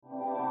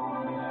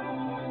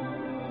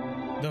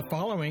The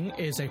following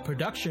is a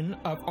production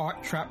of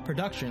Art Trap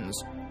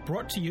Productions,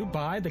 brought to you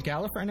by the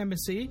Gallifreyan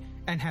Embassy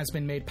and has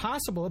been made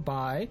possible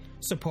by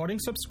supporting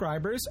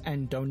subscribers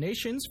and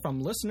donations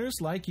from listeners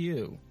like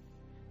you.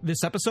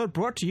 This episode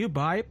brought to you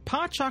by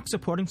Podshock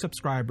supporting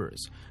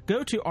subscribers.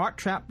 Go to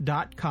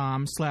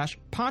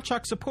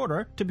arttrap.com/Podshock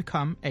supporter to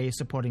become a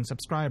supporting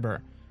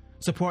subscriber.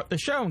 Support the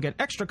show and get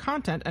extra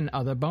content and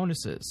other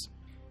bonuses.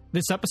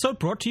 This episode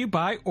brought to you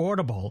by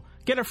Audible.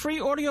 Get a free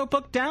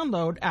audiobook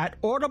download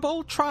at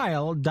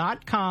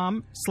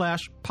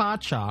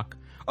audibletrial.com/Podshock.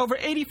 Over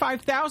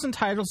 85,000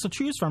 titles to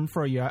choose from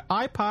for your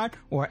iPod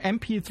or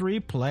MP3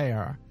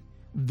 player.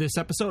 This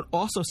episode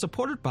also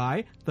supported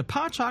by the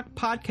Podshock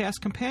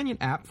Podcast Companion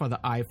app for the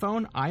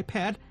iPhone,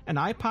 iPad, and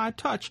iPod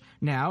Touch,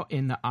 now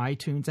in the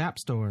iTunes App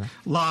Store.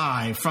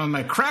 Live from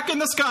a crack in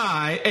the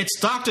sky, it's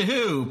Doctor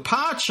Who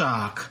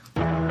Podshock.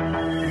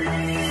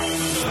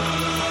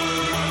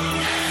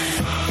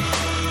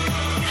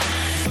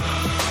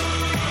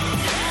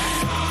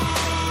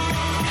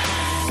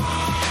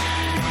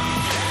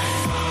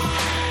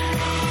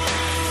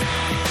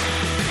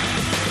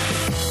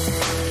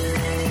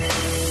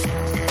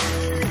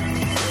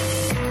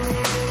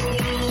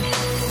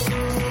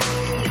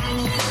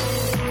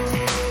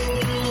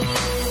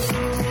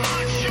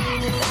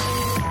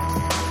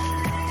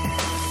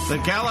 The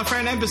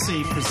Gallifreyan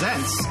Embassy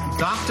presents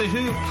Doctor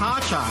Who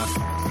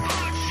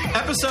Podshock,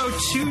 episode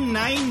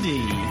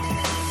 290.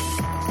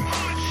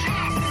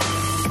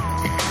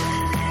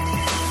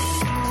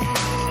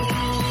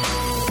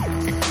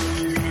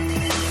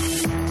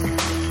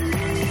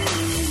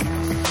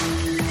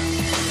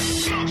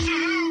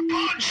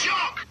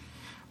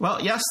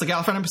 Well, yes, the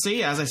Gallifreyan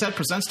Embassy, as I said,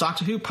 presents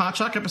Doctor Who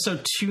Podshock,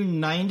 episode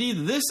 290.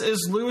 This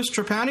is Louis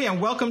Trapani, and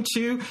welcome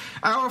to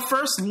our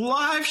first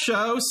live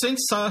show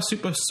since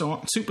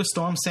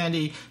Superstorm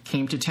Sandy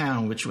came to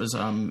town, which was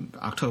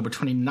October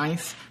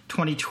 29th,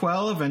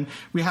 2012. And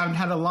we haven't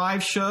had a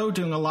live show,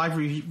 doing a live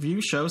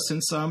review show,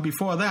 since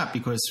before that,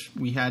 because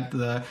we had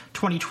the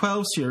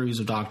 2012 series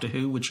of Doctor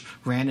Who, which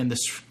ran in the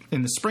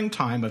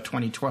springtime of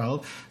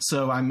 2012.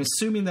 So I'm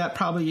assuming that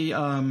probably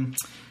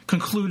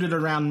concluded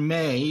around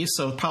May,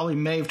 so probably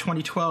May of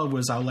 2012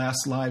 was our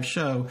last live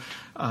show.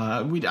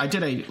 I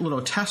did a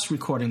little test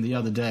recording the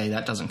other day.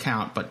 That doesn't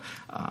count, but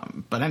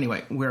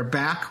anyway, we're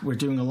back. We're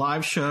doing a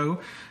live show.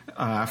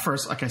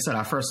 First, like I said,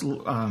 our first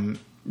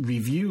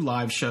review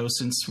live show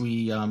since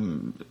we've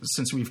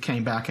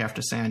came back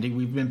after Sandy.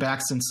 We've been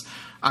back since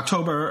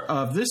October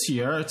of this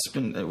year.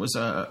 It was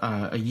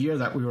a year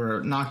that we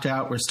were knocked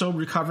out. We're still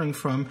recovering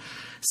from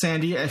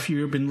Sandy. If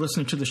you've been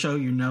listening to the show,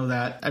 you know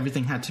that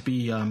everything had to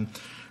be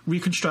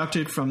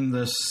reconstructed from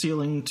the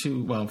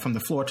from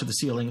the floor to the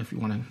ceiling, if you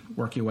want to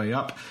work your way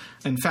up.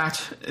 In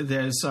fact,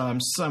 there's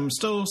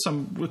still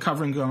some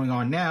recovering going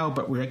on now,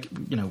 but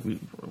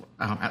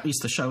at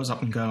least the show's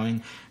up and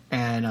going.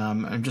 And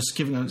I'm just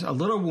giving a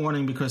little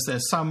warning because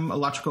there's some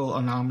electrical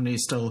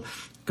anomalies still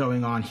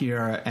going on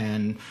here,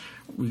 and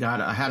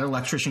I had an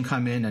electrician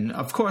come in, and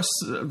of course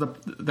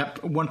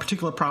that one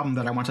particular problem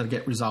that I wanted to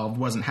get resolved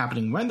wasn't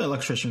happening when the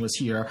electrician was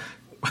here.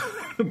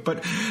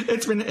 But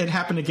it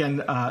happened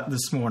again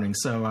this morning.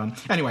 So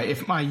anyway,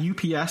 if my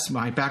UPS,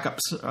 my backup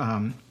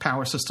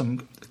power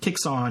system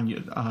kicks on,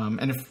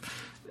 and if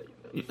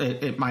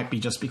it might be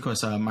just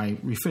because my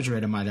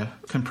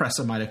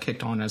compressor might have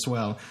kicked on as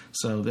well.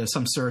 So there's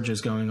some surges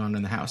going on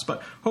in the house,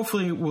 but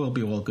hopefully we'll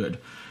be all good.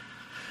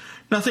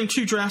 Nothing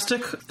too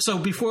drastic. So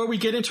before we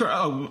get into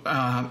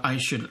I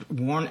should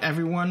warn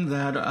everyone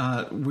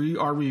that we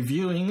are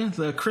reviewing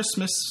the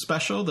Christmas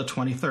special, the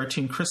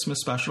 2013 Christmas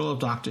special of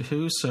Doctor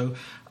Who. So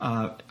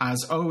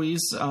as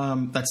always,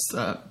 that's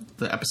the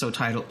episode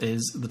title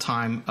is The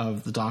Time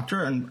of the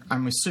Doctor. And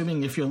I'm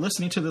assuming if you're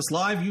listening to this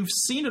live, you've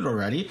seen it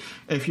already.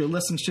 If you're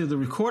listening to the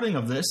recording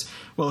of this,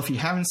 well, if you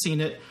haven't seen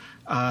it,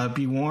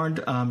 be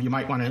warned, you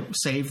might want to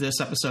save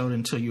this episode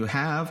until you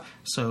have.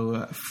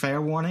 So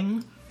fair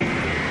warning.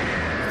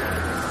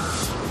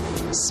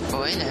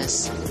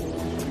 Spoilers.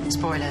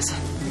 Spoilers.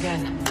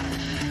 Again.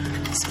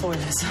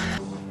 Spoilers.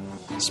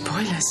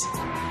 Spoilers.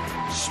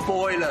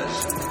 Spoilers.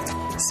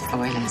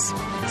 Spoilers.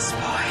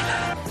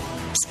 Spoiler.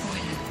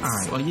 Spoilers. All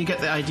right, well, you get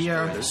the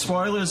idea.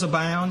 Spoilers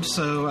abound,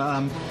 so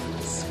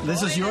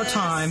this is your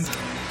time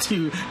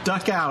to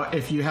duck out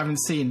if you haven't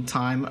seen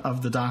Time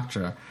of the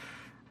Doctor.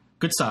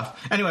 Good stuff.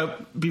 Anyway,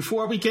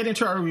 before we get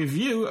into our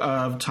review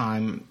of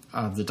Time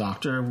of the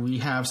Doctor, we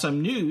have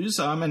some news.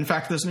 In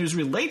fact, this news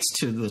relates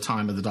to the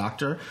Time of the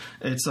Doctor.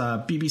 It's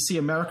BBC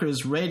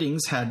America's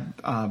ratings had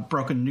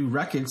broken new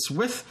records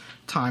with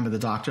Time of the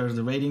Doctor.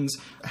 The ratings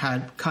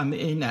had come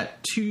in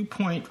at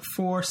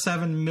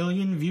 2.47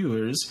 million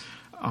viewers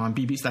on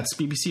BBC. That's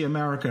BBC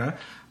America,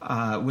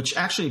 which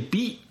actually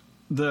beat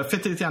the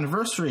 50th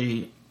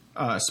anniversary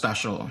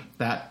special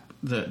that.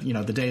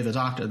 The Day of the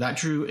Doctor, that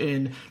drew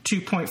in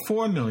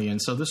 2.4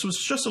 million, so this was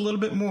just a little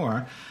bit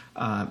more.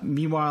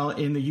 Meanwhile,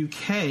 in the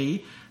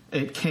UK,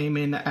 it came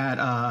in at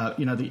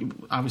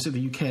obviously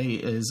the UK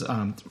is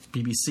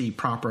BBC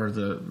proper,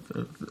 the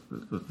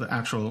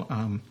actual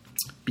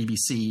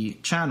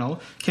BBC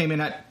channel, came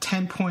in at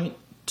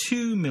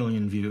 10.2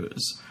 million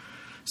views.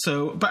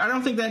 So, but I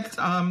don't think that,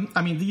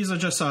 these are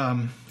just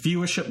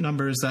viewership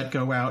numbers that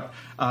go out,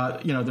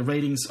 the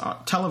ratings,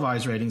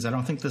 televised ratings. I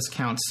don't think this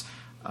counts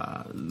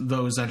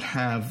those that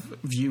have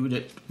viewed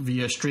it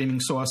via streaming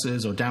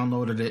sources or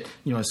downloaded it,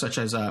 such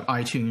as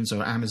iTunes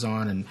or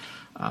Amazon. And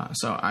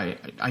so I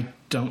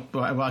don't,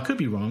 well, I could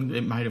be wrong.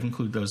 It might have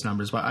included those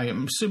numbers, but I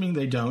am assuming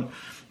they don't.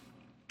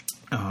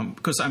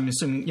 Because I'm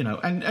assuming,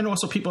 and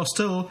also people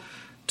still,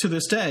 to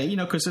this day,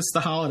 because it's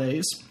the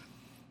holidays,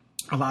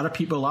 a lot of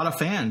people, a lot of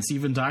fans,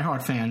 even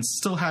diehard fans,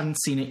 still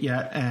haven't seen it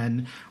yet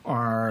and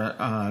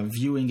are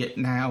viewing it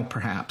now,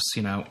 perhaps,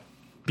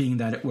 being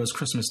that it was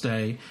Christmas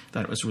Day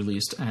that it was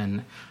released,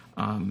 and,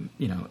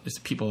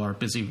 people are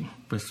busy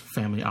with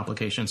family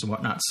obligations and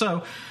whatnot.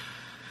 So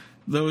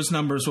those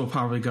numbers will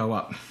probably go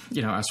up,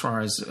 as far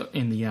as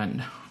in the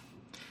end.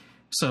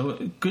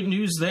 So good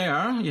news there,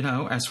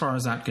 as far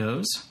as that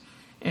goes.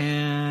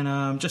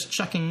 And just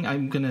checking,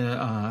 I'm going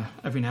to,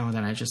 every now and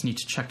then I just need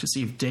to check to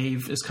see if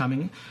Dave is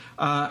coming.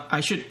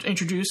 I should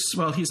introduce,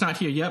 well, he's not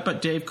here yet,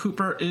 but Dave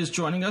Cooper is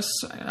joining us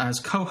as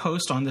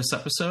co-host on this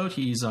episode.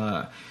 He's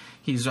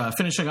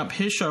finishing up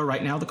his show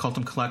right now, The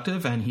Cultum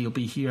Collective, and he'll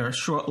be here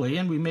shortly.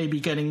 And we may be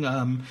getting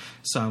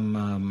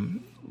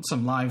some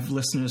live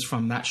listeners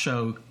from that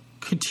show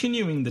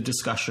continuing the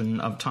discussion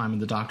of Time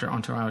and the Doctor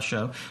onto our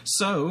show.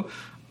 So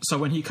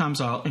when he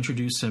comes, I'll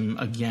introduce him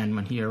again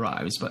when he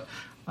arrives, but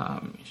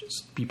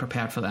just be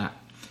prepared for that.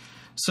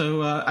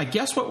 So I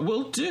guess what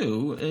we'll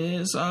do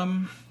is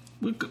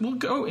we'll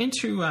go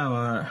into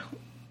our...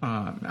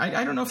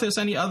 I don't know if there's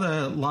any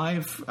other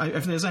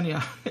if there's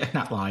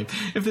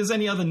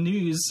any other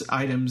news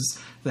items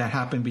that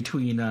happened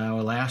between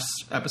our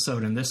last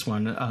episode and this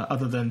one,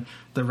 other than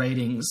the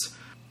ratings.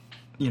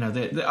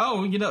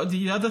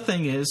 The other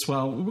thing is,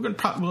 well,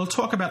 we'll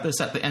talk about this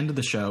at the end of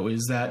the show,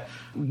 is that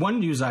one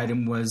news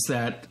item was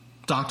that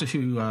Doctor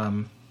Who,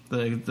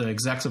 the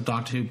execs of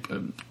Doctor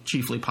Who,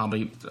 chiefly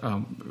probably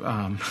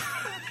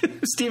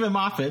Stephen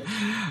Moffat,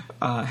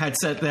 had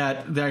said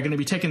that they're going to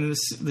be taking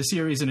the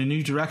series in a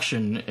new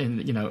direction,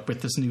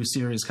 with this new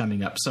series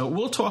coming up. So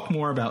we'll talk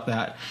more about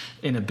that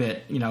in a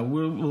bit.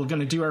 We're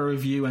going to do our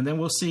review, and then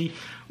we'll see.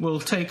 We'll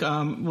take.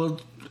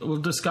 We'll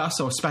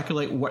discuss or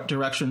speculate what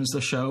directions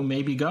the show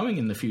may be going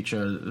in the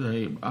future.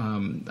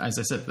 As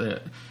I said,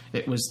 the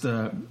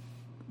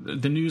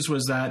news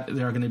was that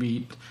they're going to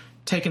be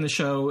taking the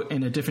show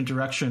in a different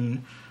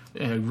direction,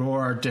 a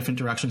raw different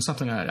direction,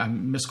 something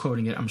I'm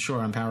misquoting it, I'm sure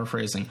I'm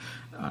paraphrasing.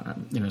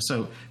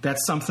 So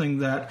that's something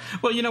that,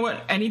 well, you know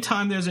what,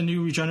 anytime there's a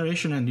new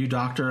regeneration, a new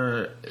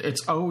Doctor,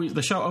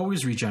 the show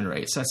always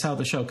regenerates. That's how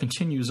the show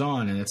continues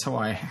on, and it's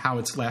how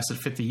it's lasted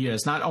 50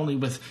 years, not only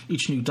with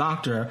each new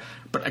Doctor,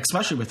 but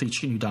especially with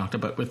each new Doctor,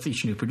 but with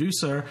each new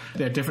producer.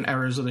 There are different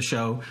eras of the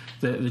show.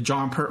 The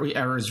John Pertwee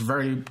era is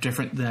very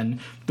different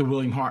than the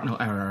William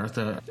Hartnell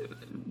era.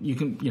 You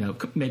can,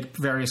 make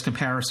various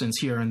comparisons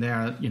here and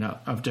there,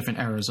 of different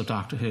eras of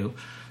Doctor Who.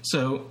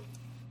 So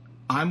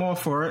I'm all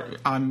for it.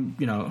 I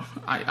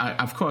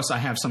of course I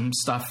have some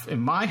stuff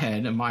in my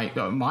head and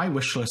my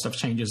wish list of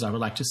changes I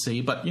would like to see,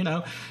 but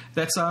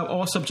that's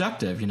all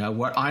subjective.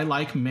 What I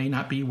like may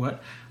not be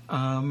what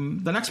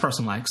the next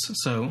person likes.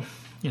 So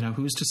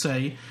who's to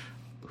say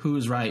who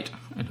is right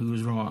and who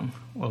is wrong?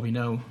 All we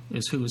know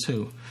is who is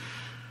who.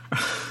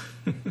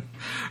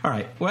 All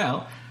right.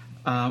 Well,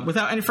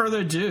 without any further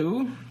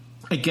ado,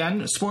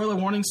 again, spoiler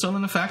warning still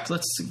in effect.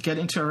 Let's get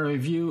into our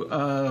review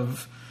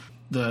of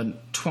the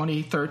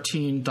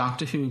 2013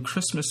 Doctor Who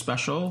Christmas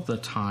special, The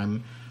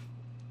Time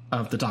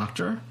of the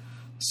Doctor.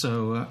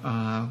 So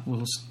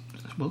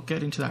we'll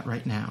get into that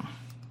right now.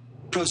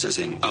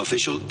 Processing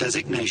official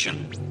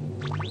designation.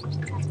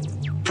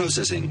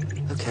 Processing.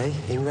 Okay,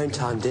 in your own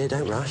time, dear.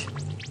 Don't rush.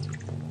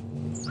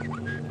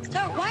 So,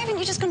 why haven't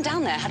you just gone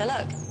down there, had a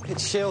look?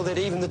 It's shielded.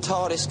 Even the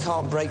TARDIS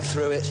can't break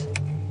through it.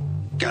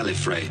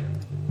 Gallifrey.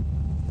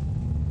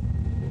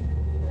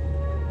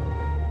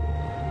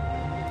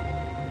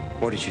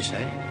 What did you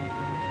say?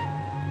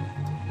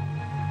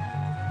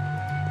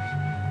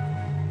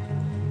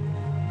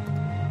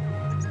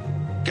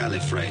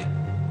 Gallifrey.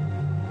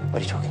 What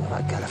are you talking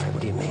about, Gallifrey?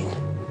 What do you mean?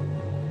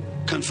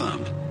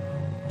 Confirmed.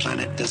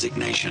 Planet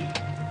designation.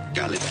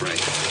 Gallifrey.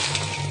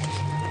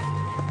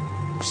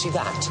 See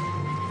that?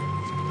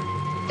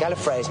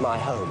 Gallifrey is my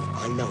home.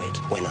 I know it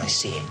when I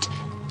see it.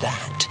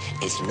 That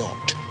is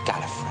not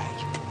Gallifrey.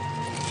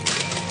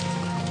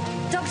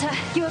 Doctor,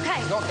 you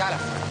okay? Not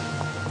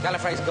Gallifrey.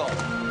 Gallifrey's gone.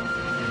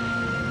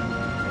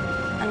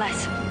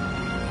 Unless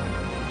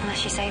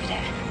you saved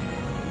it.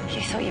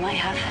 You thought you might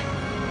have.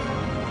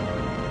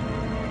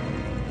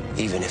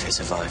 Even if it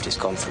survived, it's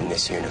gone from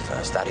this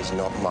universe. That is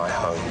not my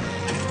home.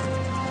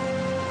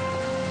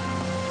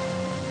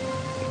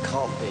 It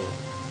can't be.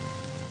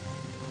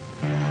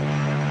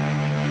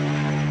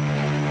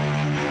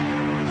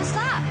 What's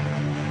that?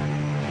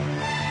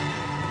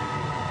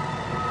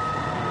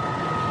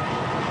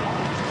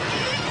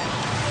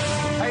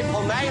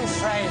 Papal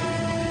mainframe.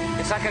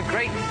 It's like a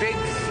great big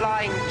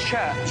flying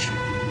church.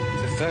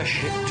 It's a first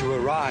ship to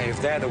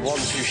arrive. They're the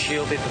ones who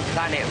shielded the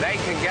planet. They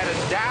can get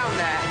us down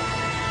there.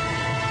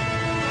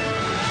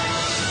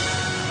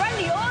 Friend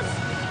of yours?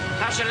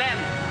 Hashalem,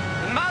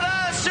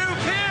 Mother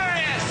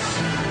Superioress!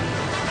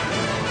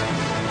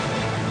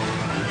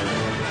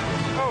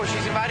 Oh,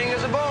 she's inviting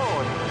us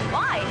aboard.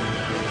 Why?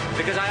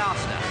 Because I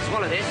asked her.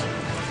 Swallow this.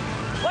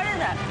 What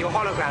is it? Your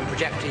hologram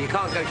projector. You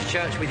can't go to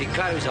church with your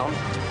clothes on.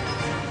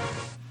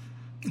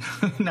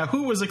 Now,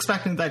 who was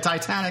expecting the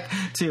Titanic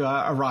to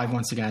arrive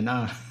once again?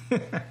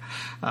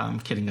 I'm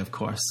kidding, of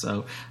course.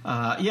 So,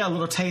 a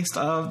little taste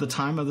of the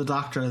time of the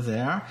Doctor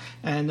there.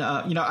 And,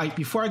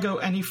 before I go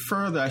any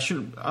further, I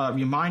should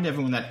remind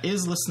everyone that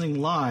is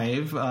listening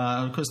live,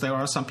 because there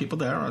are some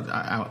people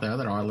out there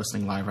that are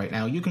listening live right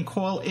now. You can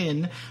call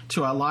in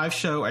to our live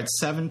show at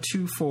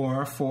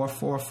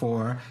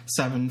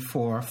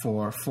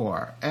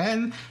 724-444-7444.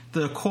 And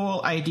the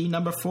call ID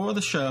number for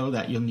the show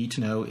that you'll need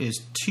to know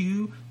is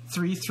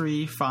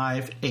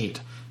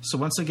 23358. So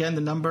once again,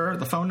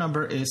 the phone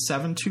number is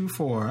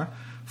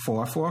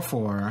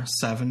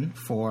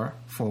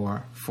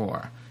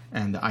 724-444-7444.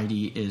 And the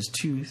ID is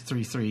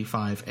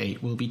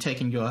 23358. We'll be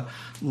taking your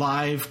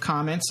live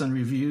comments and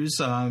reviews,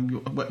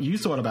 what you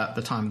thought about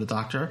the time of the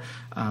Doctor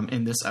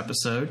in this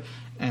episode.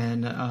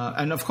 And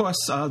of course,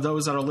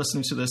 those that are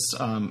listening to this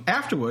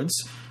afterwards,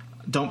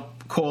 don't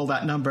call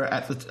that number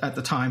at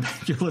the time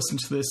you listen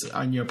to this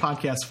on your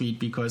podcast feed,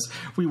 because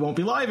we won't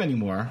be live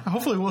anymore.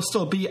 Hopefully we'll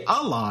still be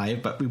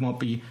alive, but we won't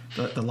be,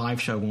 the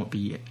live show won't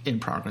be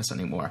in progress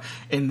anymore.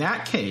 In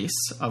that case,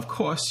 of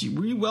course,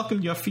 we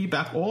welcome your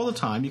feedback all the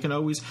time. You can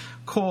always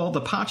call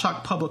the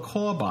Podshock public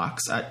call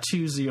box at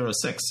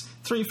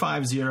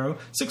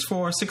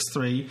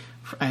 206-350-6463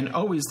 and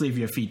always leave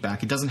your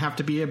feedback. It doesn't have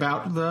to be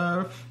about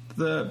the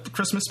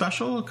Christmas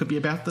special. It could be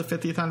about the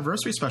 50th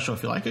anniversary special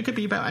if you like. It could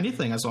be about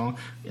anything as long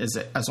as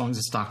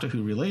it's Doctor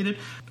Who related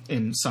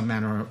in some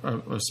manner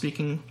of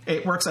speaking.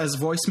 It works as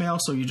voicemail,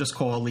 so you just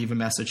call, leave a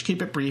message,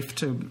 keep it brief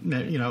to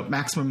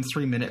maximum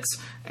 3 minutes,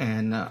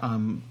 and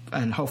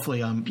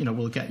hopefully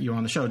we'll get you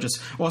on the show.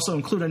 Just also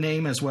include a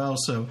name as well,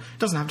 so it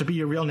doesn't have to be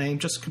your real name.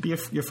 Just could be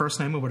your first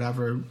name or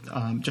whatever,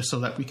 just so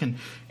that we can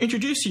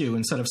introduce you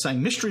instead of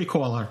saying mystery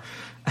caller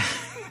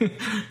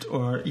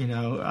or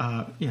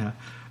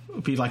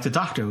be like the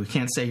Doctor, we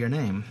can't say your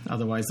name,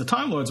 otherwise the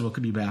Time Lords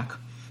could be back.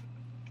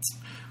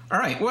 All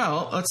right,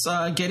 well, let's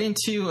get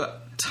into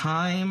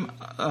Time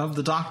of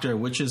the Doctor,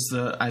 which is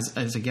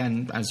as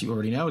you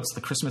already know, it's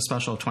the Christmas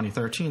special of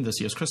 2013,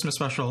 this year's Christmas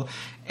special,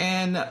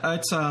 and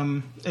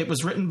it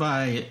was written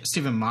by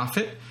Stephen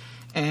Moffat,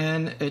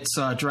 and it's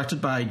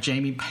directed by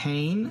Jamie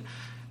Payne.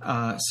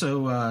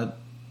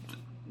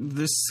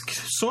 This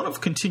sort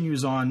of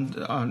continues on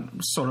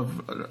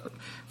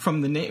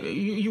from the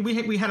name.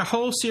 We had a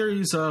whole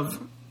series of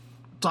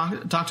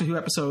Doctor Who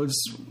episodes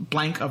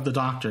blank of the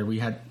Doctor. We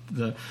had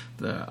the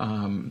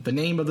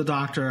name of the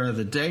Doctor,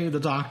 the day of the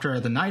Doctor,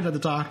 the night of the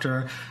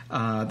Doctor,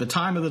 the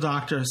time of the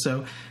Doctor.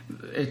 So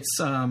it's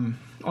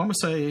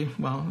almost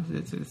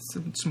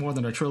it's more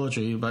than a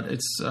trilogy, but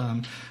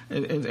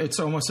it's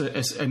almost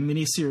a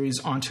mini series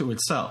onto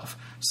itself.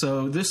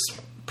 So this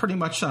pretty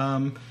much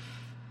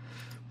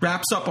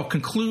wraps up or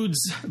concludes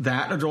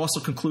that. It also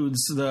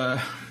concludes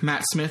the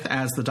Matt Smith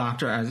as the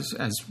Doctor, as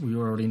we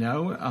already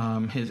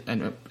know.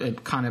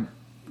 It kind of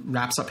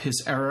wraps up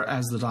his era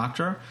as the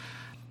Doctor.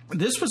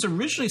 This was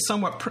originally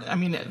somewhat,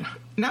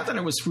 not that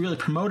it was really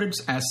promoted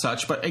as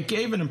such, but it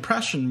gave an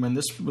impression when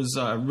this was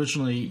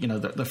originally,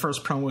 the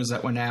first promos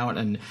that went out,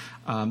 and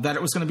that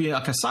it was going to be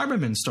like a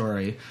Cyberman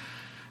story.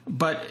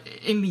 But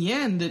in the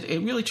end,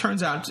 it really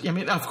turns out.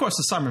 Of course,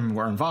 the Cybermen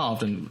were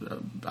involved,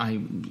 and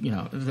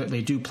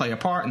they do play a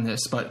part in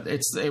this. But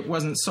it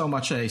wasn't so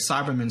much a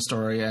Cyberman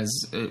story as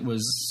it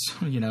was,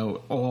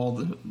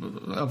 all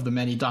of the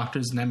many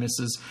Doctors'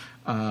 nemesis,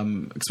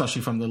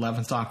 especially from the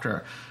 11th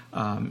Doctor,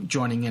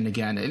 joining in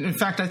again. And in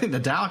fact, I think the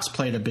Daleks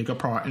played a bigger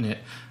part in it.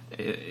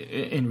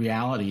 In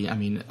reality,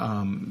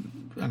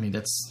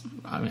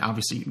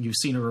 obviously you've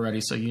seen it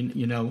already, so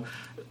you know,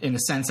 in a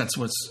sense, that's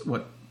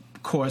what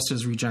caused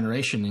his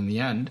regeneration in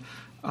the end,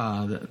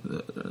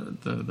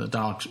 the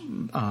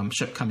Dalek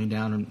ship coming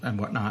down and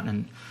whatnot.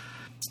 And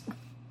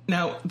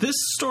now this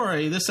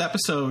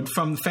episode,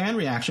 from fan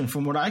reaction,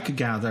 from what I could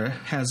gather,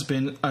 has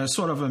been a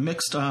sort of a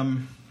mixed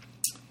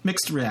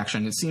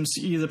reaction. It seems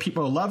either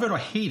people love it or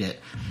hate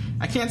it.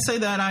 I can't say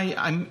that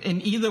I'm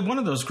in either one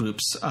of those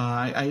groups.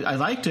 I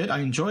liked it. I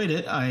enjoyed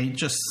it.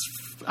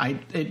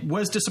 It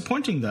was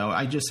disappointing, though.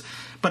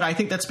 But I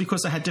think that's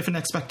because I had different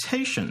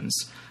expectations.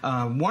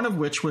 One of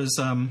which was,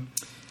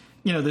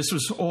 this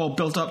was all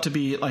built up to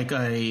be like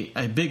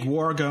a big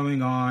war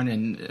going on,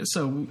 and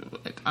so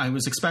I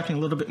was expecting a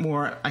little bit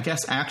more, I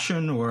guess,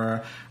 action,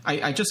 or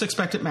I just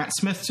expected Matt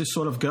Smith to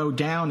sort of go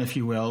down, if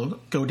you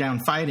will, go down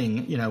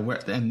fighting,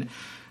 and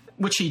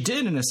which he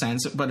did in a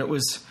sense, but it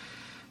was.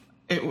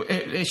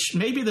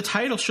 Maybe the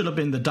title should have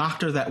been "The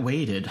Doctor That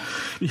Waited,"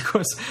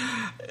 because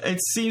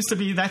it seems to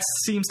be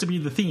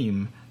the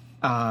theme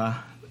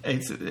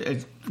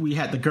we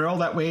had the girl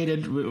that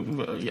waited.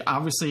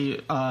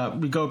 Obviously,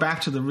 we go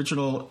back to the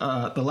original,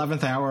 the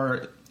 11th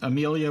hour.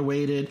 Amelia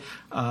waited.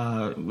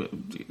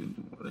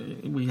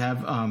 We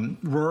have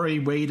Rory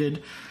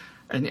waited,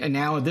 and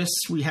now this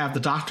we have the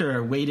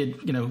Doctor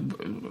waited.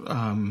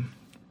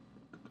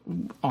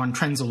 On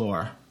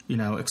Trenzalore.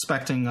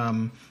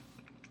 Expecting.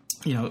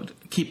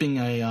 Keeping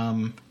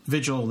a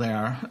vigil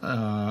there,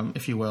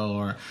 if you will,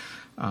 or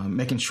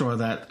making sure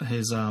that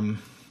his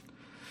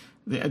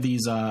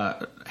these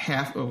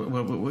half.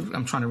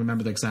 I'm trying to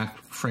remember the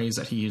exact phrase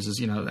that he uses.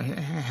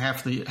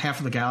 Half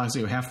of the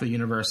galaxy or half the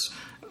universe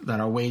that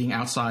are waiting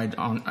outside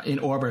in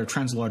orbit of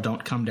Trenzalore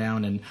don't come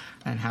down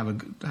and have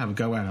a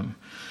go at him.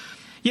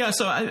 Yeah,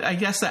 so I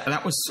guess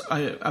that was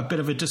a bit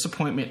of a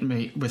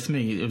disappointment with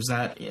me. It was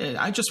that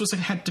I just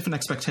had different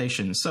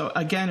expectations. So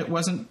again, it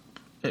wasn't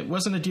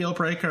a deal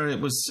breaker.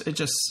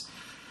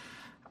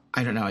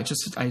 I don't know.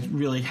 I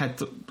really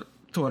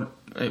thought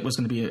it was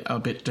going to be a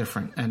bit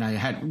different, and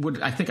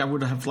I think I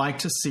would have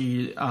liked to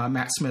see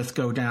Matt Smith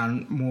go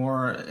down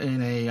more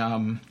in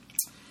a.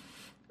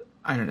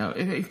 I don't know,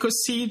 because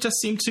he just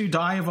seemed to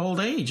die of old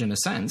age in a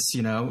sense,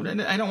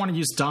 And I don't want to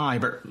use die,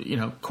 but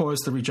cause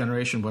the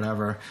regeneration,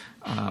 whatever.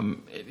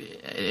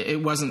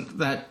 It wasn't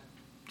that,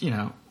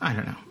 I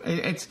don't know.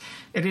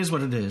 It is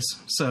what it is.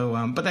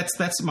 So, but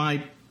that's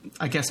my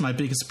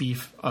biggest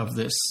beef of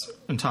this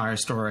entire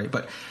story.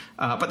 But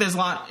there's a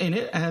lot in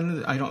it,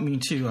 and I don't mean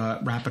to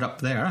wrap it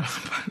up there.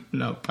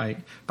 No,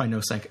 by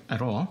no sake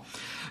at all.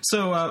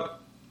 So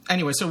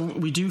anyway, so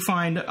we do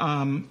find.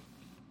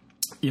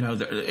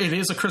 It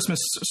is a Christmas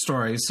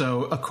story,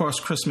 so of course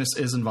Christmas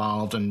is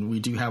involved, and we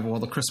do have all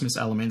the Christmas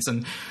elements,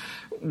 and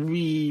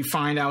we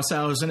find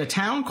ourselves in a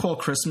town called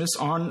Christmas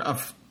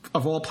of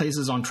all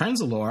places on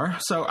Trenzalore.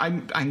 So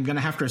I'm going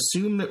to have to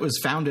assume that it was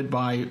founded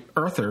by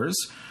Earthers.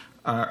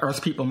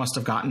 Earth people must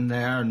have gotten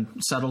there and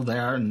settled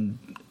there and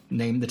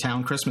named the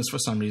town Christmas for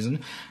some reason.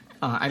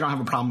 I don't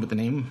have a problem with the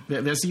name.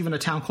 There's even a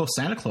town called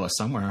Santa Claus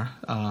somewhere,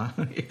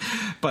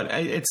 but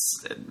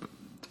it's.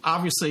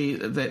 Obviously,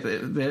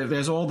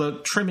 there's all the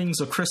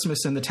trimmings of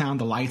Christmas in the town,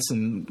 the lights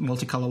and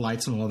multicolored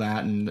lights and all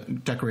that,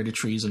 and decorated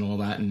trees and all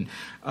that. And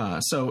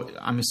so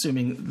I'm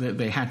assuming that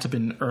they had to have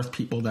been Earth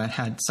people that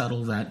had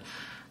settled that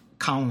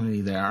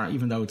colony there,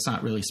 even though it's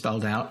not really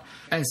spelled out.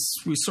 As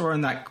we saw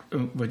in that,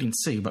 we didn't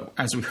see, but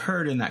as we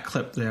heard in that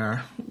clip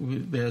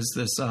there's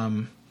this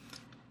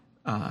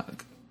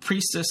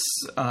priestess,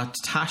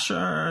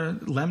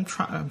 Tasha Lem.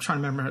 I'm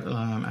trying to remember.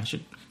 I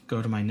should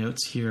go to my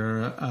notes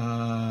here.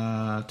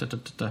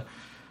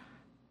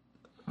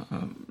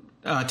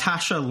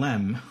 Tasha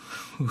Lem,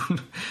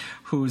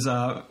 who's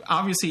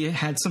obviously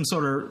had some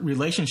sort of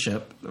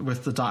relationship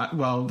with the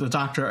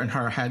Doctor and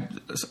her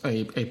had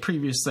a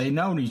previous, they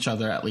known each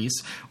other at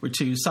least, or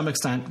to some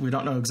extent. We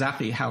don't know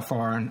exactly how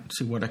far and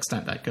to what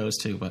extent that goes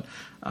to, but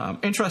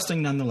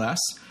interesting nonetheless.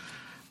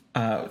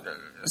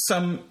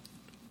 Some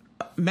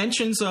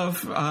mentions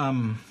of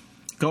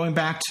going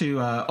back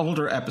to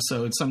older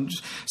episodes, some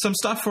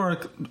stuff for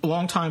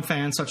longtime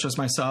fans such as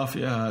myself.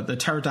 The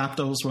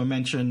pterodactyls were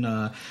mentioned.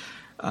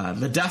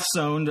 The Death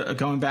Zone,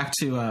 going back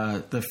to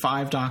the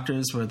Five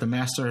Doctors, where the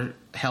Master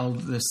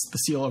held the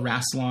seal of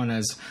Rassilon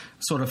as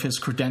sort of his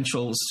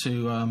credentials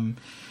to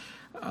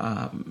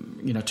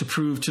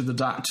prove to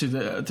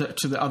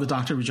the other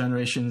Doctor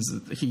regenerations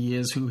that he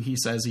is who he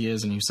says he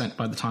is, and he's sent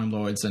by the Time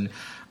Lords. And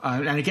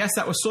I guess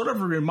that was sort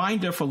of a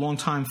reminder for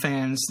longtime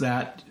fans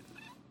that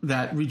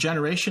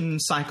regeneration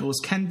cycles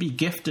can be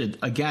gifted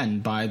again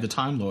by the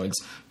Time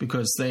Lords,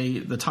 because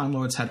the Time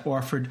Lords had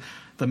offered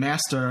the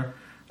Master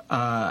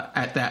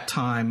at that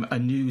time a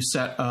new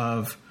set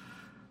of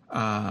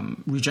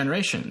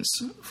regenerations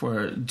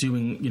for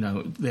doing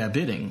their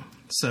bidding.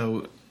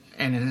 So,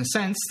 and in a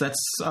sense,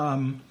 that's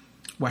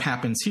what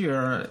happens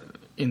here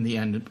in the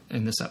end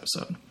in this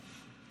episode.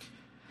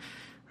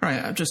 All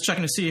right, I'm just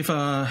checking to see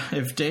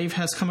if Dave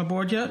has come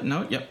aboard yet.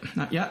 No,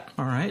 not yet.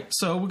 All right,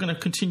 so we're going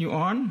to continue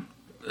on.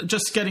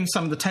 Just getting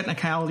some of the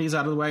technicalities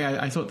out of the way.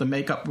 I thought the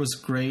makeup was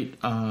great.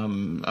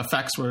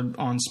 Effects were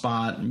on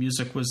spot.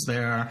 Music was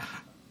there.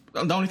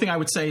 The only thing I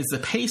would say is the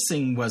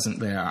pacing wasn't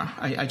there.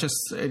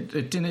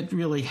 It didn't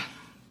really,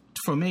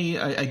 for me,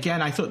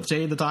 again, I thought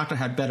Day of the Doctor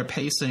had better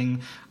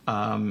pacing.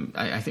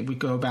 I think we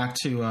go back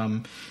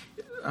to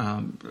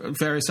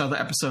various other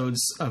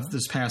episodes of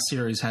this past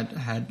series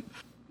had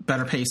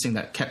better pacing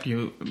that kept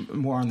you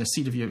more on the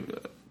seat of your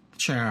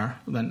chair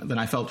than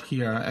I felt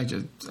here.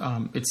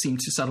 It seemed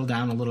to settle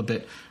down a little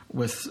bit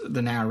with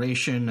the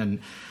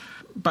narration,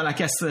 but I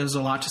guess there's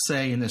a lot to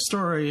say in this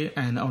story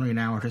and only an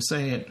hour to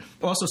say it.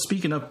 Also,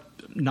 speaking of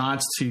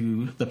nods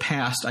to the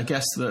past, I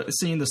guess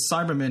seeing the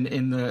Cybermen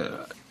in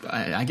the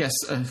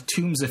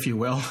tombs, if you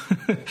will,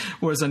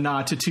 was a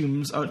nod to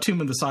Tomb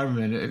of the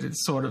Cybermen.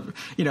 It's sort of,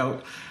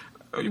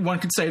 one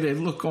could say they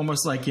look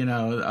almost like,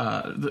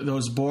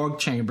 those Borg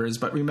chambers,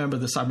 but remember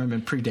the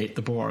Cybermen predate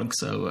the Borg,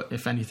 so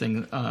if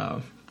anything,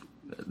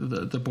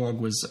 the Borg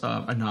was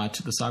a nod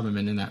to the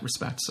Cybermen in that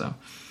respect. So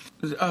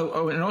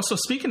and also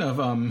speaking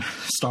of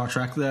Star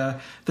Trek, the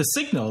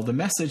signal, the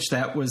message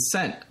that was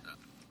sent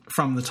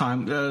from the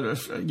time,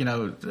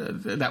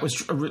 that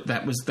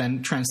was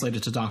then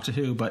translated to Doctor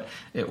Who, but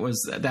it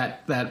was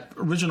that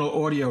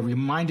original audio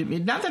reminded me,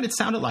 not that it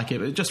sounded like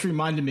it just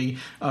reminded me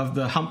of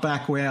the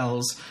humpback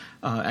whales.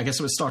 I guess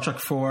it was Star Trek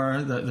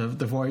 4,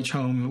 the Voyage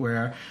Home,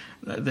 where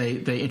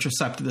they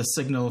intercepted the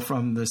signal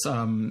from this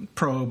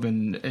probe,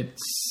 and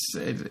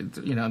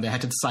they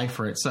had to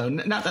decipher it. So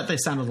not that they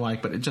sounded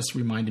alike, but it just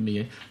reminded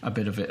me a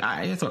bit of it.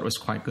 I thought it was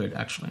quite good,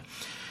 actually.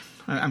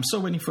 I'm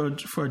still waiting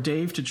for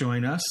Dave to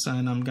join us,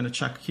 and I'm going to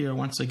check here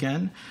once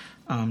again.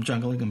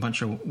 Juggling a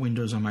bunch of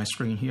windows on my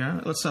screen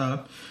here. Let's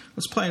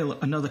play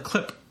another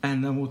clip,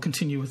 and then we'll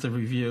continue with the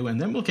review,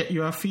 and then we'll get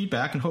your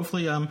feedback, and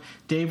hopefully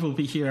Dave will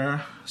be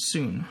here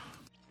soon.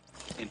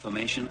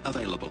 Information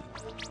available.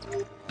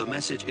 The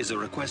message is a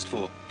request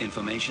for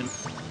information.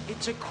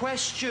 It's a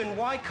question.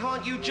 Why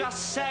can't you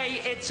just say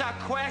it's a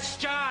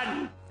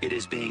question? It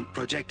is being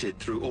projected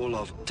through all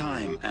of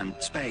time and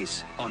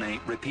space on a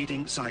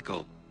repeating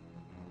cycle.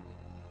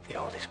 The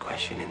oldest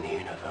question in the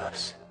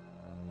universe.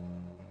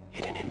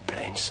 Hidden in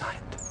plain sight.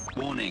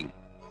 Warning.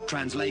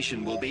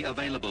 Translation will be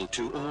available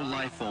to all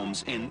life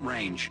forms in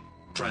range.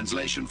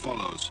 Translation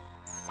follows.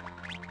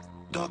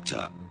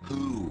 Doctor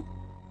Who.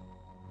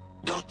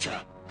 Doctor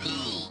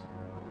Who.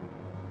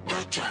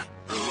 Doctor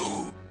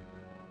Who.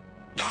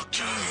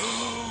 Doctor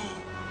Who.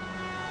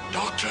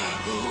 Doctor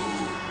Who.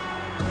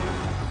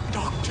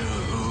 Doctor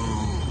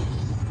Who.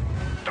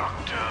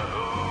 Doctor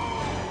Who.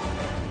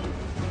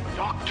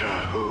 Doctor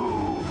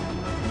Who.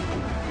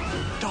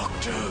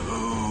 Doctor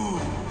Who.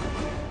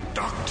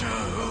 Doctor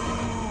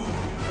Who.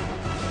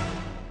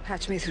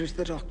 Patch me through to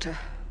the doctor.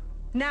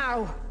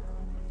 Now!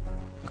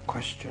 A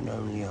question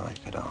only I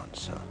could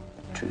answer.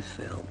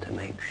 Truth-filled to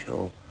make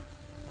sure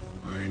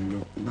I'm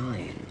not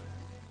lying.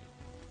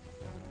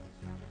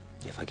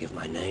 If I give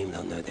my name,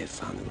 they'll know they've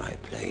found the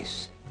right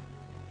place.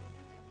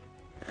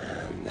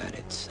 And that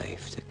it's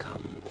safe to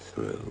come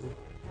through.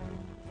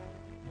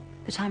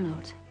 The Time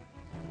Lord.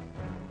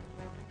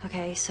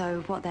 Okay,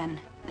 so what then?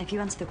 If you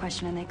answer the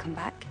question and they come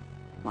back,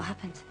 what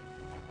happens?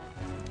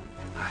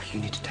 You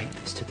need to take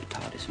this to the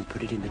TARDIS and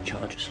put it in the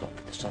charger slot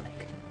for the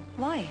Sonic.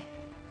 Why?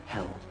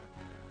 Hell.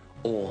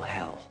 All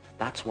hell.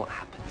 That's what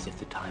happens if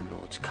the Time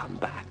Lords come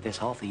back. There's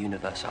half the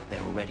universe up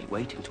there already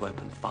waiting to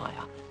open fire.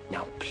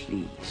 Now,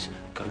 please,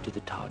 go to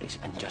the TARDIS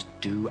and just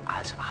do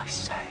as I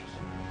say.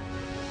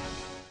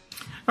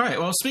 All right.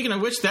 Well, speaking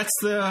of which, that's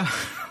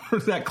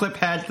that clip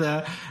had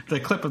the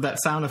clip of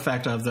that sound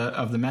effect of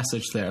the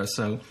message there.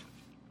 So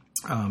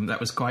that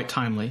was quite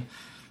timely.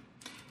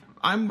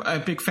 I'm a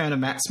big fan of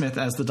Matt Smith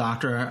as the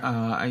Doctor.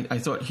 I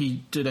thought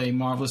he did a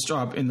marvelous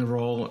job in the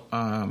role.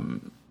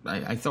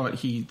 I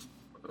thought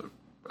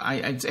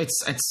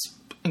it's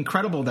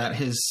incredible that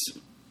his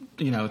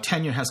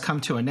tenure has come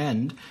to an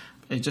end.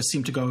 It just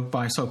seemed to go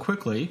by so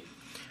quickly.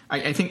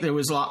 I think there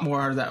was a lot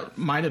more that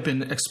might have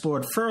been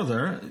explored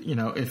further.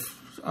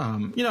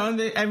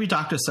 Every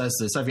doctor says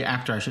this. Every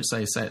actor, I should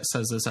say,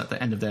 says this at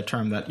the end of their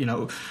term. That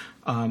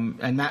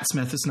and Matt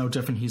Smith is no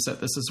different. He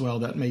said this as well.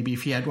 That maybe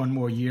if he had one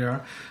more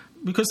year,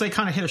 because they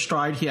kind of hit a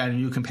stride, he had a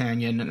new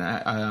companion, and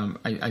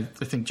I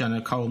think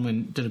Jenna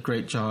Coleman did a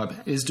great job.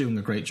 Is doing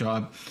a great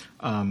job.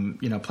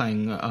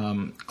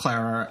 Playing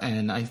Clara,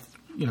 and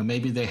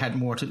maybe they had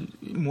more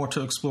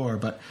to explore,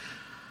 but.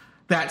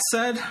 That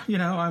said,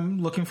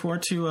 I'm looking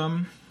forward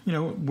to,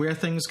 where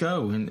things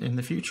go in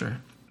the future.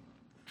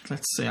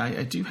 Let's see.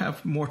 I do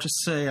have more to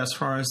say as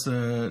far as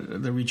the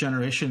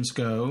regenerations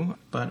go,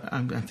 but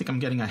I think I'm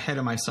getting ahead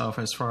of myself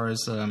as far as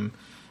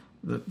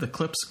the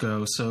clips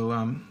go.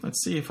 So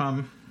let's see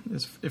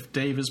if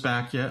Dave is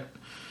back yet.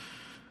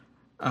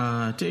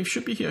 Dave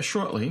should be here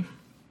shortly.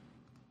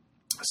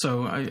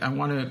 So I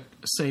want to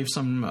save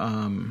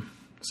some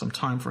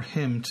time for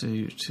him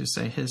to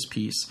say his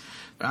piece.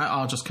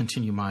 I'll just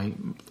continue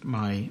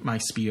my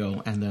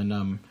spiel, and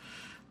then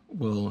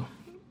we'll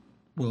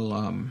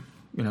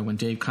when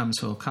Dave comes,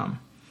 he'll come.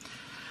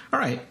 All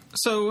right.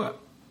 So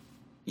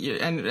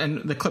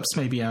and the clips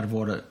may be out of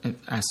order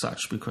as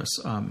such because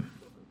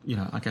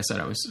like I said,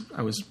 I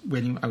was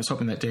waiting. I was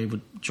hoping that Dave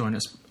would join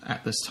us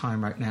at this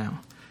time right now.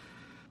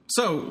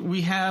 So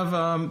we have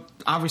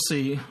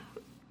obviously.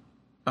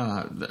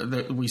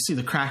 We see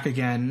the crack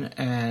again,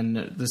 and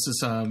this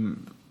is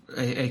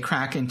a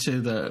crack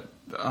into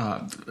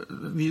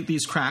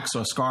these cracks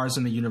or scars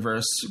in the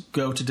universe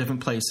go to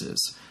different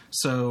places.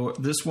 So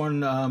this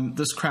one,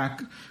 this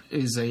crack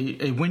is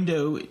a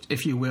window,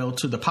 if you will,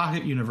 to the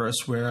pocket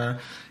universe where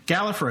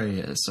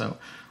Gallifrey is. So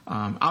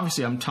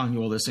obviously, I'm telling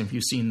you all this. If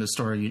you've seen the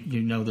story,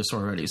 you know this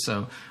already.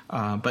 So,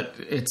 but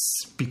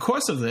it's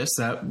because of this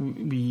that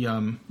we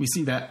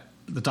see that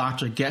the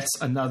Doctor gets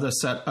another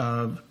set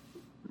of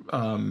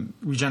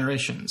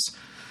regenerations.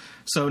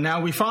 So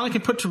now we finally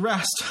can put to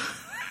rest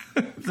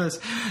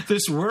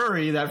this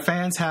worry that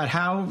fans had.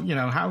 How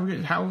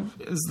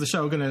is the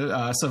show going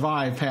to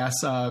survive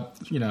past the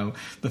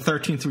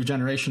 13th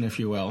regeneration, if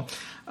you will?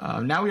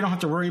 Now we don't have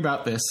to worry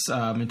about this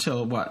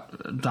until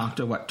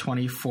Doctor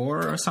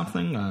 24 or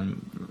something.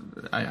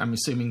 I'm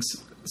assuming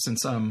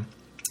since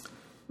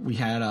we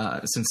had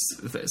since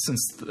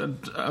the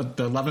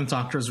 11th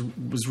Doctor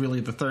was really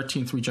the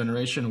 13th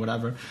regeneration,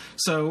 whatever.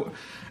 So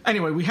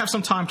anyway, we have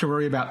some time to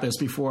worry about this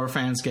before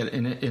fans get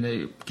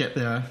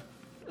their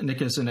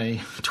knickers in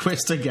a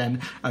twist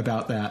again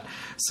about that.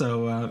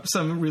 So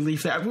some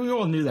relief that we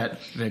all knew that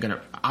they're going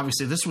to.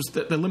 Obviously, this was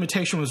the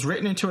limitation was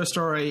written into a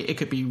story. It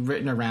could be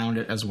written around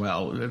it as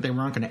well. They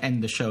weren't going to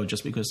end the show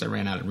just because they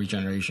ran out of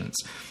regenerations.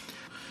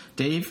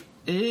 Dave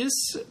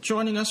is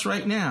joining us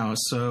right now,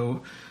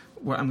 so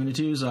what I'm going to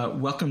do is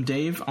welcome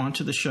Dave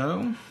onto the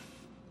show.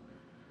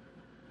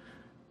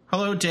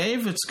 Hello,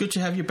 Dave. It's good to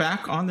have you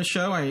back on the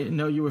show. I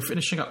know you were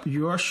finishing up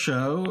your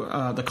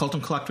show. The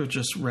Colton Collective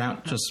just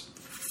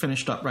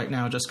finished up right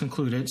now, just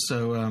concluded.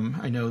 So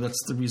I know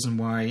that's the reason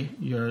why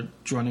you're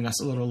joining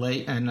us a little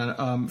late.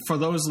 And for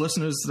those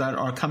listeners that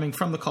are coming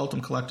from the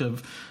Colton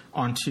Collective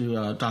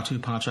onto Doctor Who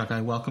Podshock, I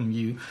welcome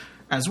you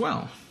as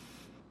well.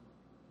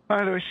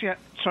 Hi, Lewis. Yeah,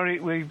 sorry,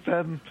 we've...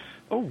 I'm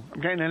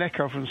getting an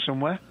echo from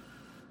somewhere.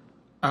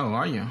 Oh,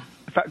 are you?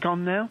 Is that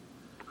gone now?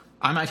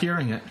 I'm not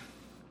hearing it.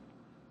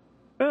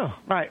 Oh,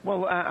 right.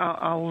 Well,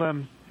 I'll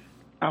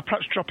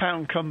perhaps drop out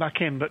and come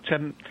back in. But,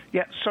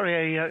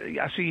 sorry,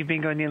 I see you've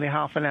been going nearly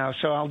half an hour,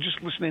 so I'll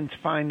just listen in to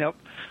find out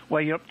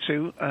where you're up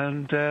to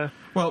and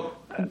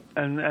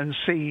and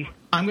see.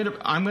 I'm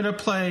gonna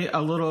play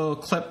a little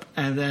clip,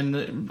 and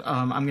then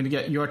I'm gonna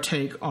get your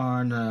take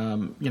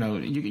on.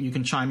 You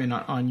can chime in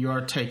on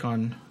your take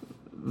on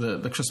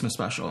the Christmas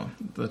special,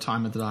 the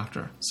Time of the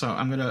Doctor. So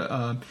I'm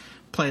gonna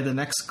play the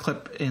next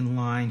clip in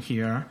line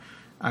here.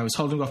 I was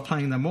holding off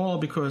playing them all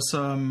because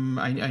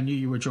I knew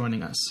you were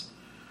joining us.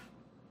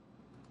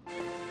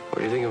 What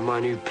do you think of my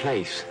new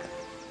place?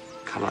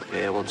 Come up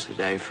here once a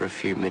day for a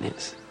few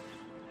minutes.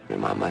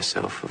 Remind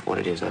myself of what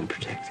it is I'm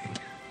protecting.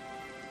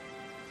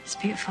 It's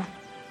beautiful.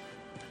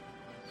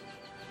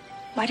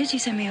 Why did you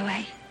send me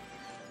away?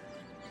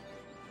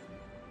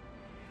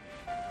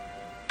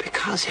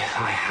 Because if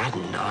I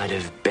hadn't, I'd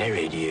have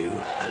buried you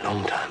a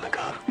long time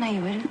ago. No,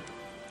 you wouldn't.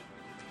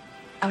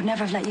 I would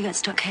never have let you get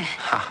stuck here.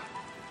 Ha!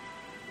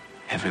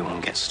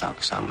 Everyone gets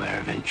stuck somewhere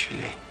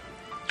eventually,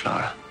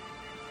 Clara.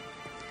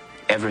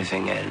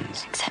 Everything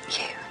ends. Except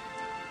you.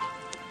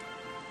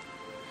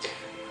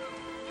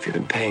 If you've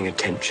been paying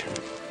attention,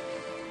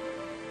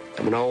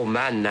 I'm an old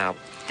man now.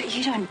 But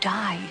you don't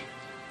die.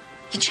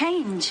 You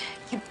change.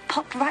 You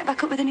pop right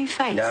back up with a new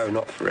face. No,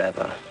 not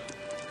forever.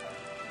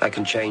 I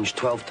can change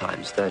 12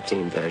 times,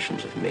 13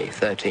 versions of me.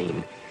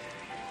 13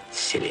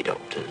 silly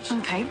doctors.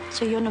 Okay,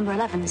 so you're number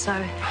 11, so...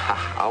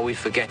 Are we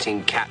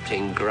forgetting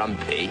Captain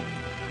Grumpy?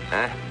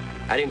 Huh?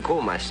 I didn't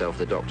call myself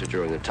the Doctor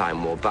during the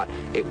Time War, but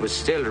it was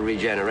still a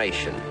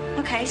regeneration.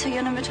 Okay, so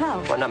you're number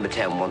 12. Well, number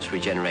 10 once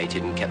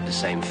regenerated and kept the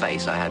same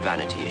face. I had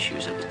vanity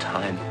issues at the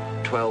time.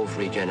 12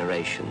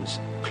 regenerations,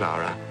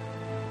 Clara.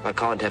 I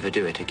can't ever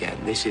do it again.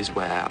 This is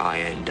where I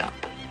end up.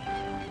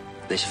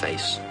 This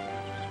face.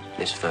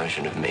 This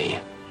version of me.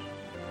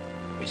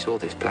 We saw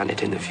this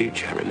planet in the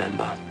future,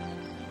 remember?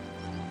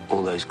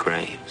 All those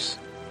graves.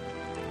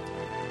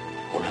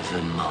 All of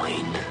them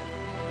mine.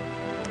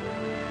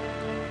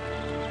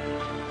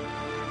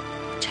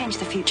 Change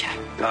the future.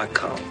 I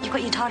can't. You've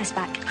got your TARDIS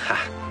back.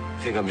 Ha!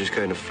 I think I'm just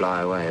going to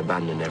fly away,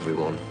 abandon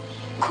everyone.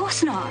 Of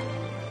course not.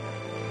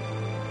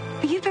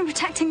 But you've been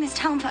protecting this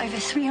town for over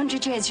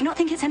 300 years. Do you not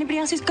think it's anybody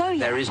else's go yet?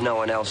 There is no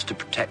one else to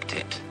protect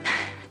it.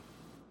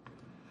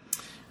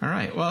 All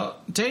right. Well,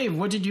 Dave,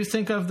 what did you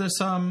think of this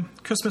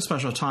Christmas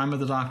special, Time of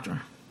the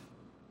Doctor?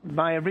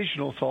 My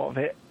original thought of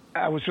it,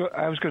 I was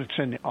going to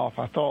turn it off.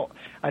 I thought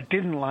I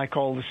didn't like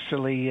all the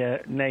silly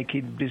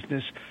naked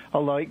business,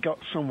 although it got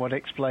somewhat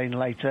explained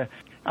later.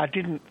 I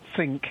didn't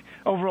think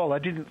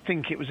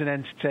it was an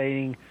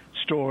entertaining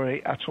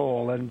story at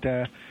all. And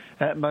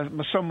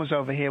my son was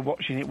over here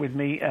watching it with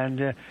me,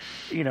 and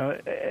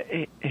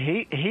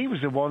he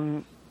was the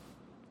one,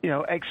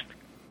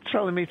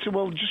 telling me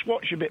to just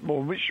watch a bit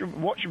more,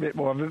 watch a bit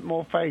more, have a bit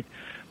more faith.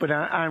 But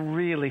I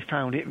really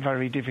found it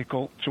very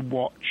difficult to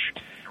watch.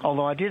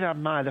 Although I did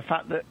admire the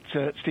fact that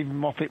Stephen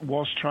Moffat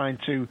was trying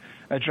to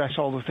address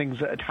all the things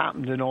that had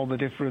happened and all the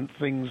different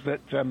things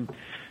that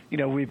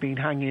we've been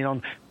hanging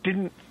on.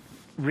 Didn't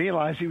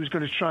realise he was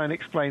going to try and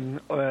explain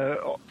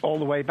all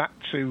the way back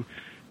to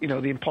the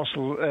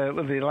impossible,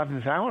 the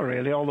 11th hour,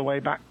 really, all the way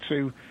back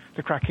to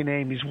the crack in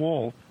Amy's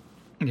wall.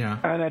 Yeah.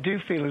 And I do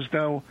feel as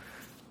though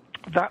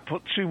that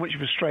put too much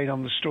of a strain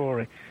on the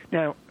story.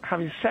 Now,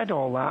 having said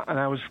all that, and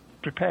I was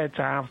prepared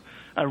to have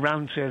a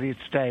rant earlier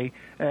today,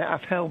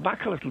 I've held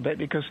back a little bit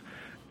because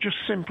just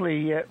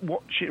simply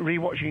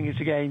rewatching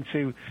it again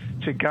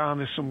to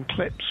garner some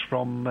clips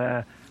from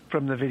the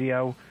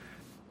video,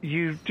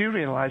 you do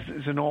realise that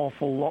there's an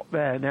awful lot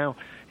there. Now,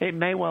 it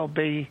may well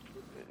be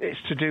it's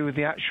to do with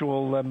the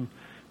actual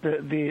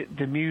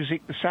the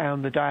music, the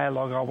sound, the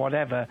dialogue, or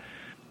whatever.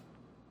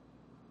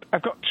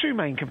 I've got two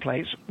main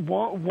complaints.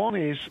 One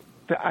is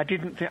that I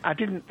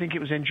didn't think it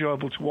was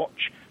enjoyable to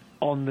watch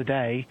on the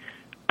day,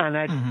 and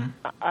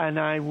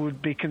I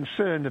would be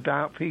concerned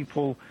about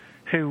people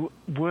who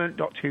weren't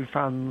Doctor Who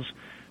fans.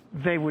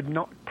 They would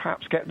not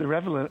perhaps get the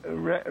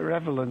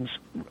relevance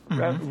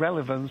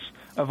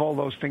of all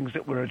those things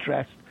that were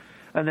addressed,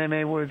 and then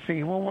they were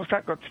thinking, well, what's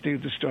that got to do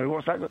with the story?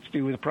 What's that got to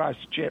do with the price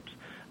of chips?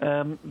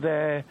 And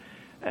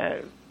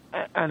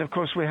of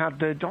course, we had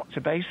the Doctor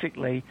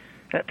basically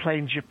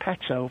playing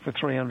Geppetto for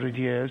 300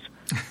 years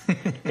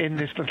in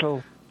this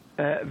little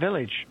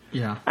village.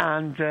 Yeah.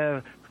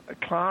 And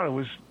Clara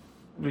was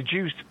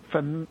reduced,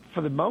 for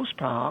the most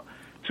part,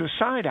 to a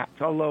side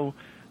act, although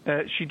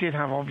she did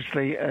have,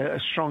 obviously, a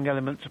strong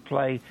element to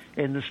play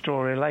in the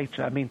story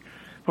later. I mean,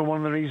 for one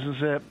of the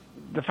reasons,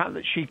 the fact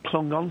that she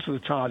clung on to the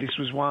TARDIS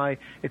was why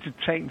it had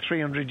taken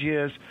 300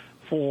 years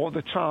for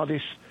the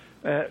TARDIS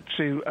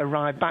to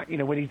arrive back. You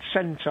know, when he'd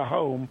sent her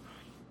home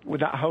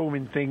with that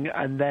homing thing,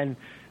 and then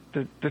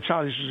the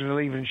TARDIS was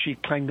relieved and she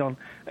clung on,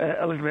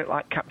 a little bit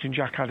like Captain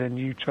Jack had in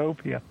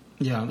Utopia.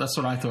 Yeah, that's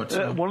what I thought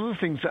too. One of the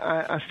things that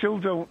I'm still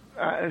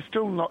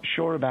not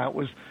sure about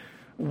was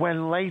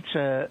when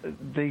later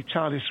the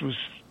TARDIS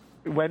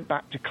went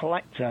back to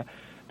collect her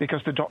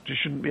because the Doctor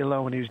shouldn't be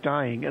alone when he was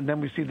dying, and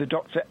then we see the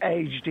Doctor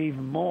aged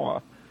even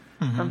more.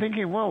 I'm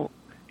thinking, well,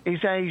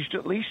 he's aged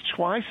at least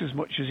twice as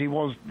much as he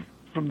was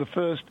from the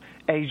first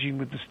aging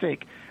with the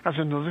stick. Has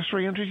another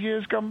 300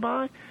 years gone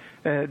by?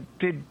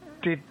 Did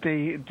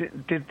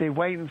they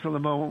wait until the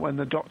moment when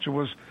the Doctor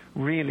was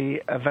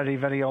really a very,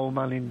 very old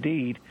man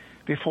indeed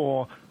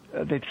before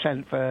they'd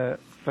sent for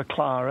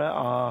Clara,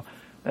 or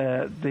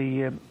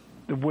the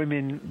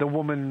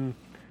woman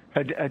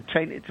had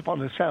taken it upon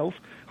herself?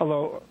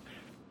 Although,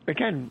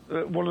 again,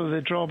 one of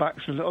the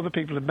drawbacks, and other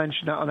people have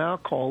mentioned that on our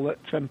call, that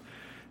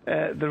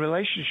the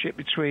relationship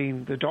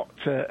between the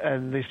Doctor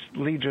and this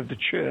leader of the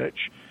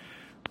church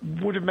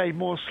would have made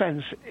more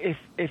sense if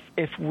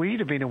we'd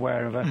have been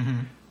aware of her.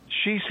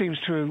 She seems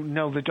to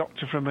know the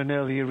Doctor from an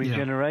earlier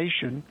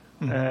regeneration,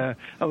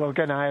 although,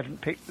 again, I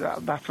haven't picked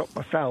that up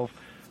myself,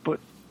 but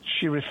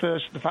she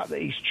refers to the fact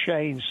that he's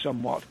changed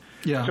somewhat.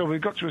 Yeah. So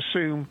we've got to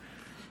assume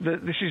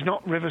that this is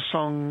not River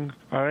Song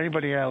or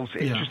anybody else.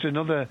 It's just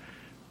another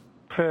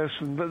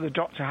person that the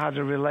Doctor had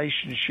a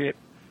relationship.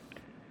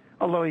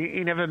 Although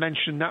he never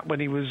mentioned that when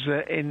he was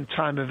in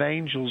Time of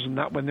Angels, and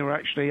that when they were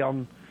actually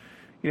on,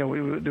 they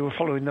were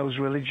following those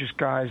religious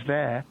guys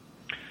there.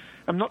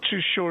 I'm not too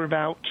sure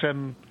about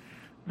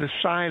the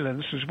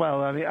silence as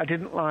well. I mean, I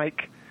didn't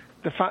like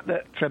the fact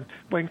that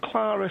when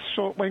Clara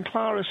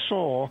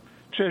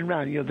turned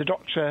around, the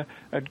Doctor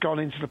had gone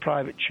into the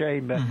private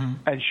chamber, and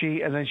then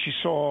she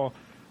saw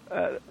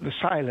the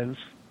silence,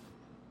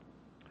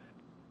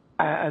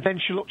 and then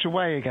she looked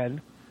away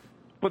again.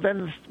 But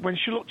then when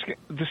she looked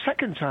the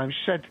second time, she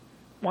said,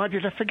 "Why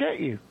did I forget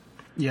you?"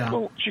 Yeah.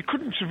 Well, she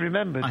couldn't have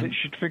remembered that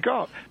she'd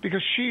forgot,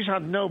 because she's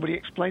had nobody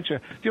explain to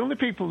her. The only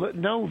people that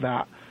know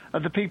that are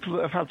the people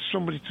that have had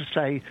somebody to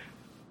say,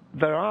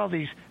 there are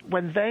these,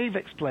 when they've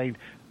explained,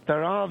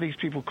 there are these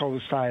people called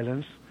the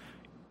Silence.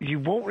 You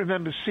won't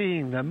remember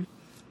seeing them,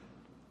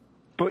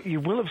 but you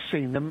will have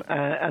seen them,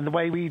 and the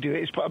way we do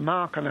it is put a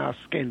mark on our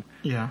skin.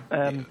 Yeah.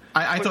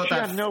 I thought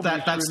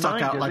that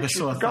stuck out like a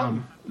sore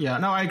thumb. Yeah,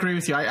 no, I agree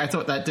with you. I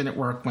thought that didn't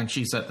work when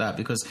she said that,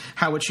 because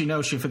how would she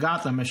know she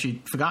forgot them if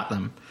she forgot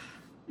them?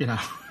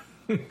 Unless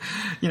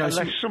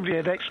somebody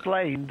had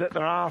explained that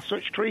there are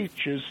such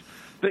creatures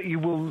that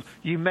you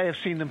may have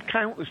seen them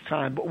countless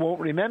times, but won't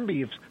remember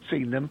you've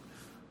seen them.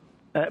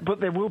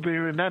 But they will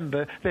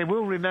remember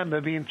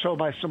being told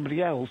by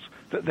somebody else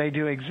that they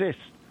do exist.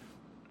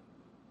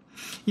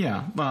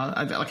 Yeah, well,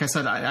 like I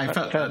said, I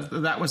felt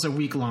that was a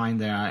weak line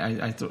there.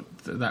 I thought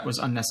that was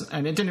unnecessary,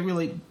 and it didn't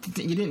really.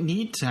 You didn't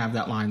need to have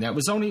that line there. It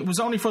was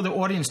only for the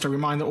audience to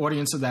remind the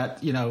audience of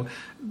that.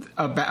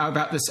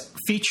 About this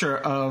feature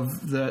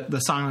of the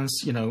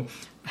silence.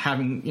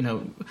 Having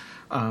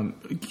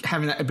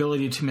having that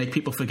ability to make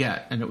people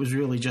forget, and it was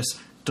really just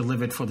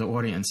delivered for the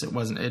audience. It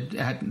wasn't. It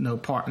had no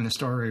part in the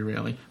story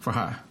really for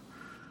her.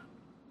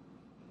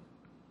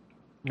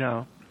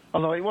 No.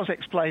 Although it was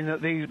explained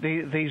that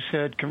these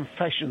heard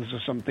confessions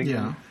or something,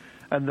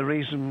 and the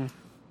reason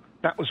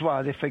that was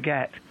why they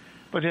forget.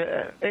 But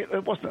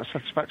it wasn't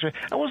satisfactory.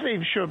 I wasn't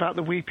even sure about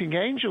the Weeping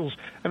Angels.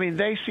 I mean,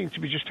 they seem to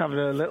be just having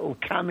a little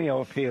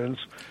cameo appearance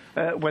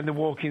when they're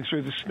walking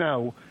through the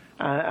snow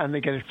and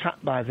they get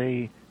attacked by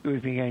the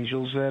Weeping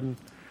Angels.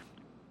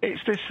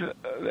 It's this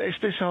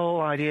whole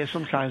idea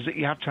sometimes that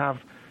you have to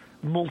have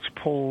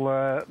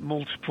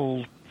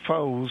multiple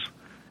foes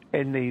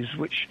in these.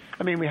 Which,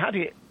 I mean, we had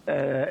it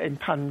in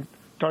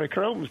Pandorica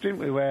Opens, didn't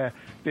we, where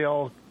they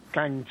all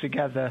gang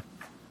together.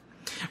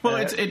 Well,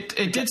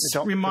 it did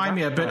remind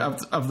me a bit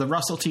of the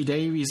Russell T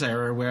Davies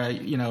era, where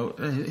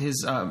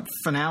his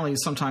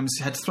finales sometimes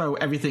had to throw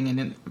everything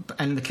in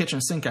the kitchen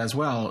sink as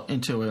well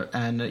into it,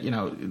 and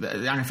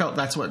I felt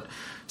that's what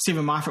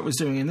Stephen Moffat was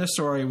doing in this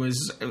story,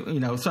 was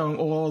throwing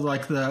all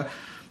like the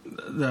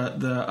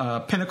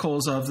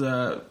pinnacles of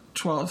the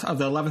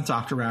 11th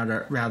Doctor,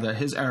 rather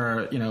his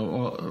era,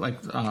 or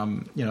like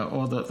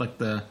all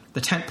the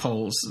tent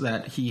poles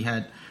that he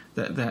had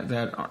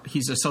that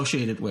he's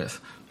associated with,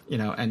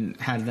 and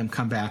had them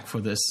come back for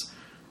this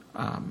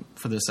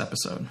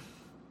episode.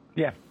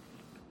 Yeah.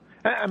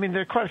 I mean,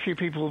 there are quite a few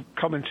people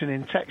commenting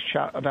in text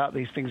chat about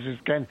these things.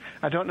 Again,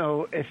 I don't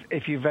know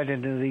if you've read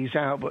any of these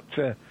out, but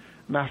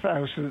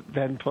Matthaus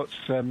then puts,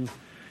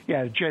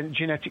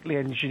 genetically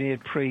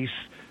engineered priests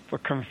for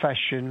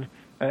confession.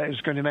 I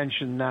was going to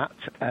mention that.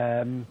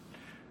 And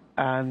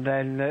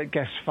then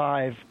guest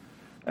 5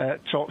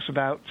 talks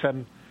about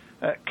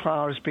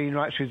Clara's being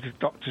right through the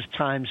Doctor's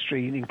time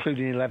stream,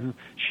 including 11.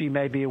 She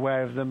may be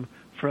aware of them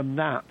from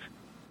that.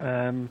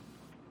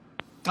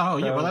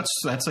 Well,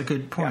 that's a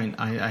good point.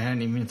 Yeah. I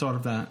hadn't even thought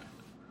of that.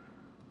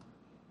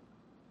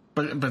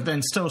 But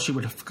then still, she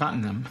would have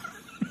forgotten them.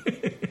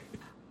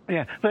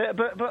 Yeah, but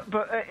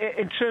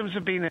in terms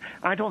of being,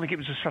 I don't think it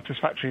was a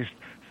satisfactory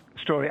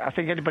story. I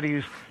think anybody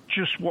who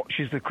just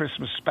watches the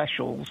Christmas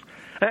specials,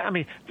 I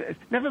mean,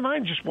 never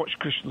mind just watch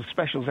Christmas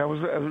specials. I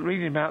was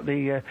reading about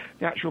the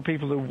actual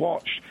people who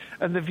watched,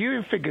 and the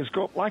viewing figures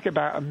go up like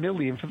about 1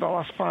 million for the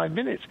last 5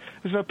 minutes,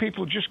 as though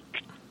people just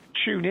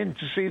tune in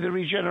to see the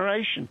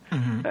regeneration.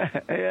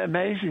 Mm-hmm. It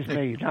amazes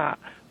me that,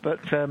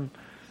 but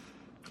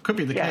could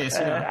be the case.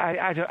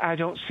 Yeah. I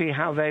don't see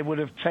how they would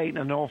have taken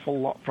an awful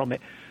lot from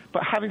it.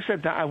 But having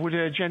said that, I would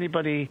urge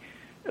anybody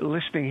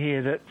listening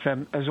here that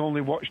has only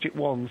watched it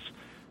once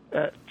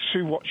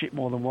to watch it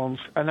more than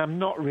once. And I'm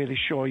not really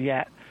sure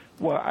yet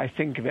what I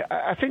think of it.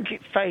 I think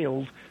it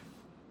failed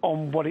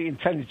on what it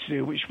intended to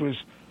do, which was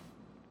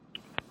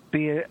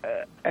be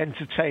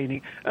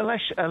entertaining,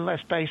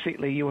 unless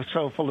basically you were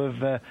so full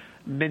of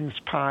mince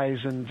pies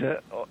and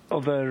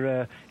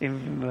other,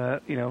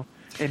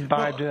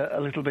 imbibed a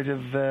little bit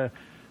of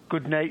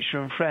good nature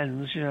and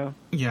friends,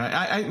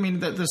 Yeah, I mean,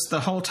 the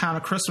whole town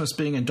of Christmas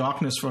being in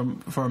darkness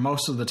for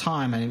most of the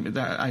time. I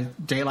mean,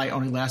 daylight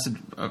only lasted,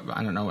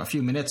 I don't know, a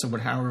few minutes or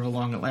however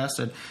long it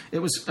lasted. It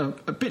was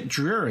a bit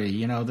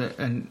dreary,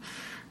 and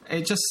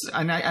it just,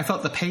 and I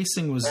thought the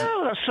pacing was.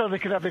 Well, that's so they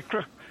could have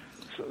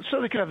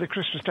So they could have the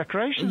Christmas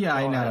decorations. Yeah,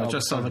 I know.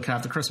 Just so they could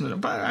have the Christmas.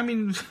 But I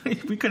mean,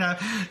 you could have.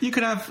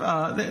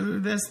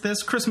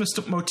 There's Christmas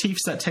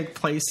motifs that take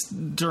place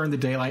during the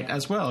daylight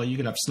as well. You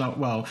could have snow.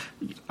 Well,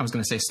 I was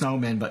going to say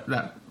snowmen, but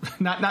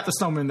not the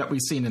snowmen that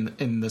we've seen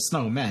in the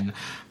Snowmen.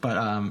 But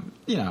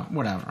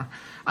whatever.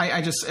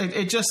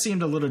 It just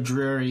seemed a little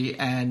dreary,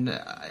 and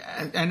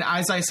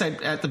as I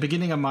said at the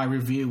beginning of my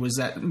review, was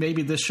that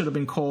maybe this should have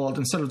been called,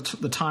 instead of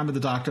the time of the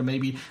Doctor,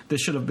 maybe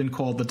this should have been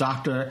called The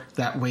Doctor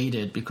That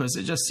Waited, because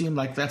it just seemed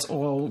like that's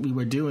all we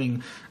were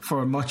doing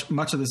for much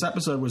of this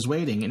episode was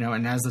waiting,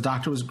 and as the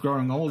Doctor was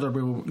growing older,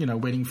 we were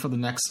waiting for the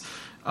next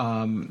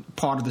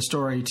part of the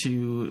story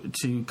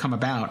to come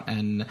about,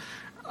 and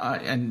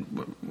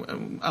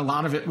a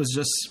lot of it was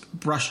just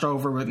brushed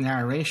over with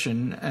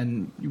narration,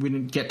 and we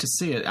didn't get to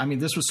see it. I mean,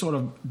 this was sort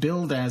of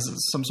billed as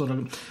some sort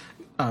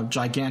of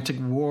gigantic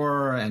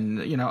war, and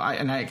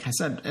like I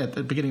said at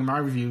the beginning of my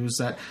reviews,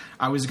 that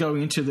I was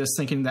going into this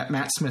thinking that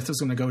Matt Smith was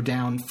going to go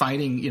down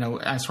fighting,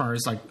 as far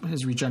as like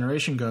his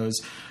regeneration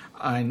goes.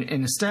 And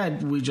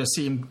instead, we just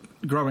see him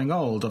growing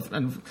old.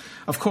 And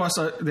of course,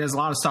 there's a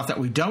lot of stuff that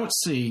we don't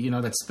see,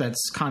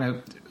 that's kind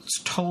of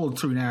told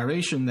through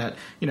narration, that,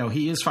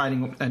 he is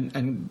fighting,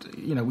 and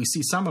we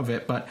see some of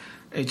it, but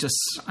it just,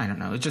 I don't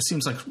know, it just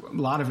seems like a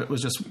lot of it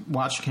was just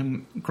watching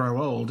him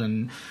grow old,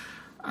 and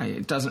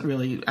it doesn't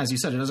really, as you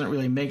said, it doesn't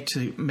really make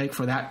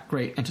for that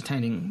great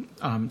entertaining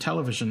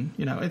television,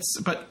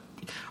 but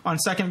on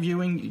second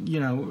viewing,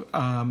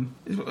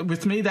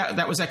 with me,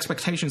 that was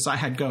expectations I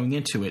had going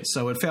into it.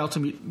 So it failed to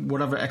meet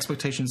whatever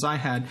expectations I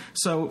had.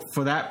 So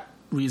for that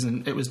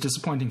reason, it was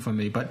disappointing for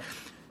me. But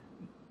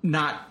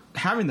not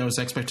having those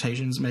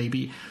expectations,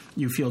 maybe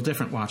you feel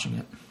different watching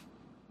it.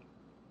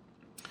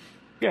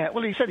 Yeah,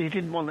 well, he said he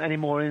didn't want any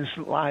more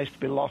innocent lives to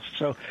be lost.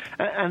 So,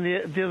 and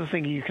the other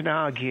thing, you can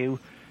argue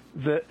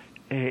that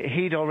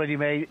he'd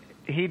already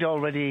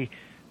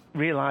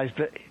realised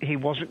that he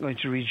wasn't going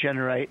to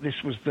regenerate. This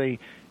was the,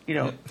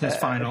 his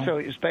final. So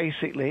it was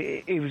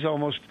basically, he was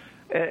almost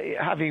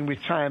having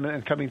retirement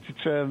and coming to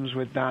terms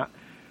with that.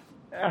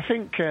 I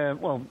think,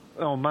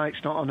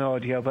 Mike's not on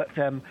audio, but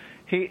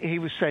he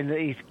was saying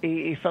that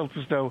he felt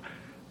as though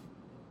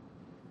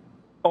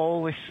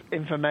all this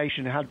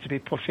information had to be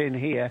put in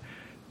here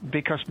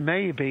because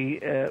maybe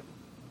the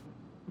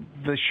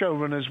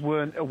showrunners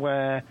weren't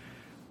aware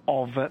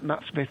of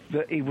Matt Smith,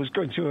 that he was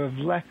going to have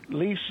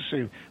leave so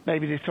soon.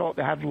 Maybe they thought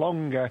they had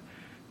longer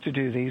to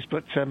do these,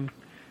 but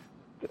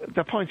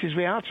the point is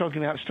we are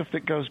talking about stuff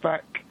that goes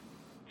back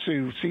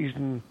to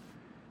season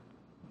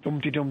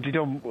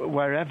dum-de-dum-de-dum,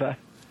 wherever.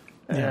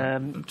 Yeah.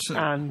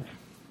 And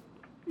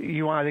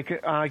you either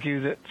could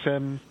argue that,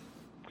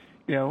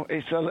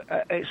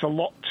 it's a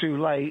lot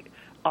too late,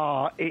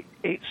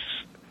 it's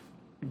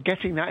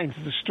getting that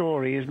into the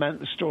story has meant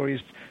the story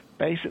is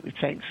basically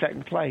take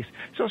second place.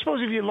 So I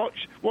suppose if you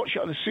watch it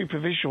on a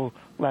superficial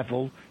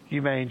level,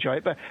 you may enjoy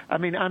it. But, I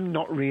mean, I'm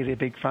not really a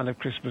big fan of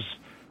Christmas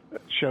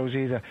shows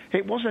either.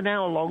 It was an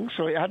hour long,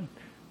 so it had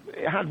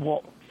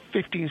what,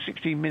 15,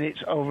 16 minutes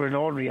over an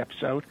ordinary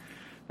episode.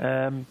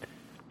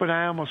 But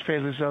I almost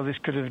feel as though this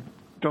could have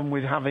done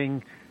with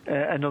having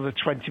another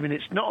 20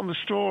 minutes, not on the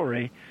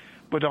story,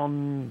 but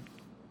on,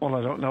 well,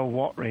 I don't know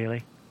what,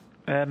 really.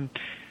 I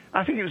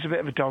think it was a bit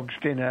of a dog's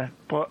dinner,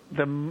 but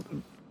the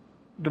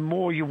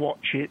more you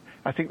watch it,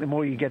 I think the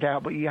more you get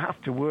out, but you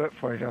have to work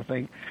for it, I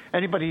think.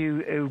 Anybody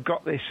who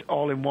got this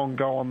all in one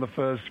go on the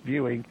first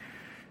viewing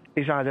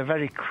is either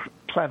very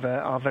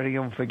clever or very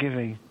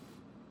unforgiving.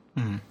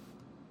 Mm.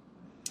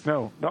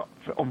 No, not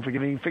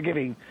unforgiving,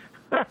 forgiving.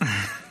 All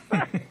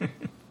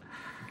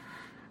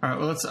right,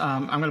 well, let's.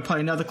 I'm going to play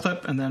another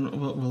clip, and then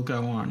we'll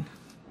go on.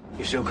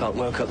 You still can't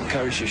work up the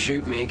courage to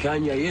shoot me,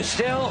 can you? You're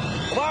still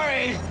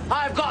worried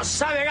I've got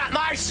something up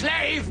my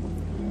sleeve?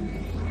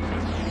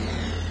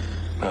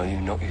 Well, you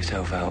knock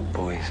yourself out,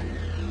 boys.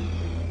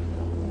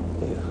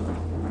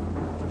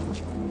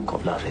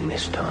 Got nothing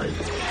this time.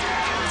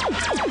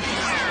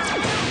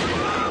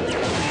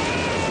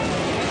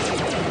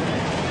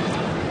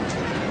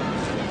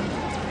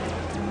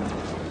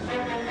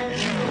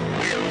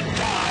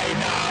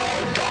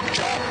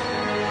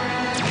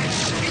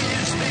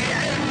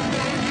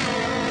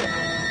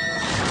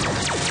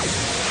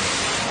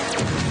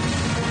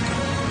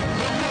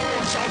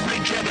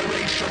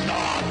 Regeneration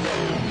are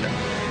known.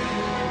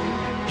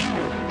 You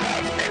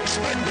have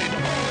expended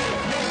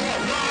all your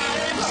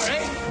lives.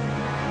 Sorry?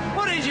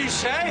 What did you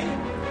say?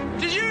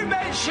 Did you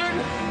mention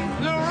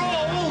the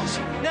rules?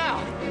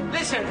 Now,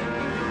 listen,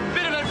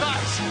 bit of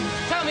advice.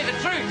 Tell me the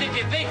truth if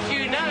you think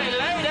you know it.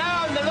 Lay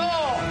down the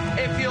law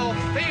if you're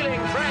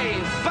feeling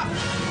brave. But,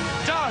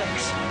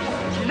 Daleks,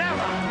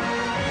 never,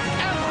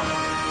 ever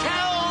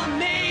tell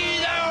me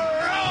the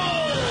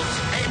rules.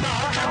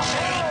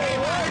 Emergency!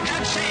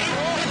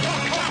 The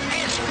Doctor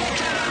is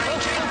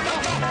regenerating! The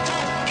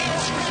Doctor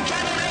is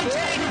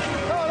regenerating!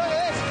 Oh, look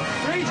at this!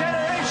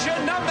 Regeneration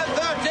number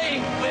 30!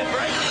 We're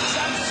breaking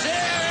some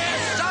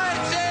serious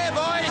science here,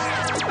 boys!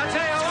 I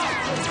tell you what,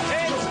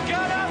 it's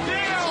gonna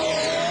be a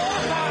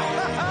whopper!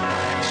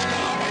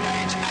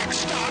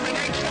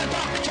 Exterminate the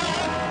Doctor!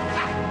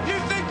 You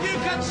think you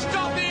can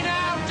stop me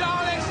now,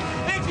 Daleks?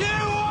 If you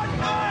want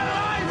my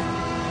life!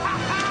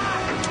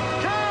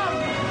 Come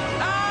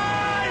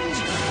and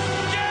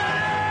get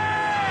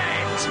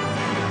it!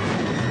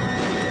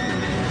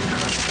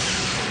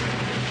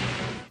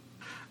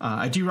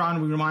 I do,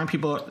 Ron, we remind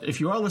people,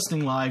 if you are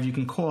listening live, you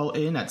can call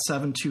in at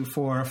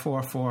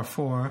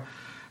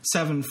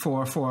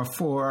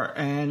 724-444-7444,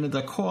 and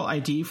the call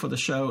ID for the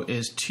show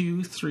is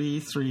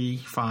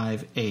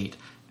 23358.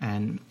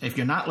 And if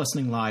you're not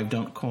listening live,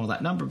 don't call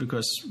that number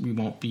because we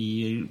won't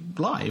be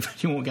live.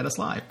 You won't get us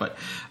live. But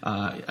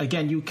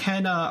again, you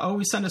can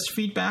always send us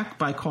feedback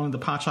by calling the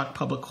Podshock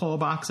public call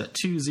box at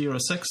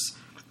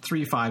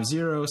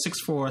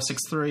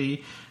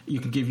 206-350-6463. You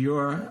can give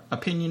your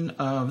opinion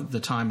of the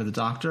Time of the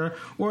Doctor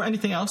or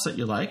anything else that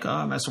you like,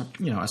 as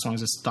long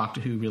as it's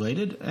Doctor Who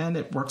related, and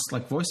it works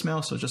like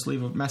voicemail. So just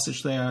leave a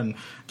message there and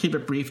keep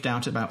it brief,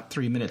 down to about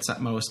 3 minutes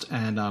at most,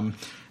 and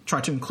try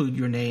to include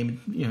your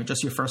name,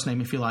 just your first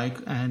name if you like,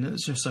 and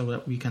it's just so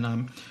that we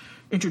can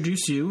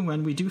introduce you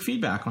when we do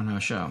feedback on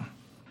our show.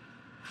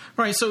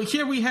 All right, so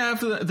here we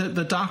have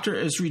the Doctor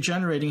is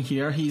regenerating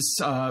here. He's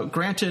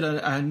granted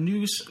a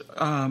new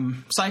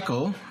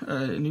cycle,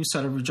 a new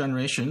set of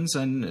regenerations,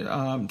 and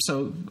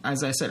so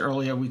as I said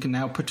earlier, we can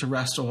now put to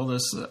rest all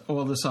this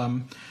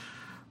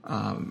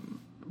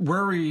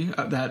worry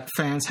that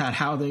fans had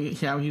how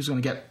he was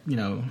going to get,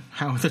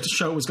 how the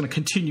show was going to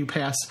continue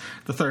past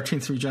the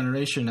 13th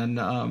regeneration, and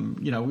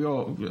we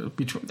all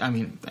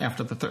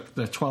after the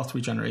 12th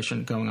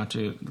regeneration going on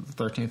to the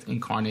 13th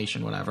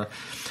incarnation, whatever.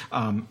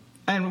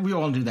 And we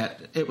all knew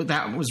that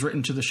that was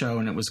written to the show,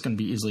 and it was going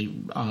to be easily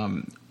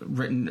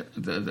written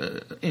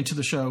into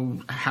the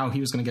show how he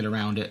was going to get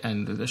around it,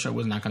 and the show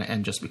was not going to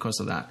end just because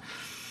of that.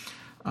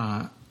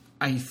 I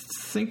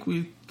think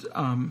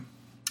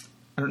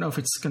I don't know if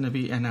it's going to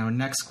be in our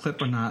next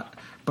clip or not,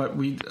 but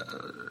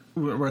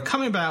we're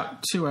coming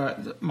about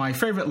to my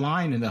favorite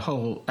line in the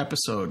whole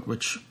episode,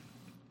 which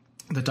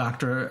the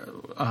Doctor,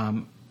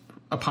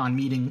 upon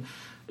meeting,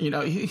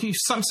 he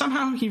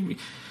somehow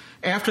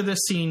after this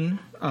scene,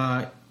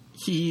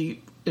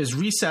 he is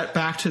reset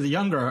back to the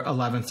younger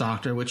 11th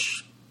Doctor,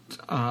 which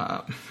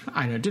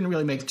I know didn't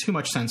really make too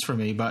much sense for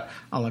me, but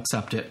I'll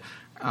accept it.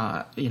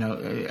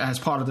 As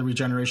part of the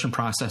regeneration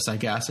process, I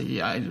guess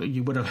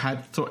you would have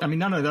had.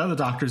 None of the other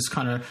Doctors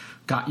kind of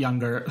got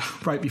younger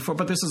right before,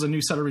 but this is a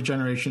new set of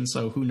regeneration,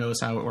 so who knows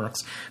how it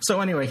works.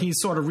 So anyway, he's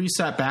sort of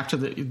reset back to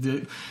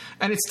the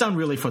and it's done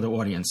really for the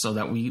audience, so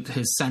that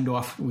his send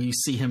off, we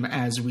see him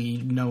as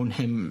we've known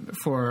him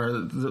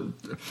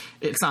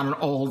it's not an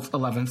old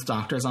 11th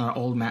Doctor, it's not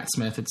an old Matt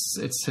Smith,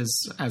 it's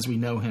his as we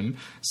know him.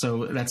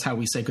 So that's how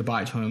we say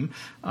goodbye to him.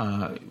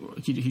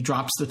 He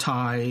drops the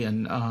tie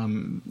and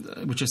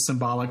which is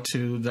symbolic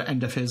to the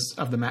end of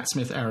the Matt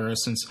Smith era.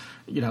 Since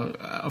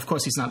of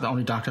course, he's not the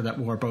only Doctor that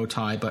wore a bow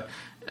tie, but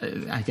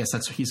I guess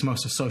he's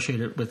most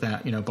associated with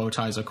that. Bow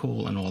ties are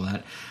cool and all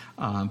that.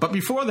 But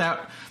before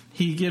that,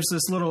 he gives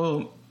this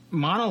little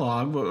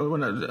monologue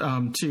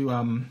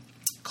to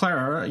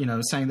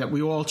Clara, saying that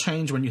we all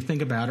change when you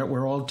think about it.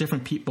 We're all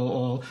different people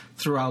all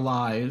through our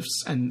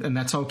lives, and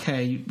that's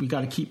okay. We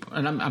got to keep,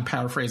 and I'm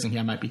paraphrasing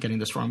here, I might be getting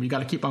this wrong. We got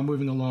to keep on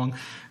moving along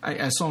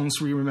as long as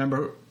we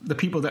remember the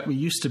people that we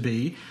used to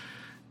be.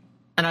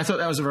 And I thought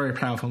that was a very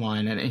powerful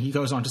line. And he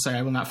goes on to say,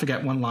 I will not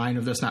forget one line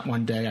of this, not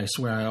one day. I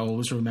swear I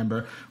always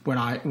remember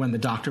when the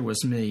Doctor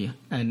was me.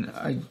 And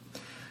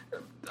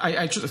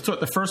I just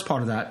thought the first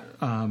part of that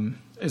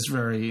is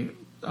very,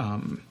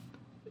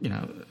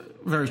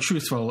 very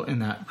truthful in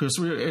that, because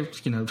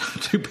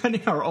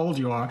depending how old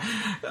you are,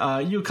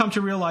 you come to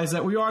realize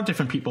that we are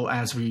different people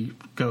as we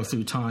go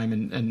through time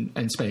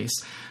and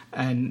space,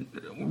 and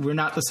we're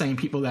not the same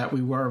people that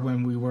we were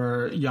when we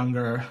were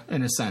younger,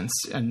 in a sense.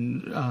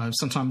 And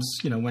sometimes,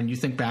 when you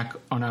think back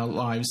on our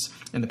lives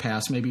in the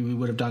past, maybe we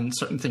would have done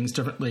certain things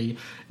differently,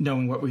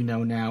 knowing what we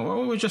know now,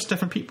 or we're just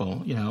different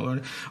people,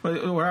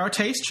 or our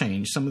tastes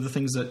change. Some of the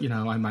things that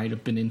I might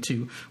have been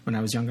into when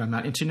I was younger, I'm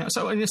not into now.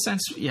 So in a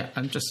sense, yeah,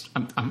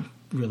 I'm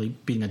really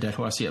beating a dead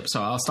horse here,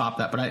 so I'll stop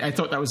that. But I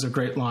thought that was a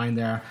great line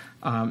there.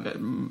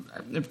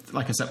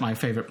 Like I said, my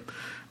favorite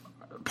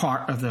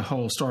part of the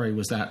whole story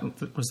was that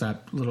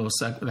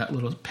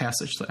little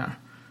passage there.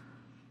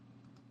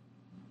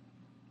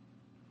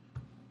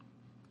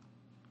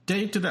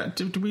 Dave, did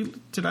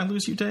I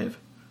lose you, Dave?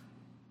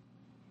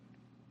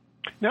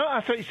 No, I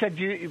thought you said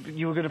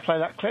you were going to play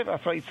that clip. I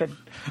thought you said.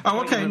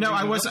 Oh, okay. No,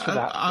 I wasn't.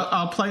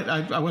 I'll play it.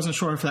 I wasn't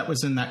sure if that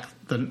was in that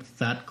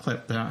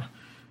clip there.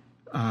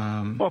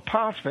 Well,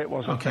 part of it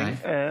was.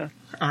 Okay.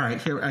 All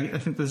right. Here, I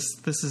think this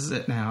is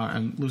it now.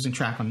 I'm losing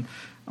track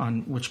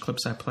on which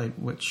clips I played.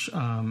 Which.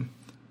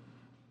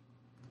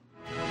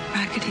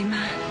 Raggedy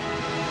Man.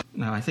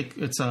 No, I think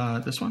it's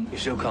this one. You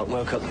still can't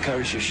work up the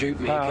courage to shoot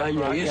me, can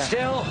you? Right, You're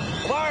still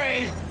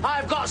worried?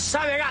 I've got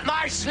something up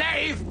my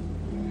sleeve.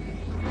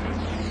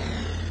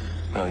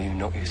 Well, you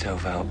knock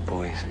yourself out,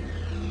 boys.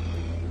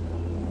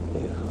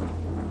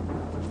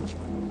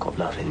 Got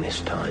nothing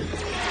this time.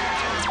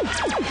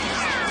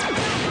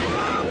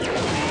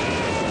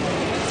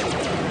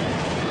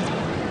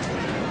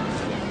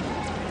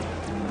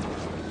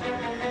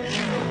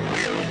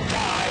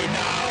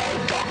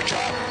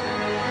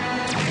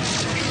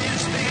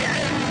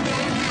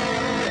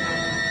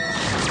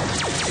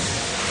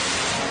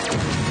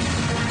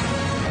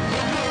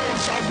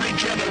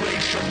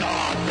 Regeneration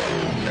are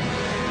known.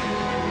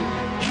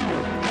 You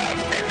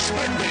have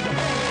expended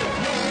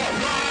all your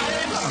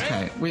lives.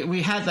 Okay,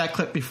 we had that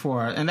clip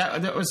before, and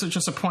that was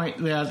just a point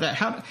there. That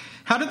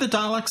how did the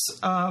Daleks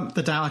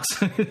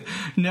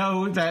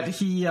know that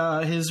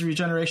his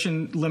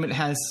regeneration limit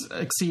has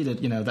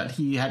exceeded? That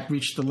he had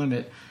reached the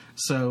limit.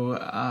 So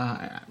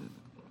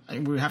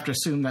we have to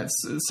assume that's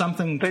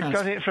something. They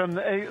got it from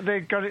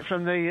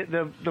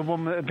the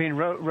woman that had been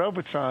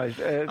robotized.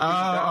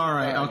 All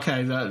right,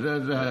 okay.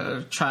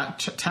 The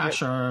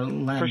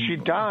Tasha Lem. So she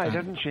died, okay.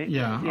 Didn't she?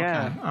 Yeah.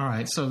 Yeah. Okay. All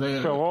right. So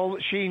all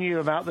that she knew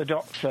about the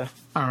Doctor.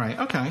 All right.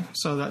 Okay.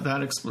 So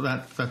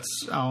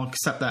that's I'll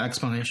accept that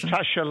explanation.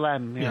 Tasha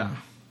Lem. Yeah.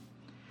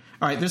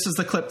 All right. This is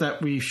the clip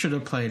that we should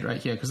have played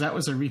right here, because that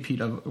was a repeat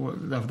of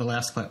the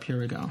last clip. Here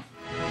we go.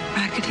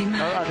 Raggedy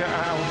Man. I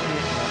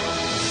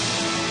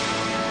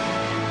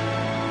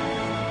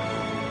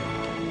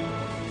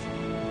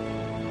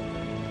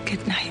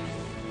Good night.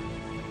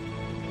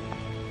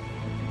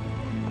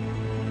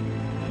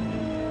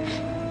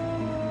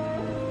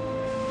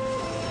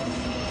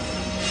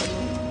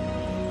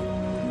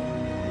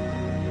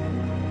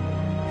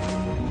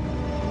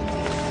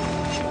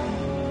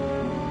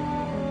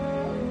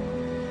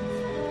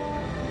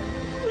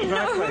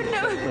 No.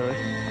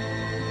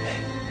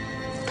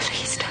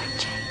 Please don't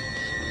change.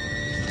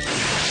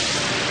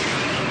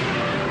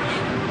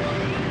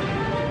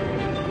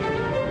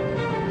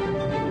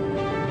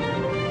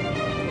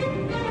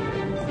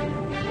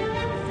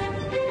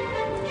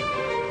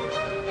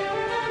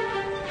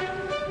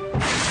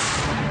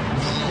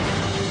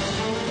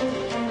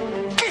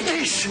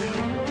 Kidneys!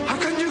 How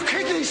can you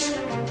kidneys? I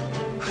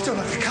don't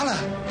have the colour.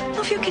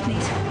 Off your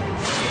kidneys.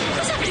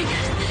 What's happening?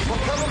 What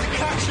colour are they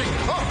catching?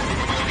 Oh!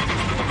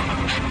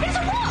 It's a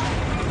what?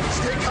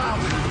 Stay calm.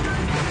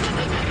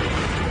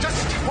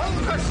 Just one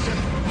question.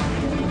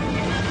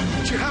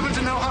 Do you happen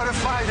to know how to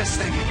fly this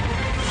thing?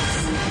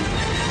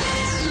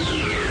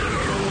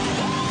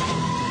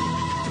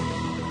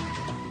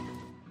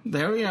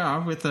 There we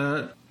are with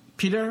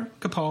Peter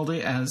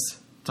Capaldi as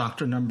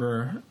Doctor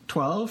number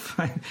 12.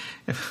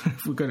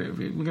 If we're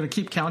gonna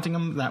keep counting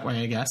him that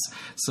way, I guess.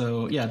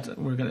 So yeah,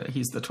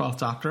 he's the 12th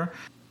Doctor.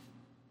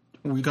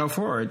 We go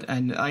forward,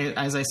 and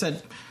as I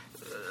said,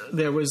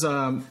 there was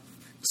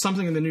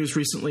something in the news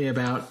recently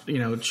about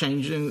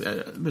changing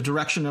the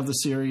direction of the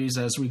series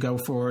as we go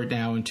forward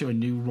now into a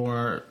new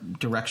more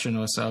direction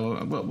or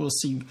so. We'll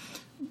see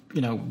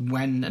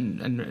when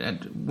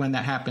and when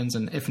that happens,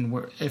 and if and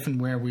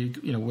where we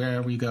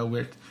where we go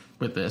with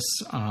this.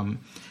 I'm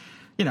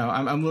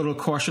a little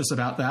cautious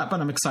about that, but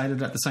I'm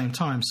excited at the same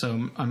time.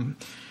 So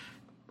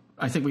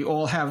I think we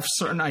all have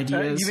certain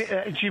ideas.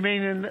 Do you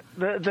mean in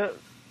the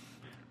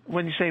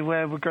when you say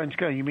where we're going to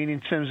go? You mean in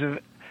terms of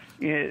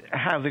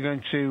how they're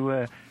going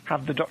to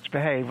have the Doctor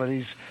behave?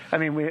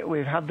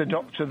 We've had the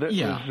Doctor that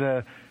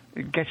was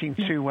getting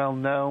too well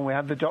known. We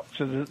had the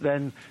Doctor that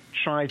then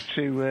tried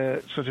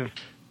to sort of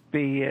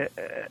be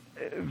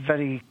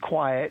very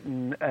quiet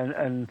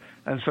and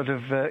sort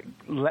of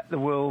let the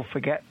world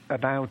forget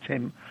about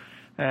him.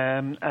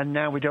 And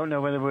now we don't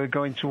know whether we're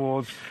going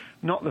towards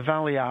not the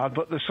Valiard,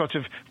 but the sort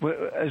of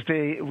as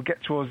they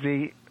get towards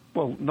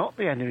not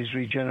the end of his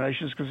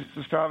regenerations, because it's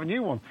the start of a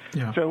new one.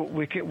 Yeah. So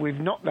we've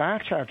knocked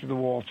that out of the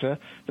water,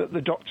 that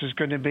the Doctor's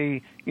going to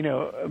be,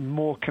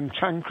 more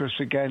cantankerous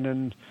again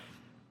and,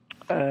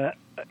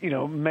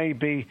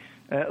 maybe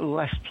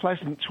less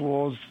pleasant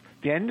towards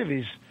the end of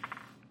his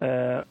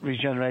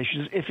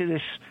regenerations, if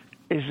this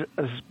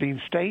has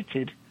been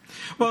stated.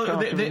 Well,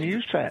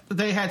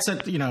 they had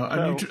said,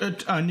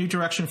 a new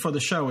direction for the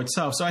show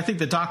itself. So I think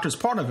the Doctor's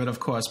part of it, of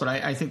course, but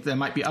I think there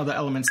might be other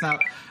elements. Now,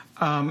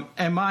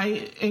 am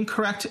I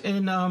incorrect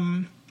in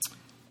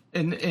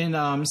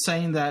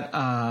saying that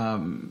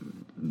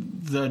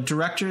the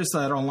directors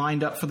that are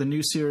lined up for the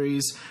new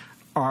series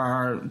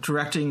are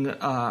directing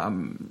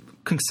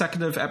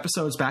consecutive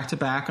episodes back to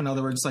back? In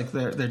other words, like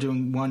they're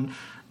doing 1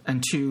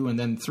 and 2 and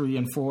then 3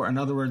 and 4. In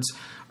other words,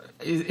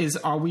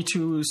 are we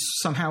to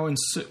somehow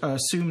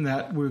assume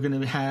that we're going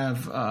to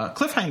have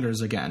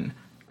cliffhangers again,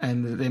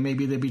 and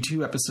there'd be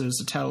 2 episodes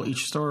to tell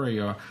each story?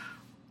 Or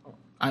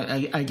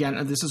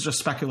again, this is just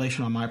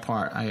speculation on my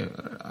part. I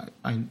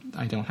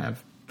don't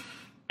have.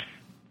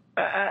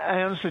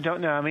 I honestly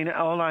don't know.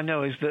 All I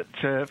know is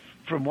that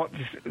from what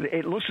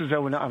it looks as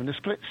though we're not having a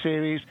split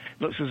series.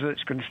 It looks as though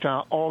it's going to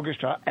start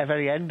August or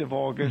very end of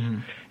August.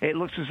 Mm-hmm. It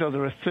looks as though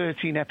there are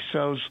 13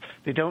 episodes.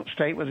 They don't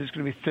state whether it's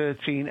going to be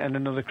 13 and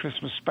another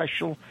Christmas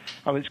special,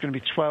 or it's going to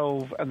be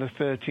 12 and the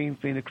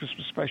 13th being a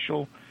Christmas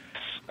special.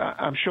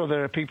 I'm sure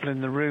there are people in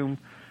the room.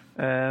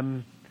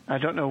 I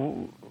don't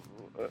know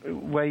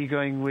where you're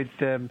going with,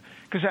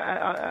 because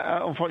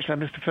I unfortunately I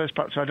missed the first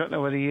part, so I don't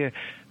know whether you're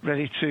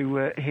ready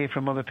to hear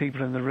from other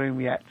people in the room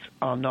yet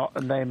or not,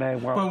 and they may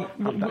have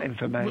that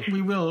information.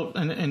 We will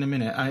in a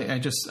minute. I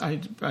just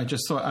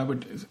thought I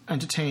would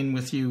entertain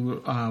with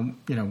you,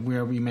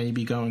 where we may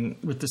be going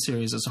with the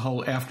series as a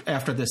whole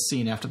after this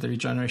scene, after the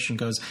regeneration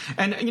goes,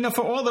 and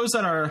for all those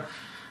that are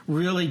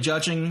really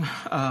judging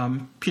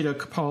Peter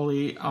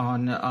Capaldi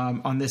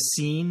on this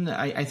scene,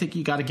 I think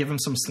you got to give him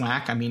some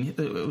slack. It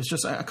was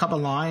just a couple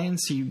of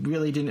lines. He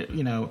really didn't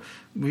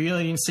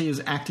see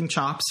his acting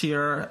chops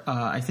here.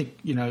 I think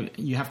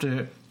you have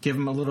to give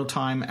him a little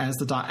time as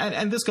the Doctor.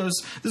 And this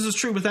is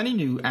true with any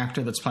new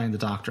actor that's playing the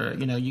Doctor.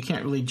 You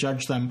can't really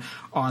judge them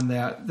on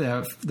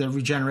their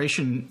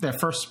regeneration, their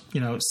first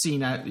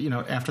scene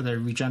after they're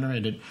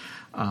regenerated.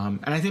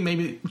 And I think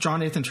maybe John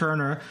Nathan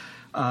Turner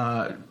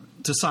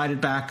decided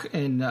back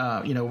in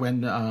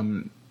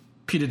when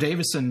Peter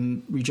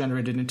Davison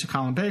regenerated into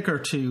Colin Baker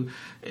to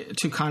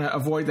kind of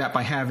avoid that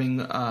by having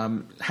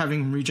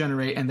him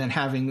regenerate and then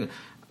having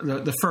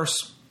the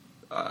first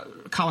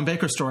Colin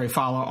Baker story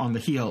follow on the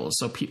heels,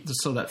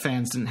 so that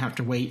fans didn't have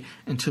to wait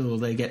until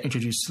they get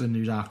introduced to the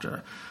new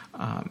Doctor.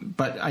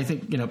 But I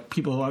think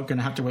people are going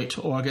to have to wait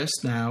till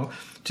August now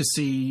to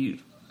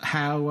see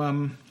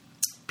how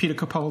Peter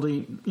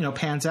Capaldi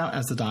pans out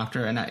as the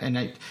Doctor, and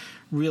I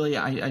really,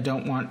 I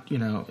don't want,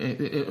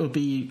 it would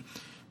be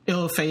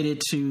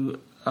ill-fated to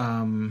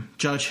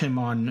judge him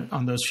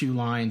on those few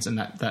lines and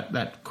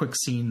that quick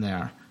scene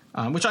there,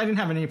 which I didn't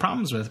have any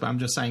problems with, but I'm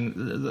just saying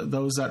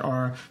those that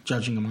are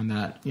judging him on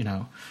that,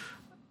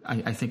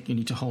 I think you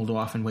need to hold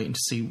off and wait and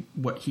see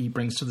what he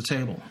brings to the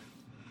table.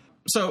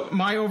 So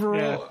my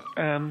overall...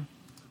 I'm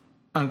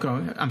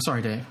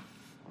sorry, Dave.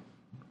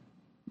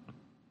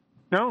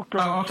 No.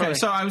 Oh, okay. Sorry.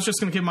 So I was just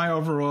going to give my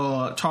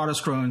overall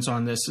TARDIS groans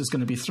on this. It's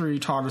going to be 3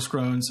 TARDIS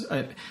groans.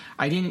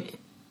 I didn't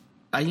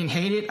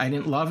hate it. I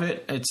didn't love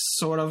it. It's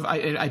sort of.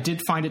 I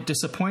did find it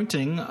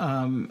disappointing,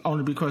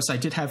 only because I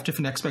did have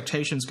different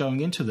expectations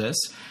going into this,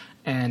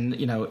 and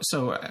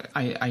so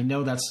I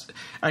know that's.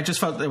 I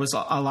just felt there was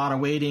a lot of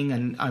waiting,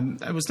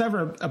 and I was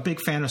never a big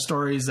fan of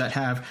stories that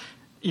have,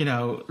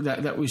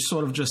 that we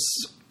sort of just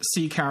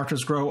see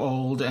characters grow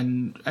old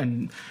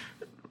and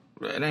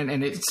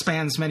it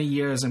spans many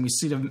years, and we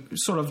see them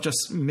sort of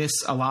just miss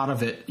a lot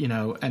of it,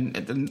 and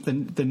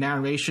the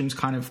narration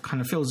kind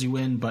of fills you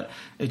in, but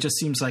it just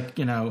seems like,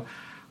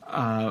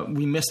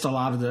 we missed a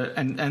lot of the,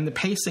 and the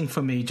pacing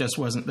for me just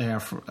wasn't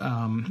there.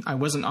 I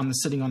wasn't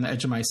sitting on the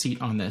edge of my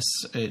seat on this.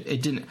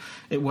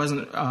 It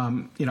wasn't,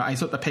 I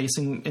thought the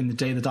pacing in The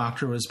Day of the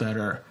Doctor was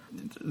better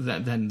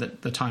than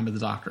the Time of the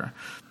Doctor.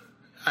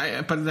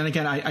 But then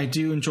again, I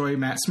do enjoy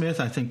Matt Smith.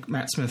 I think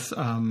Matt Smith,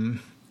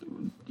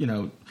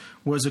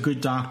 was a good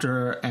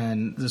Doctor,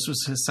 and this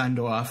was his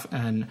send-off,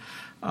 and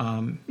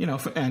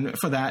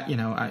for that,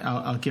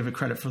 I'll give it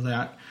credit for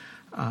that.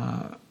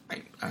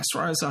 as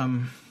far as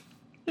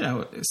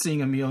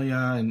seeing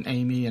Amelia and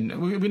Amy,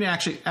 and we didn't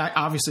actually,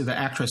 obviously the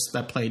actress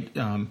that played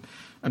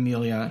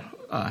Amelia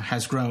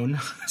has grown,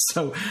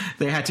 so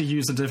they had to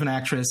use a different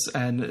actress,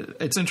 and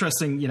it's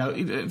interesting,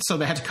 so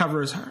they had to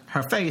cover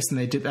her face, and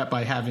they did that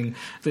by having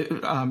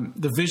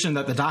the vision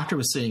that the doctor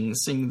was seeing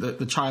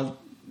the child,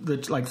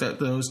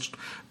 those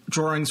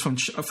drawings from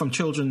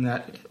children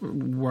that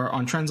were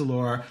on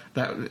Trenzalore,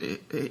 that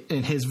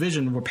in his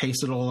vision were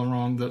pasted all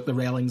along the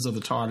railings of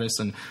the TARDIS,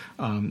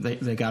 and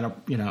they got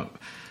up, we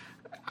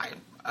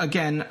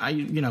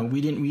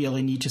didn't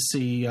really need to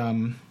see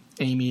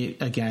Amy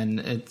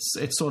again.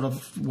 It's sort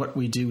of what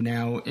we do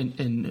now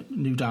in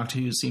New Doctor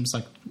Who. It seems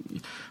like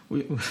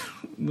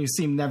we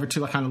seem never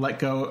to kind of let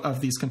go of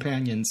these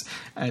companions,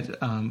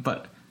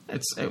 but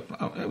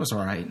it was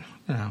all right,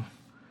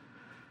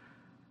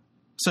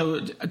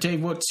 So,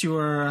 Dave, what's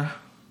your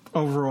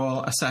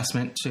overall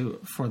assessment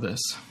for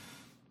this?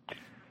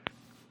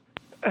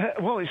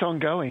 Well, it's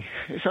ongoing.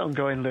 It's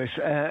ongoing, Lewis.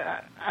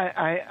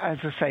 I, as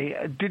I say,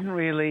 didn't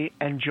really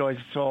enjoy it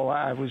at all.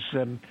 I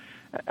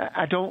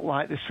don't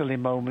like the silly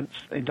moments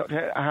in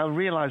Doctor. I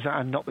realise that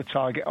I'm not the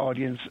target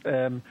audience.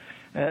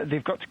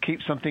 They've got to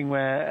keep something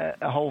where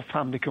a whole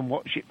family can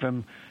watch it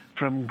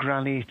from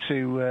granny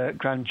to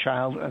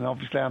grandchild, and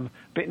obviously I'm a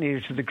bit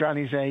nearer to the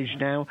granny's age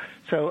now,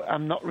 so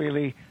I'm not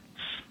really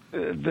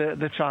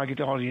the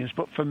target audience.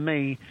 But for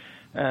me,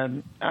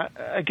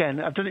 again,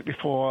 I've done it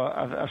before.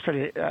 I've said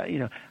it.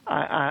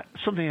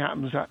 Something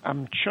happens.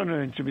 I'm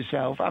chunnering to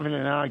myself, having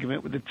an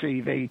argument with the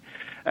TV,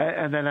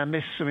 and then I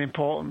miss some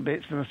important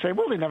bits, and I say,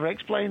 "Well, they never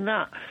explained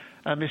that."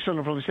 And my son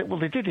will probably say, "Well,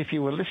 they did if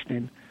you were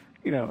listening,"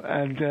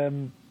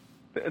 And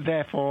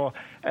therefore,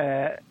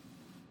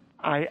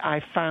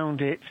 I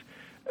found it.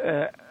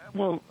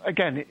 Well,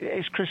 again,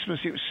 it's Christmas.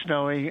 It was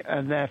snowy,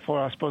 and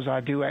therefore, I suppose I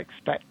do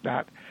expect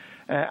that.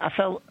 I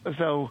felt as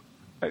though,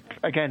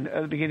 again,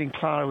 at the beginning,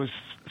 Clara was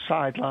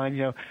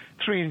sidelined.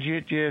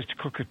 300 years to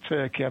cook a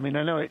turkey. I mean,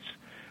 I know it's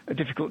a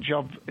difficult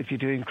job if you're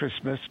doing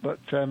Christmas, but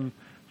I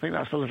think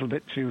that's a little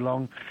bit too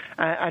long.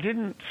 I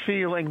didn't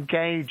feel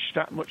engaged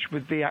that much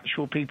with the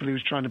actual people he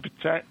was trying to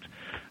protect.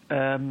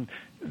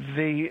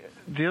 The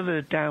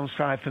other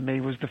downside for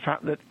me was the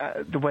fact that,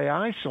 the way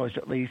I saw it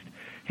at least,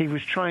 he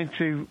was trying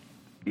to,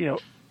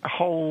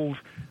 hold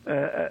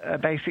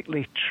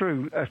basically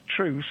a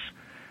truce.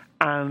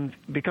 And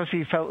because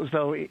he felt as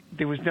though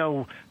there was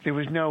no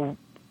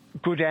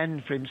good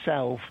end for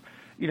himself,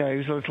 he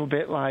was a little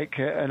bit like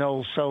an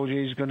old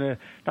soldier.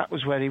 That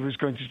was where he was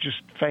going to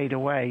just fade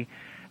away.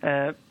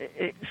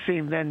 It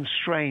seemed then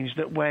strange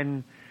that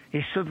when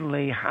he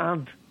suddenly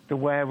had the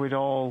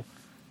wherewithal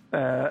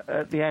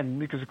at the end,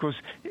 because of course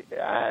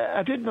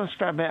I must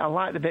admit I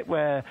like the bit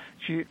where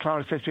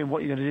Clara says to him,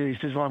 "What are you going to do?" He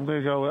says, "Well, I'm going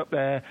to go up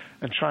there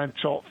and try and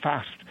talk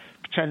fast,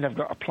 pretend I've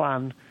got a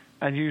plan."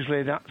 And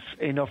usually that's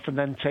enough, and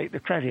then take the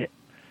credit.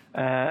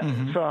 So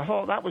I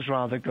thought that was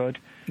rather good.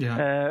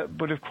 Yeah.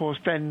 But of course,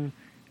 then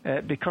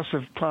because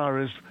of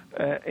Clara's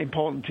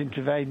important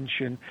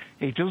intervention,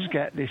 he does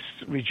get this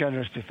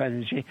regenerative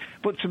energy.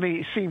 But to me,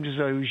 it seemed as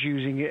though he was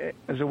using it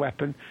as a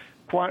weapon.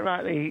 Quite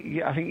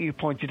rightly, I think you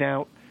pointed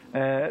out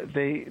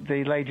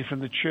the lady from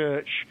the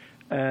church.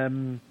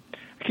 I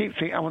keep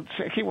wanting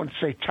to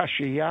say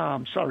Tasha Yar.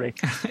 I'm sorry.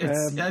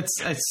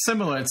 It's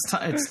similar. It's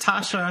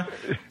Tasha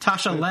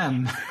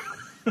Lem.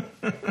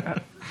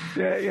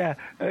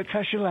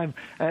 Tasha Lem.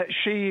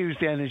 She used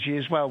the energy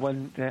as well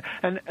and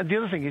the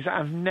other thing is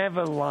I've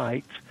never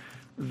liked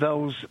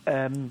those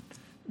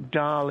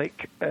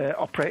Dalek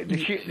operated.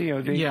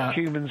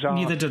 Humans are.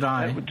 Neither did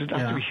I. Have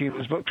to be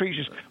humans, but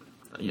creatures.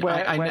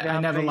 I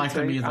never liked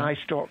them either. Eye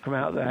stalk come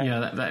out there.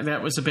 Yeah,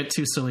 that was a bit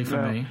too silly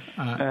for me.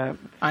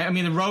 I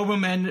mean, the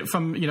Robomen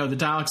from the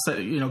Daleks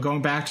that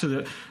going back to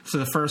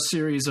the first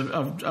series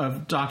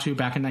of Doctor Who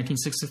back in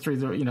 1963,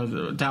 the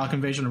Dalek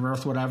invasion of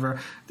Earth, whatever.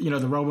 The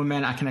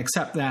Robomen, I can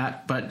accept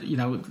that, but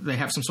they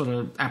have some sort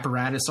of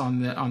apparatus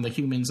on the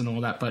humans and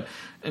all that, but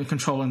in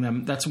controlling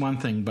them, that's one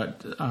thing.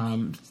 But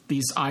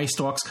these eye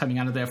stalks coming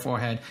out of their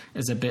forehead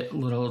is a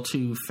little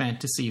too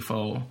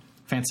fanciful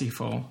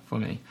for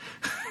me.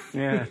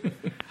 Yeah,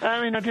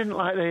 I mean, I didn't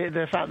like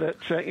the fact that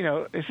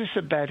is this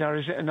a bed or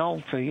is it an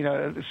altar?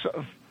 Sort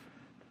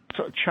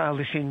of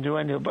childish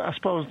innuendo. But I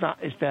suppose that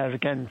is there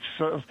again,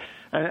 sort of,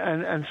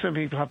 and some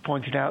people have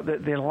pointed out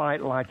that they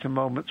lighter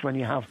moments when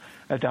you have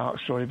a dark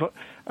story. But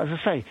as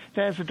I say,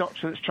 there's a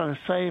Doctor that's trying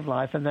to save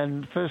life, and then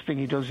the first thing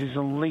he does is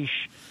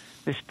unleash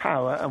this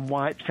power and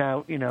wipes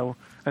out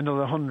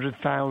another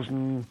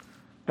 100,000.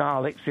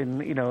 Daleks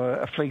in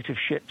a fleet of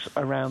ships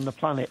around the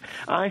planet.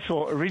 I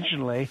thought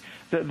originally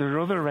that there were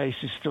other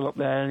races still up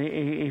there, and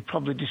he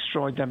probably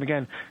destroyed them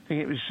again. I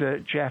think it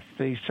was Jeff,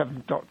 the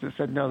Seventh Doctor, that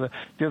said no,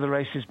 the other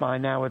races by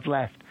now had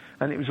left,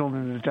 and it was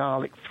only the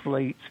Dalek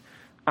fleet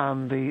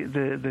and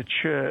the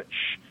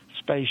Church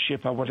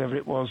spaceship or whatever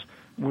it was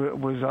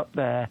up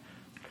there.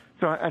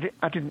 So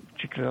I didn't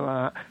particularly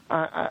like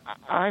that.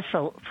 I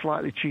felt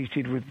slightly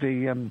cheated with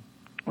the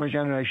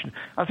regeneration.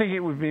 I think it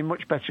would be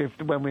much better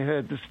if when we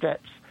heard the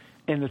steps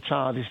in the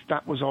TARDIS,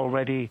 that was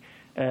already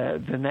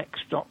the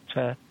next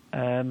Doctor.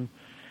 The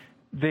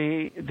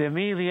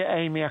Amelia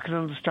Amy, I can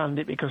understand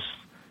it because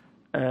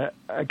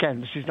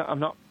again, this is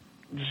not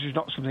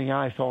something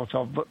I thought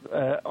of, but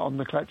on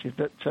the collective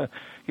that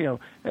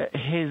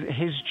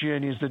his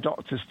journey as the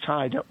Doctor's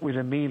tied up with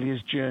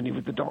Amelia's journey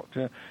with the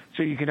Doctor,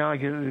 so you can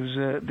argue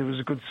that there was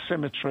a good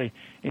symmetry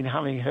in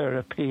having her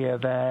appear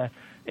there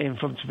in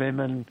front of him,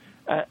 and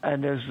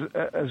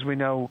as we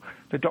know,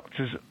 the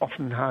Doctor's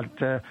often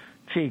had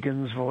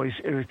Tegan's voice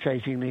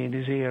irritatingly in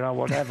his ear or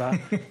whatever.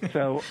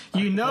 So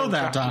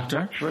that,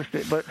 Doctor.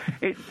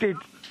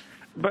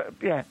 But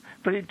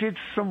it did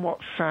somewhat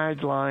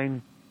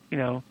sideline,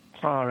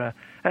 Clara.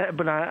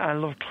 But I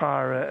love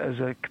Clara as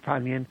a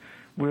companion.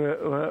 We're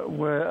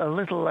a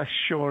little less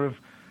sure of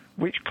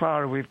which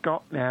Clara we've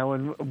got now,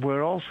 and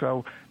we're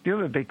also, the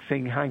other big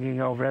thing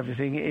hanging over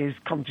everything is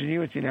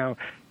continuity now,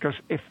 because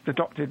if the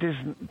Doctor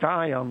doesn't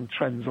die on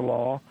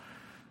Trenzalore,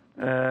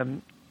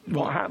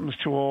 what happens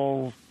to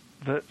all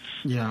that's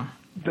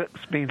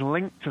been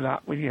linked to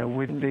that with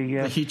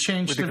the he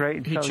changed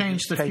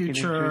the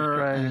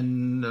future,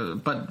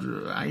 and but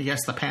I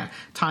guess the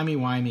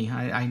timey-wimey,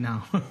 I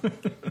know.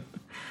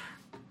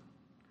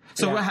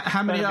 So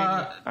how many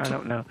I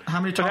don't know.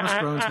 How many TARDIS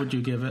groans would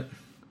you give it?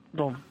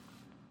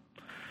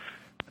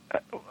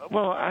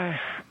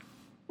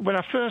 When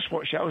I first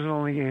watched it, I was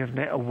only giving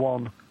it a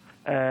 1.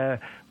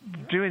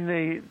 Doing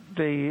the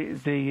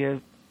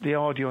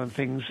audio and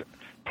things,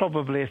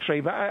 probably a 3,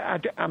 but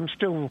I'm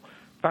still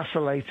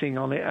vacillating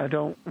on it. I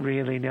don't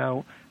really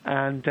know,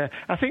 and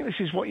I think this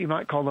is what you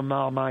might call a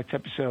Marmite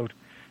episode.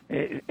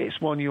 It's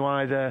one you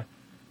either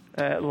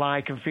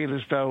like and feel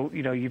as though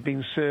you've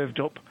been served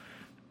up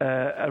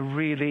a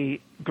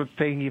really good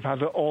thing. You've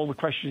had all the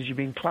questions you've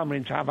been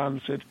clamouring to have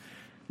answered.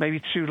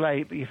 Maybe too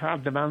late, but you've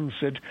had them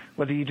answered.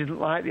 Whether you didn't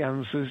like the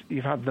answers,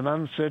 you've had them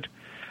answered.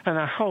 And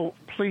I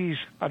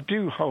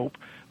do hope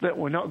that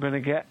we're not going to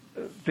get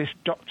this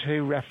Doctor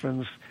Who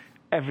reference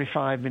every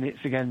 5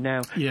 minutes again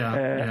now.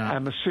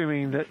 I'm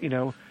assuming that,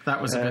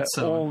 that was a bit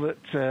silly. All that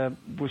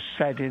was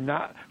said in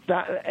that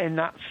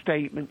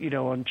statement,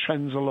 on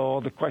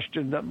Trenzalore, the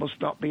question that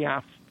must not be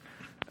asked,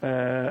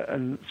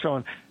 and so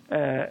on.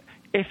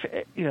 If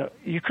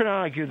you could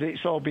argue that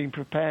it's all been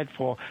prepared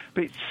for,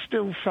 but it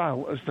still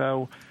felt as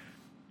though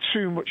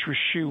too much was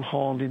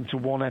shoehorned into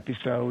one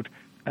episode,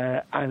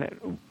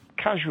 and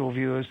casual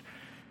viewers,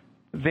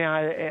 they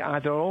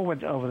either all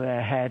went over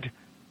their head,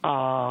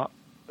 or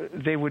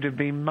they would have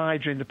been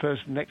mithering the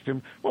person next to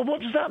them. Well,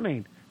 what does that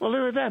mean? Well,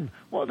 who are them?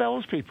 What are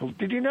those people?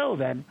 Did you know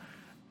them?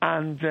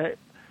 And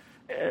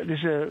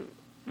there's a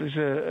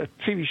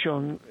TV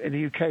show in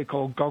the UK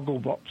called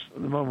Gogglebox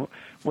at the moment,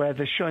 where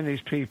they're showing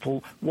these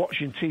people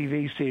watching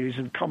TV series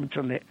and commenting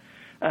on it.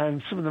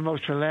 And some of the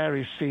most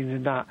hilarious scenes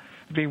in that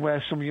have been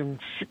where some young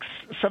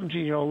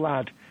 17-year-old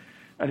lad,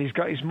 and he's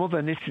got his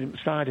mother knitting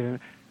beside him,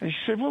 and she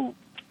said, well,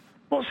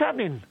 what's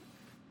happening?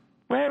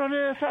 Where on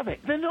earth are they?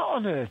 They're not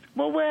on Earth.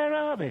 Well, where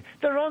are they?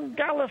 They're on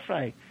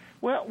Gallifrey.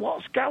 Well,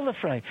 what's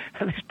Gallifrey?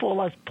 And this poor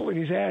lad's pulling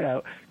his hair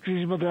out because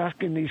his mother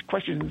asking these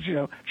questions,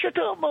 shut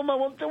up, Mum, I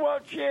want to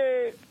watch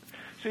it.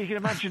 So you can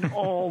imagine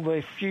all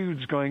the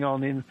feuds going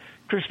on in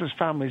Christmas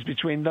families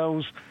between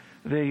those,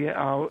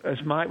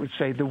 as Mike would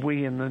say, the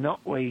we and the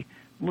not we,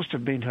 must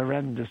have been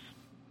horrendous.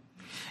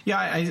 Yeah,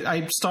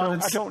 I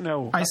started. I don't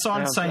know. I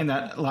started saying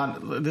that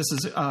this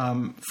is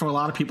for a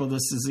lot of people.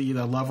 This is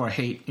either love or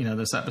hate.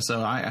 This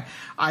episode.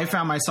 I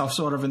found myself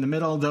sort of in the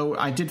middle, though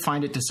I did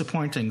find it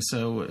disappointing.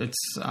 So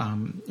it's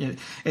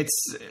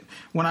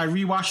when I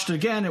rewatched it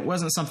again, it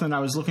wasn't something I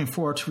was looking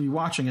forward to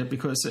rewatching it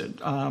because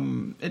it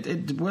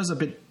was a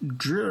bit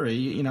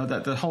dreary.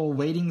 That the whole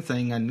waiting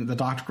thing and the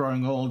Doctor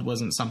growing old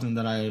wasn't something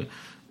that I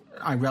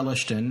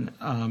relished in.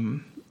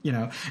 And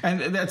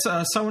that's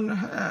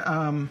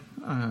someone.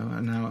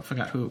 Now I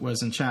forgot who it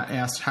was in chat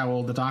asked how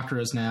old the Doctor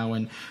is now,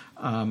 and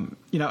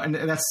and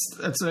that's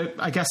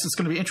I guess it's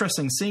going to be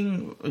interesting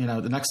seeing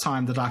the next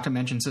time the Doctor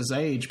mentions his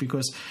age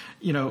because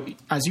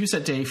as you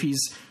said, Dave,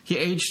 he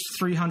aged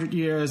 300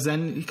 years,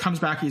 then he comes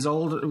back, he's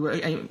old.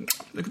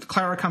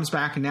 Clara comes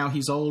back, and now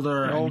he's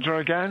older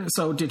again.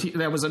 So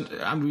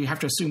we have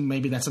to assume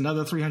maybe that's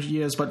another 300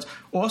 years. But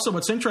also,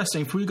 what's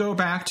interesting if we go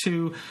back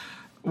to.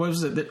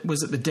 Was it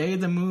the Day of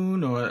the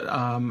Moon or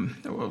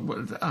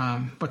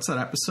what's that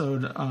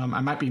episode? I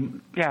might be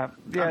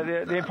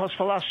the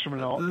Impossible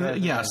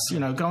Astronaut. Yes,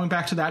 going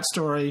back to that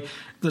story,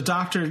 the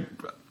Doctor.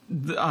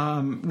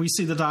 We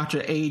see the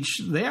Doctor age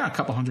there a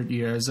couple hundred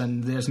years,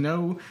 and there's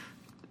no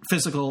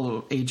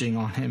physical aging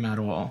on him at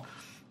all.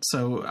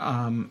 So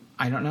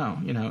I don't know.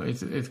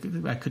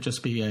 That could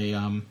just be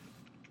a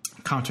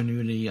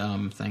continuity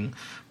thing,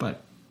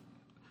 but.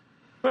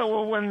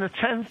 Well, when the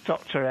 10th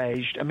Doctor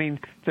aged, when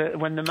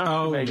the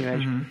Master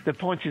aged, the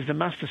point is the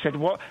Master said,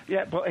 "What?"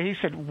 Yeah, but he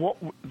said, "What?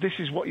 This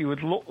is what you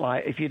would look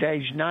like if you'd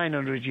aged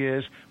 900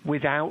 years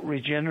without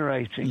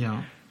regenerating."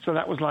 Yeah. So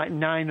that was like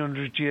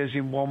 900 years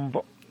in one.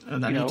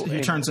 And then he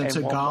turns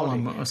into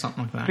Gollum or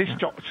something like that. This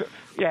Doctor,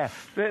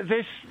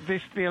 the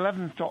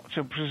 11th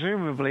Doctor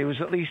presumably was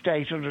at least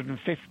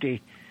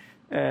 850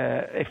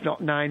 if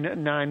not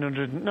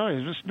 900.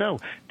 No.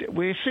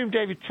 We assume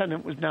David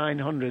Tennant was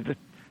 900. The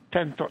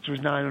 10th Doctor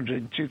was 900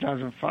 in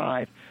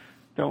 2005,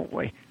 don't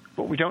we?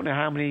 But we don't know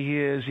how many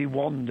years he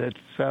wandered,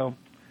 so...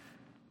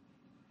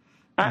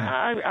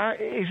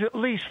 he's at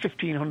least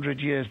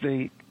 1,500 years,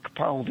 the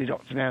Capaldi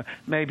Doctor now,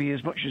 maybe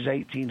as much as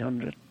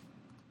 1,800.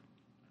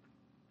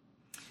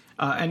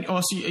 And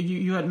also,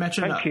 you had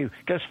mentioned... Thank you.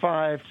 Guess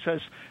 5 says...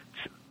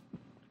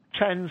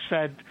 10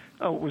 said...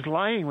 Oh, it was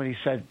lying when he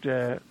said...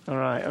 all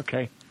right,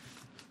 okay.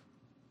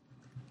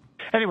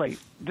 Anyway,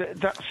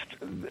 that's...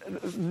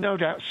 No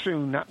doubt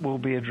soon that will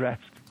be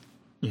addressed.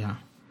 Yeah.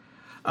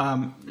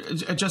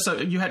 Just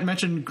you had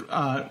mentioned...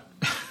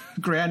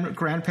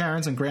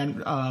 grandparents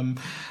and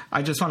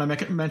I just want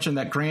to mention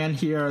that Gran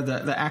here,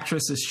 the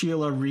actress is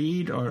Sheila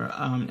Reid,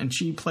 and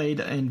she played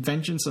in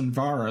Vengeance on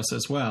Varus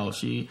as well.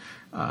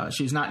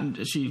 She's not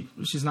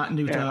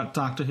new to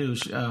Doctor Who.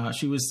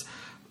 She was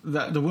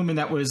the woman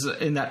that was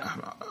in that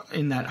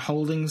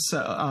holdings,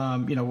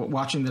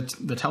 watching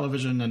the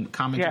television and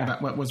commenting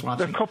about what was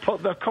watching.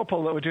 The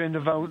couple that were doing the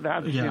vote,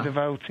 that had to do the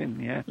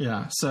voting.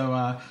 Yeah.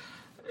 So.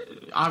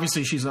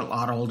 Obviously, she's a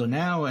lot older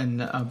now,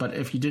 but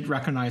if you did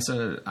recognize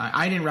her,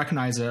 I didn't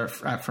recognize her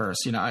at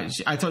first. I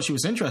thought she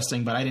was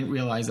interesting, but I didn't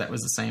realize that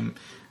was the same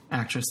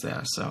actress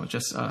there. So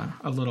just a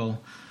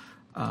little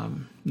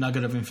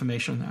nugget of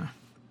information there.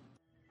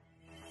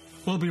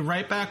 We'll be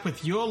right back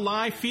with your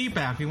live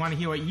feedback. We want to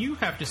hear what you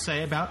have to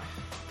say about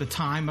The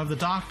Time of the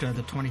Doctor,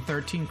 the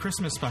 2013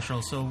 Christmas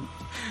special. So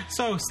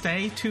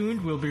stay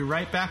tuned. We'll be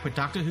right back with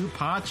Doctor Who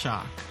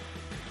Podshock.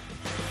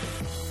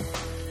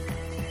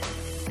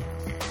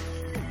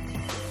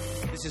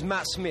 This is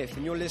Matt Smith,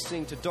 and you're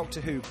listening to Doctor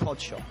Who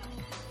Podshock.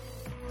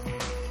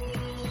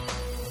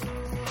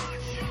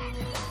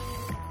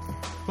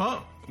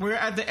 Well, we're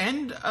at the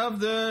end of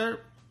the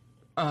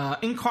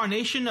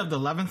incarnation of the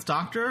 11th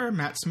Doctor,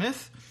 Matt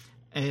Smith,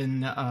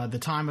 in The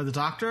Time of the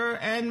Doctor.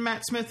 And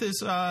Matt Smith is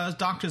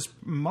Doctor's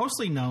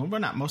mostly known,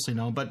 well, not mostly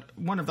known, but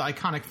one of the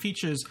iconic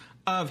features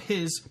of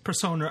his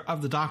persona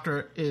of the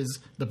Doctor is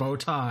the bow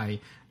tie.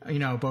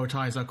 Bow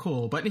ties are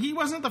cool. But he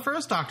wasn't the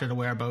first Doctor to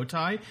wear a bow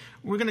tie.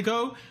 We're going to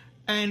go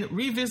and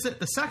revisit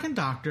the second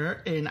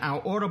Doctor in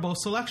our Audible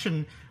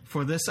selection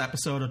for this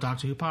episode of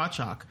Doctor Who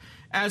Podshock.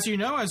 As you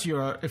know, if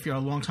you're a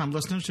long-time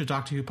listener to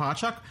Doctor Who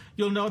Podshock,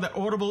 you'll know that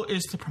Audible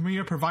is the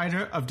premier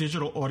provider of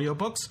digital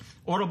audiobooks.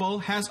 Audible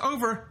has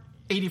over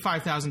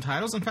 85,000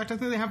 titles. In fact, I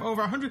think they have over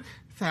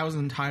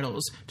 100,000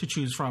 titles to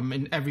choose from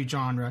in every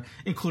genre,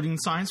 including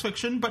science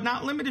fiction, but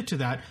not limited to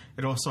that.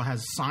 It also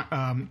has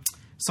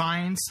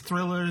science,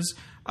 thrillers,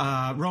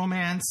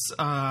 romance,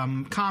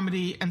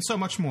 comedy, and so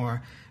much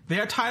more.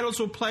 Their titles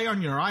will play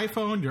on your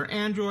iPhone, your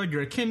Android,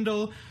 your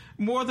Kindle,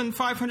 more than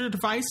 500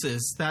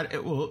 devices that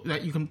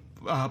you can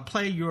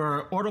play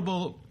your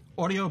Audible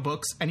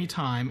audiobooks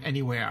anytime,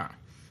 anywhere.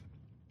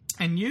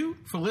 And you,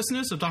 for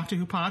listeners of Doctor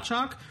Who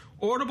Podshock,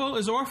 Audible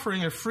is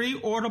offering a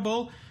free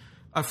audio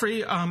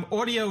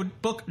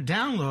book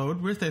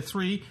download with a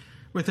free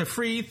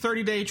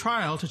 30-day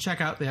trial to check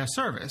out their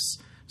service.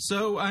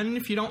 So, and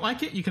if you don't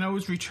like it, you can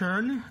always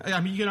return.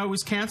 You can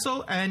always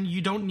cancel, and you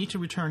don't need to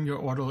return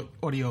your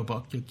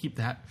audiobook. You keep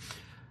that.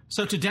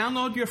 So to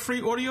download your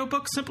free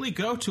audiobook, simply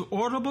go to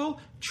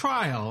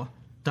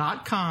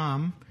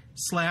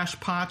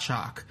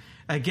audibletrial.com/Podshock.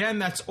 Again,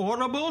 that's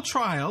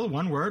audibletrial,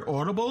 one word,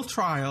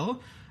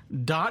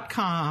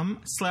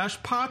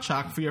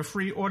 audibletrial.com/Podshock for your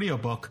free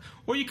audiobook.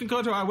 Or you can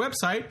go to our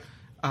website,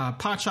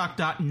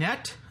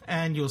 podshock.net,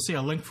 and you'll see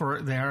a link for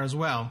it there as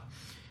well.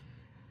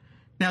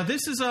 Now,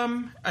 this is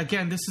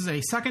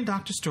a second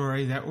Doctor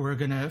story that we're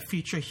going to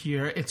feature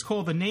here. It's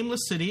called The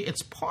Nameless City.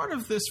 It's part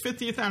of this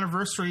 50th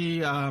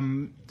anniversary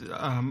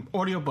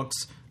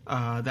audiobooks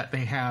that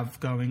they have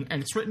going.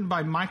 And it's written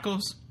by Michael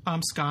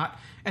Scott,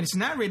 and it's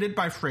narrated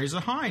by Fraser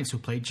Hines, who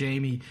played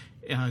Jamie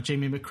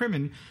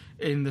McCrimmon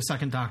in the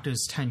second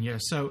Doctor's tenure.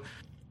 So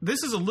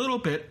this is a little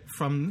bit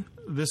from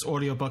this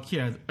audiobook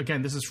here.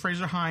 Again, this is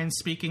Fraser Hines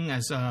speaking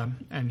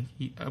and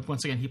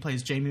once again, he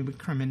plays Jamie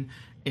McCrimmon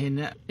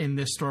in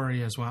this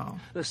story as well.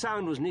 The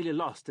sound was nearly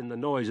lost in the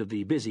noise of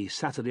the busy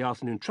Saturday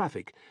afternoon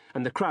traffic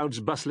and the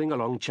crowds bustling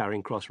along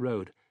Charing Cross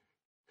Road.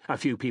 A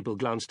few people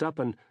glanced up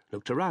and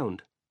looked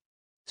around.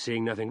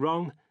 Seeing nothing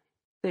wrong,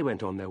 they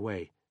went on their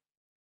way.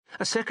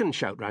 A second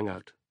shout rang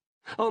out,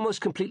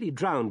 almost completely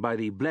drowned by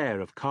the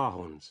blare of car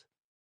horns.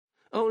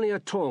 Only a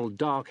tall,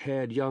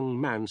 dark-haired young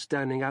man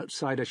standing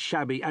outside a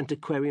shabby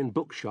antiquarian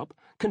bookshop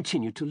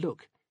continued to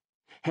look,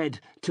 head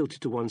tilted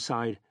to one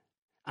side,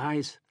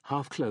 eyes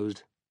half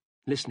closed,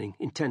 listening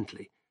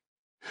intently.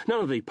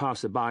 None of the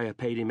passer-by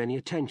paid him any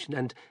attention,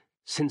 and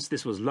since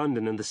this was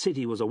London and the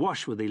city was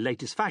awash with the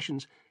latest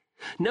fashions,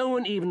 no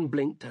one even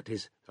blinked at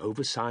his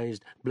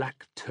oversized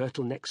black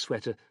turtleneck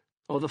sweater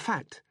or the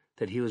fact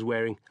that he was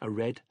wearing a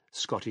red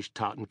Scottish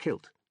tartan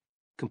kilt,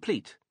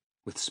 complete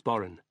with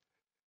sporran.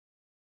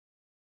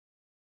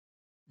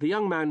 The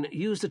young man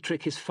used a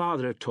trick his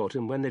father had taught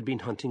him when they'd been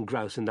hunting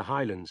grouse in the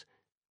Highlands.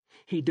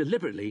 He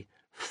deliberately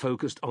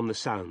focused on the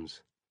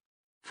sounds.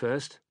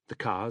 First, the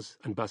cars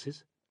and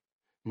buses,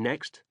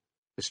 Next,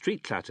 the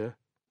street clatter,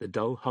 the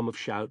dull hum of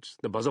shouts,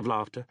 the buzz of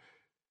laughter,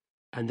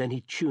 and then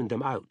he tuned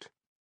them out.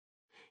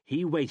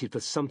 He waited for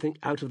something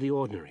out of the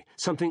ordinary,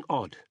 something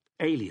odd,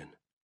 alien,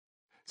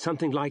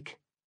 something like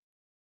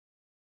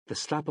the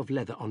slap of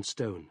leather on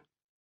stone.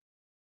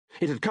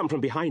 It had come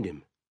from behind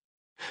him.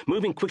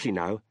 Moving quickly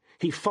now,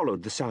 he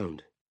followed the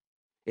sound.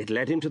 It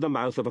led him to the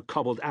mouth of a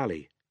cobbled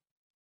alley.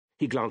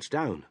 He glanced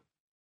down.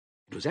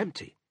 It was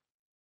empty.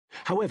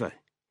 However,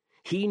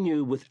 he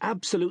knew with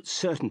absolute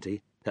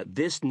certainty that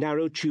this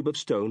narrow tube of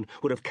stone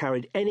would have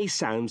carried any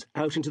sounds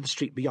out into the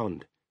street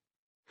beyond.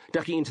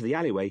 Ducking into the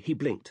alleyway, he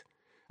blinked,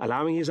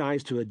 allowing his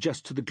eyes to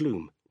adjust to the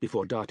gloom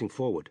before darting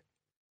forward.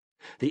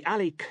 The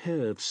alley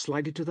curved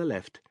slightly to the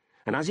left,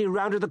 and as he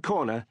rounded the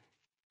corner,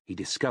 he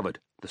discovered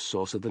the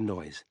source of the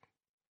noise.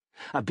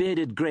 A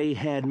bearded,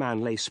 grey-haired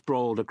man lay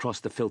sprawled across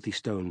the filthy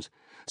stones,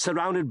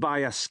 surrounded by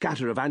a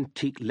scatter of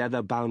antique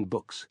leather-bound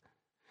books.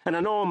 An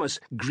enormous,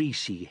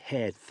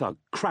 greasy-haired thug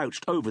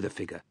crouched over the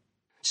figure,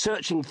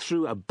 searching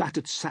through a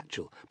battered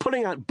satchel,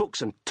 pulling out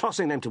books and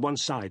tossing them to one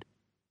side.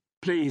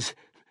 "Please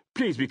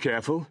be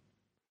careful."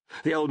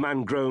 The old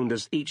man groaned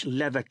as each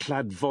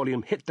leather-clad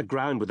volume hit the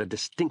ground with a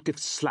distinctive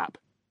slap.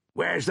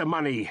 "Where's the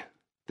money?"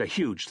 the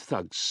huge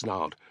thug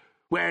snarled.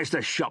 "Where's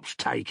the shop's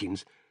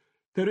takings?"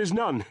 "There is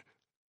none,"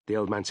 the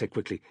old man said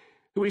quickly.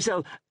 "We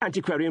sell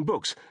antiquarian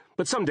books,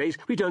 but some days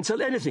we don't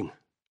sell anything."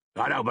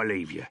 "I don't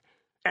believe you.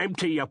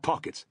 Empty your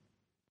pockets."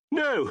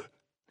 "No,"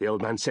 the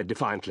old man said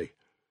defiantly.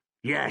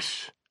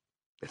 "Yes,"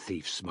 the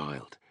thief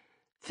smiled,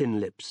 thin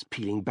lips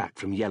peeling back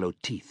from yellow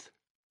teeth.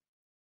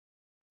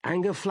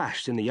 Anger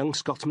flashed in the young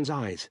Scotsman's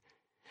eyes.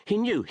 He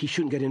knew he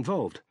shouldn't get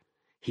involved.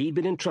 He'd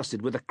been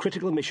entrusted with a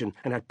critical mission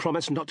and had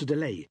promised not to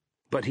delay,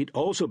 but he'd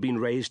also been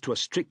raised to a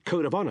strict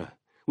code of honour,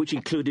 which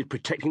included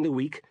protecting the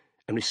weak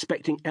and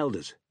respecting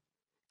elders.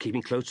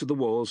 Keeping close to the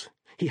walls,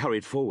 he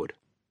hurried forward,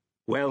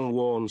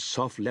 well-worn,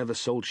 soft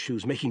leather-soled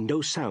shoes making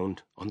no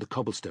sound on the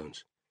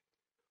cobblestones.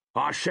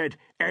 "I said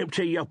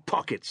empty your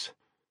pockets."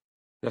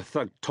 The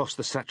thug tossed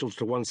the satchels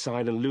to one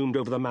side and loomed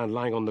over the man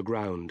lying on the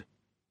ground.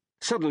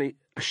 Suddenly,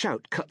 a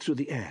shout cut through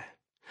the air,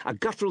 a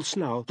guttural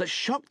snarl that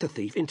shocked the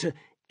thief into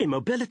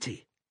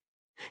immobility.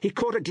 He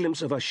caught a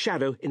glimpse of a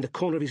shadow in the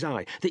corner of his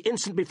eye, the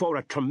instant before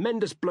a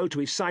tremendous blow to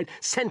his side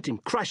sent him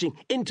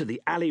crashing into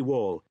the alley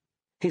wall.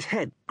 His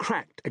head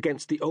cracked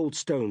against the old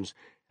stones,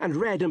 and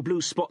red and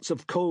blue spots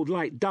of cold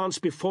light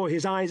danced before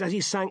his eyes as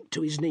he sank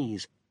to his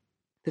knees.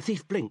 The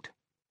thief blinked,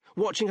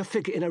 watching a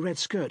figure in a red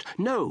skirt,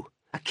 no,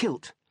 a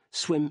kilt,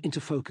 swim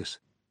into focus.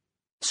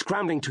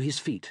 Scrambling to his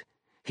feet,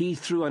 he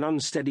threw an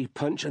unsteady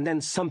punch, and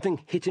then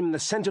something hit him in the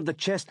centre of the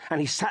chest,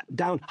 and he sat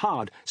down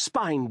hard,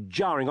 spine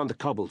jarring on the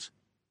cobbles.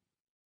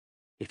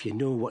 If you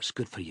know what's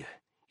good for you,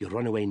 you'll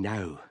run away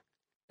now,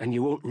 and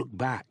you won't look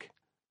back.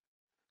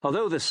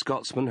 Although the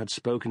Scotsman had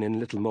spoken in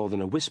little more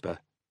than a whisper,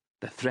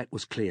 the threat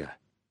was clear.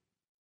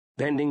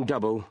 Bending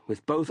double,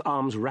 with both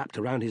arms wrapped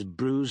around his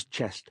bruised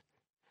chest,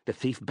 the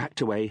thief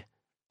backed away,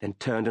 then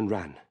turned and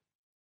ran.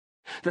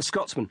 The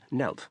Scotsman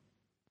knelt,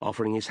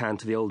 offering his hand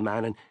to the old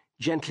man and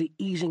gently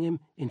easing him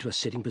into a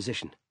sitting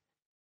position.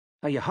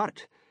 "Are you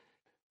hurt?"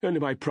 "Only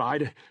my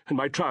pride and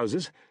my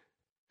trousers."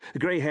 The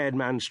grey-haired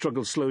man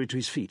struggled slowly to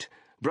his feet,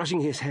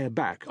 brushing his hair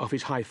back off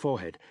his high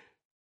forehead.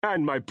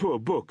 "And my poor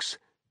books."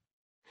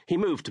 He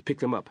moved to pick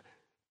them up,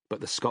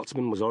 but the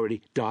Scotsman was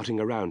already darting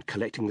around,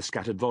 collecting the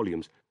scattered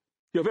volumes.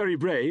 "You're very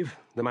brave,"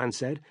 the man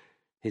said,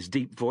 his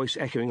deep voice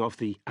echoing off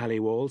the alley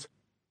walls.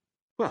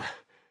 "Well,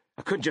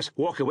 I couldn't just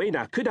walk away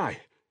now, could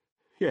I?"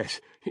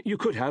 "Yes, you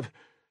could have.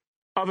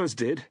 Others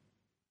did."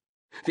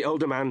 The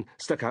older man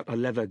stuck out a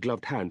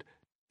leather-gloved hand.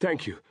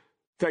 Thank you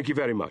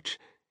very much."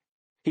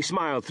 He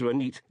smiled through a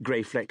neat,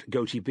 grey-flecked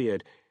goatee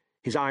beard,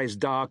 his eyes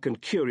dark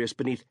and curious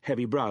beneath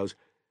heavy brows.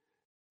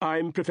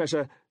 "I'm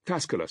Professor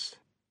Tasculus."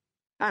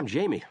 "I'm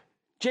Jamie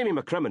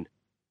McCrummon."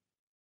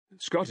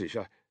 "Scottish.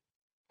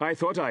 I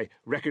thought I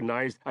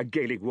recognised a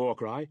Gaelic war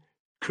cry.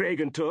 Craig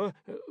and Tor.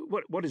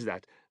 What is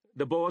that?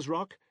 The Boar's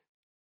Rock?"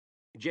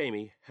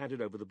 Jamie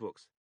handed over the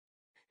books.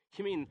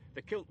 "You mean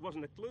the kilt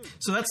wasn't a clue?"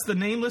 So that's The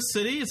Nameless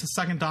City. It's a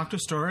second Doctor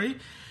story.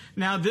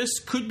 Now, this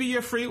could be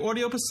your free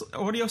audio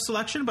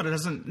selection, but it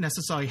doesn't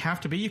necessarily have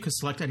to be. You could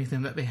select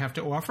anything that they have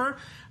to offer.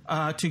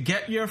 To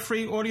get your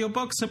free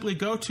audiobook, simply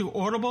go to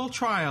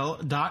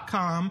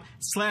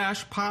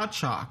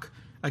audibletrial.com/Podshock.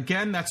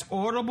 Again, that's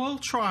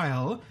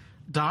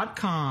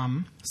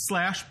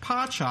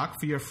audibletrial.com/Podshock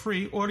for your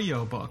free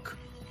audiobook.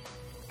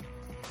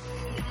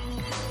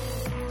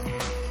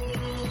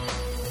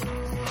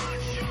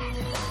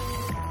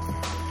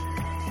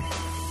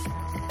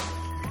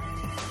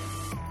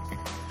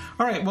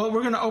 All right, well, we're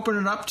going to open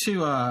it up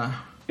to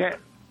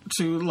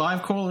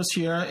live callers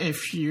here.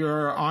 If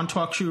you're on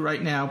TalkShoe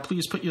right now,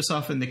 please put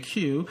yourself in the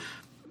queue,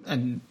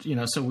 and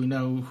so we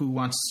know who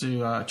wants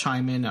to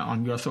chime in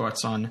on your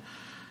thoughts on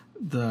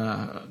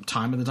the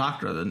Time of the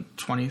Doctor, the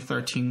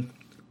 2013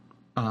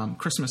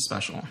 Christmas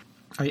special.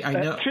 I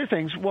know two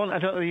things. One, I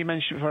don't know if you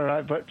mentioned before,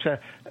 right, but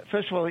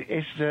first of all,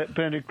 it's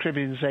Bernard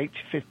Cribbin's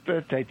 85th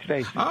birthday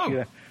today. Since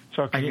you're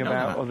talking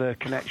about other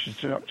connections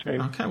to Doctor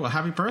Who. Okay, well,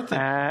 happy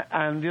birthday.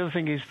 And the other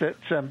thing is that,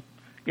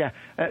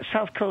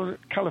 South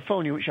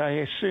California, which I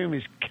assume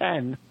is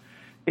Ken,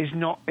 is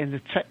not in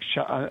the text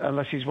chat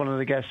unless he's one of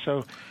the guests,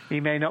 so he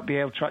may not be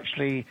able to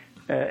actually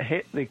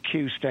hit the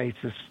Q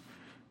status.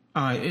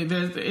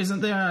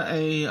 Isn't there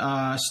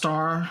a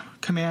star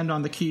command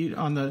on the key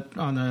on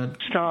the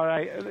star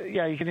 8?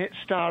 Yeah, you can hit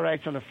star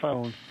 8 on a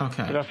phone.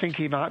 Okay, but I think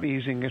he might be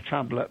using a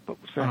tablet. But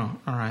all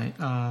right.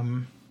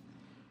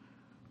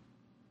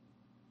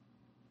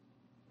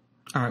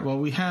 All right. Well,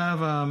 we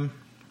have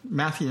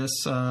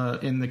Matthias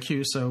in the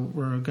queue, so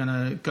we're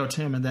gonna go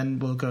to him, and then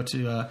we'll go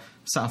to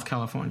South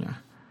California.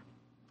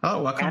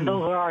 Oh, welcome. Handel,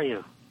 where are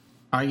you?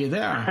 Are you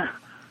there?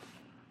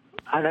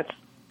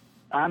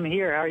 I'm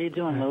here. How are you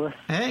doing, Lewis?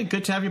 Hey,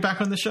 good to have you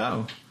back on the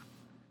show.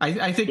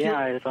 I think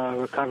I've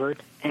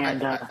recovered,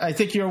 and I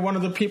think you're one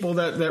of the people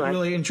that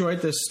really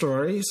enjoyed this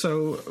story.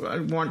 So I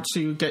want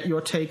to get your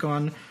take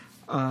on,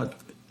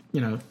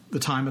 the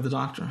time of the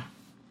Doctor.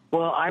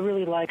 Well, I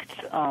really liked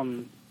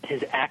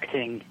his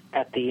acting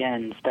at the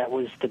end. That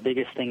was the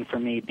biggest thing for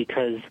me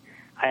because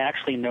I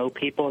actually know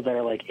people that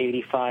are like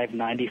 85,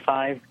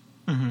 95,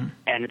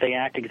 and they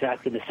act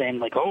exactly the same.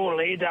 Like, oh,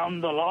 lay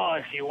down the law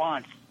if you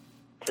want.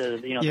 To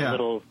the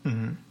little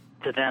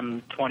to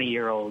them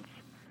 20-year-olds.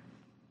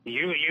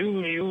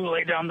 You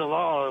lay down the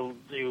law,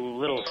 you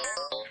little.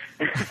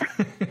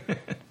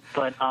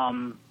 But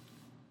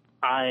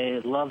I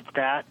loved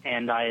that,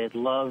 and I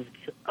loved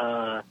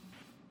the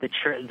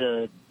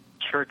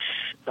church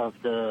of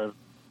the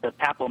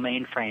papal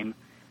mainframe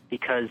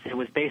because it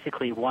was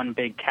basically one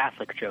big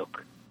Catholic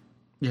joke.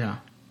 Yeah.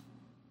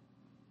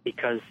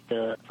 Because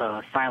the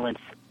Silents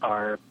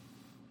are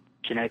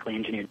genetically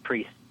engineered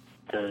priests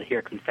to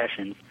hear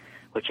confessions,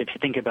 which, if you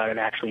think about it,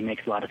 actually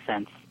makes a lot of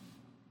sense.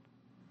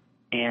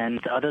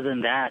 And other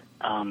than that,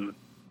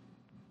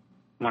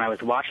 when I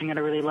was watching it, I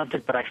really loved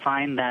it, but I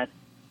find that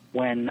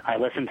when I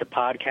listen to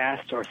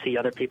podcasts or see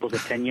other people's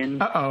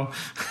opinions,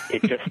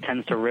 it just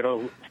tends to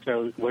whirl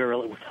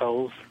it with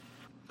holes.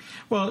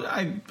 Well,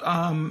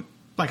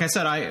 like I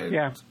said,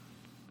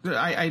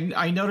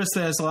 I noticed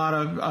there's a lot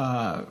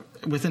of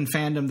within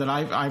fandom that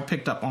I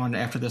picked up on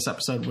after this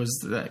episode was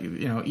that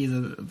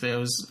either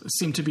there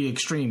seemed to be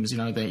extremes.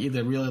 They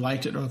either really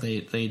liked it or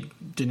they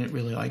didn't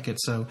really like it.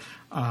 So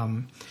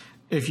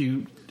if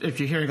you're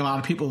hearing a lot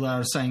of people that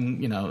are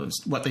saying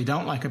what they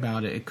don't like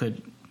about it, it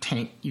could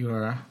taint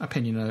your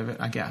opinion of it,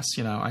 I guess.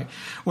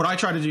 What I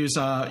try to do is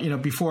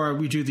before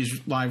we do these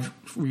live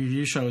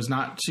review shows,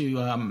 not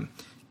to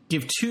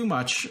give too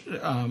much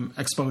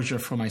exposure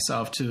for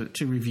myself to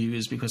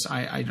reviews because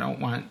I don't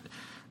want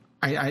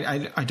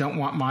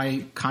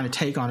my kind of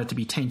take on it to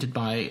be tainted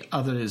by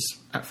others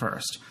at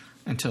first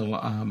until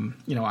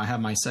I have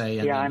my say.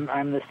 And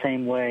I'm the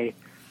same way.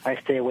 I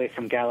stay away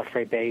from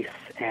Gallifrey Base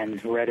and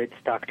Reddit's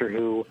Doctor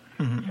Who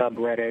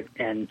subreddit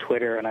and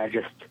Twitter, and I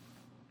just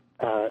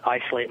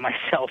isolate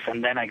myself,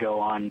 and then I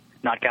go on.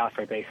 Not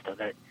Gallifrey Base, though.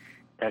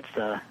 That's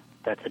a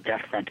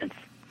death sentence.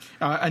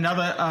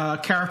 Another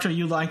character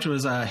you liked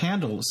was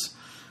Handles,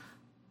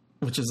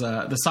 which is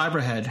the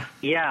Cyberhead.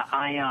 Yeah,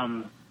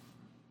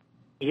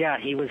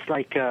 he was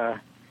like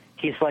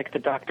he's like the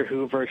Doctor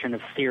Who version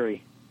of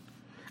Siri.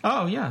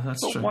 Oh yeah, that's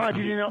true. Why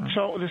did you not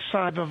talk with a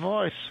cyber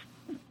voice?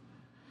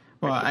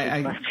 Well,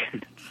 I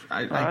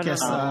guess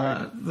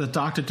the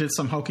Doctor did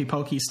some hokey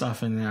pokey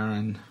stuff in there,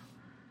 and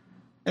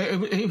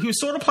he was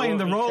sort of playing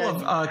the role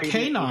of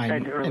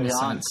K9 in a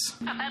sense.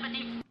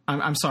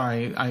 I'm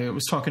sorry, I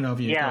was talking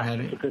over you. Yeah, go ahead.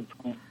 That's a good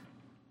point.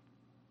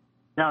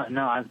 No,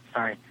 I'm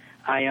sorry.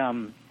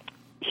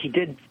 He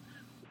did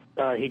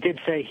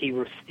say he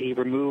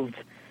removed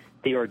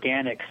the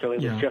organic, so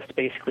it was just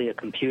basically a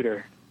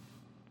computer.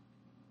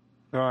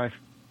 Right.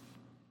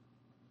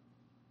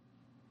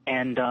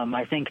 And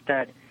I think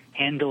that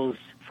Handles,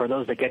 for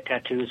those that get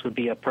tattoos, would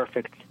be a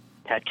perfect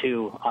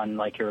tattoo on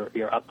like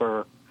your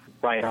upper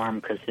right arm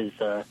because his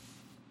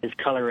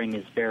coloring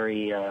is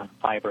very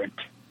vibrant.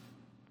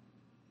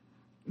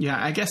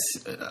 Yeah, I guess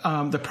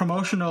the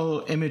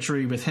promotional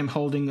imagery with him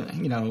holding,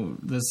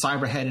 the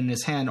Cyberhead in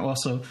his hand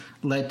also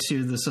led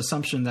to this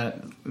assumption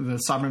that the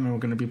Cybermen were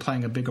going to be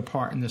playing a bigger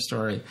part in this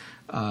story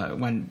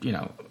when,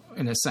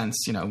 in a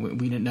sense,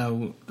 we didn't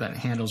know that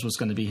Handles was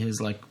going to be his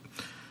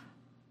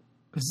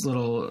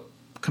little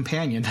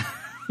companion.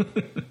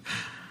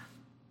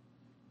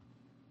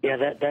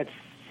 Yeah, that's,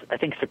 I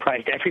think,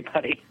 surprised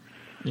everybody.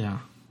 Yeah.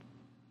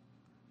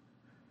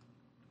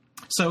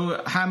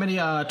 So how many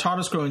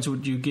TARDIS groans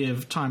would you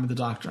give Time of the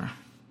Doctor?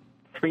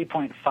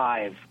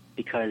 3.5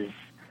 because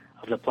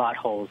of the plot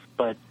holes,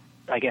 but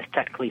I guess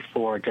technically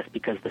 4 just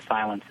because the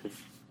silences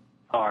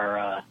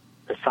are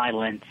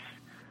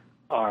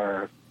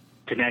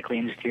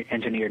genetically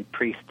engineered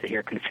priests to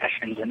hear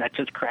confessions, and that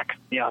just cracks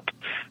me up.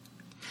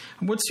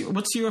 What's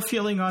your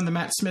feeling on the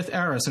Matt Smith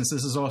era, since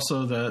this is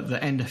also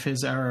the end of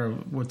his era?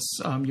 What's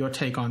your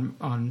take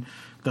on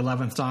the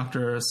 11th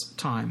Doctor's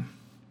time?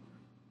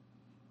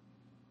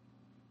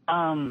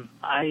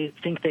 I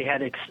think they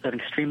had an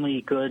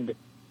extremely good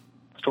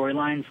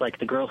storylines. Like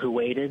The Girl Who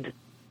Waited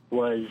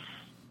was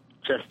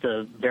just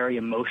a very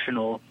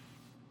emotional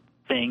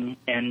thing,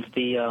 and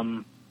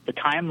the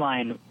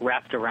timeline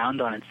wrapped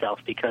around on itself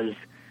because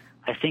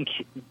I think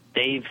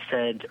Dave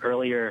said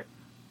earlier,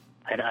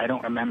 I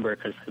don't remember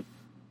because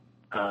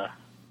of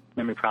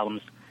memory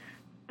problems,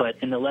 but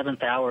in the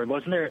 11th hour,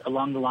 wasn't there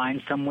along the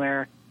line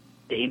somewhere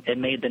it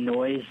made the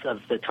noise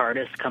of the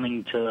TARDIS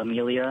coming to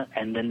Amelia,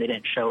 and then they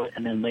didn't show it,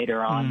 and then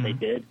later on they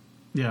did?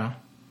 Yeah.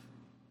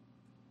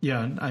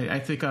 Yeah, I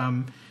think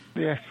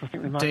yes, I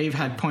think they might. Dave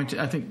had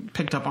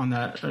picked up on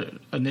that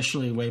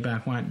initially way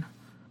back when.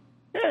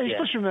 Yeah, you're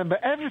supposed to remember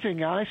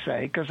everything I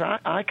say because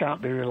I can't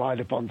be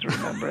relied upon to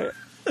remember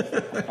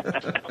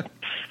it.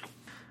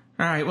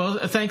 All right. Well,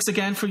 thanks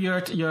again for your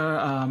take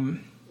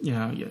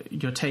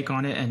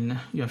on it and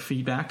your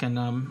feedback,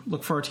 and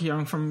look forward to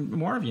hearing from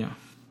more of you.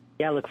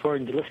 Yeah, I look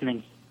forward to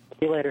listening.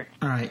 See you later.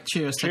 All right.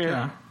 Cheers. Take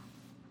care.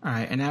 All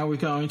right. And now we're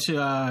going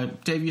to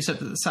Dave. You said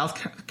that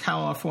South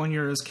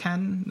California is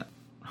Ken.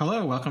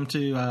 Hello. Welcome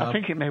to. I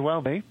think it may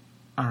well be.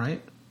 All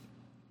right.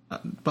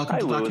 Welcome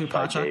to Louis.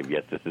 Podshock. Hi, Dave.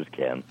 Yes, this is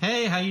Ken.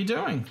 Hey, how you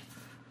doing?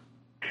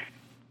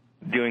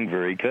 Doing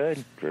very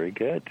good. Very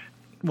good.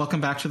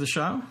 Welcome back to the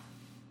show.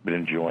 Been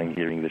enjoying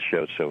hearing the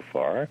show so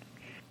far.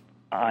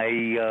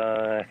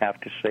 I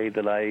have to say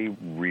that I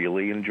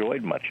really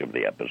enjoyed much of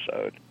the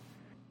episode.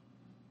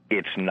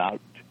 It's not,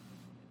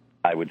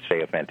 I would say,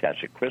 a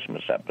fantastic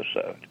Christmas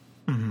episode.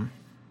 Mm-hmm.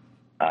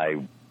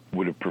 I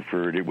would have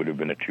preferred it would have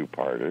been a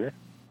two-parter.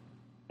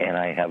 And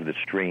I have the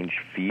strange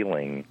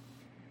feeling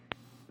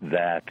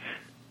that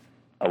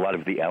a lot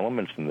of the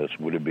elements in this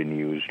would have been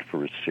used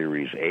for a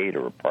Series 8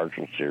 or a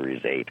partial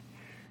Series 8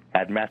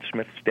 had Matt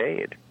Smith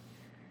stayed.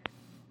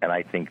 And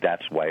I think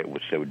that's why it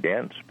was so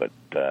dense. But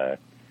I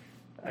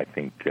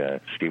think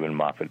Stephen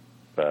Moffat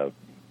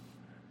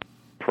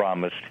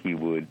promised he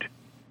would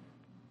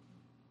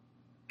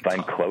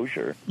find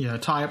closure. Yeah,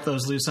 tie up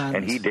those loose ends.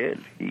 And he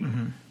did. He,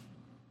 you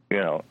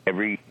know,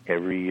 every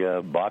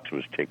box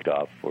was ticked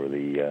off for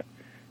the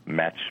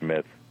Matt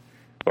Smith,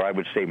 or I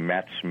would say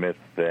Matt Smith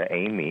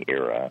Amy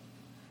era,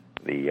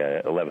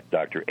 the 11th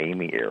Doctor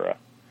Amy era,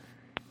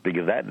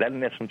 because that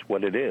in essence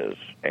what it is.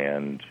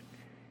 And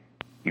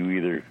you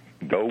either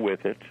go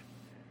with it,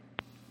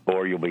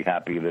 or you'll be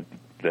happy that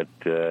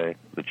the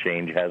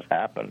change has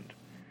happened.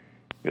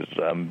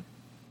 Because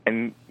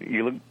and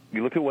you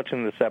look at what's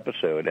in this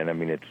episode, and I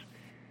mean it's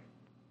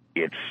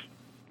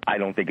I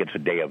don't think it's a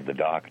Day of the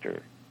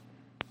Doctor,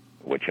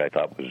 which I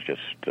thought was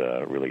just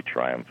really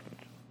triumphant.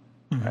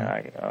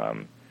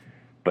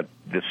 But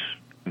this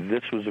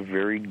was a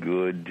very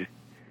good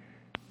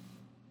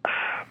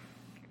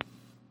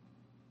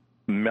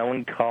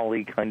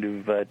melancholy kind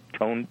of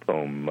tone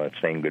poem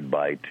saying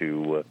goodbye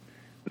to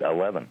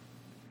 11.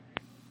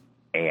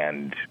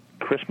 And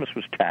Christmas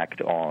was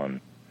tacked on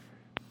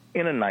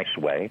in a nice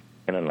way.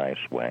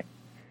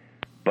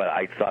 But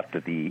I thought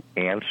that the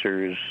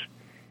answers,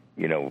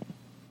 you know,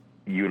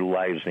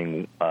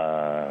 utilizing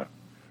what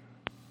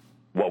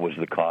was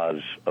the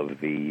cause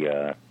of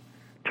the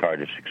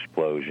TARDIS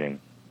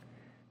explosion,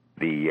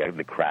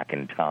 the crack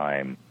in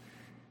time,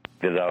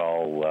 that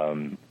all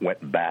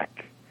went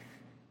back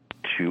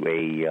to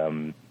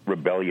a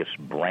rebellious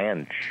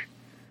branch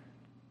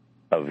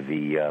of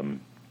the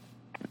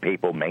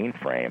papal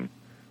mainframe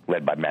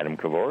led by Madame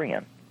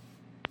Kavorian.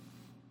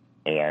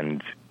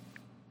 And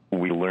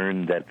we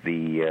learned that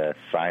the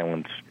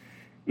silence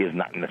is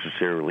not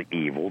necessarily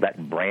evil. That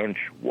branch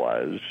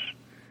was.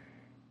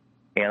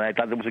 And I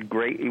thought it was a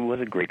great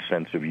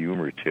sense of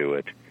humor to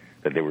it,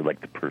 that they were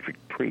like the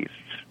perfect priests.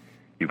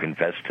 You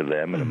confess to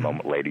them, and a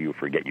moment later you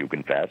forget you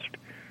confessed.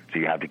 So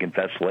you have to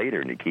confess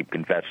later, and you keep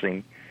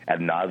confessing ad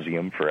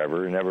nauseum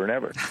forever and ever and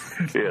ever.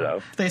 You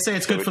know, they say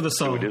it's good for the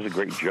soul. So it is a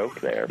great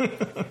joke there.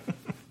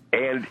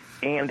 and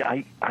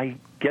I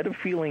get a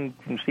feeling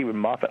from Stephen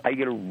Moffat. I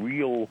get a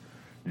real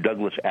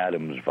Douglas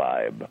Adams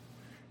vibe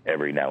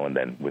every now and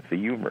then with the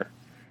humor.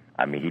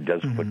 I mean, he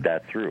does put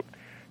that through.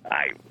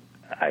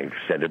 I've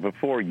said it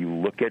before. You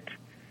look at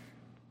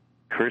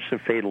Curse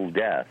of Fatal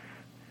Death,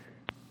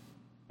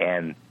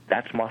 and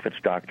that's Moffat's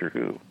Doctor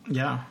Who.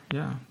 Yeah.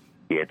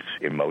 It's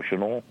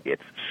emotional.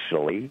 It's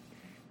silly.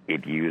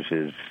 It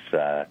uses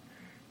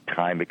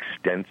time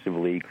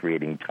extensively,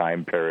 creating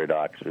time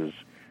paradoxes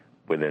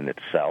within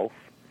itself.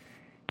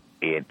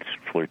 It's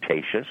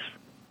flirtatious,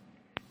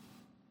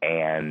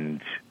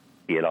 and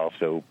it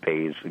also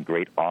pays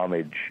great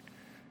homage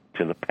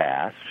to the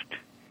past.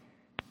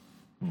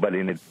 But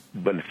it's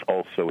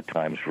also at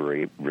times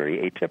very,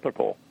 very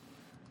atypical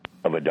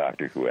of a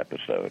Doctor Who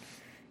episode.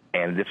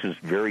 And this is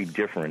very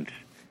different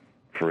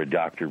for a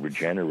Doctor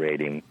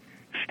regenerating,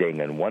 staying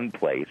in one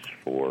place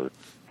for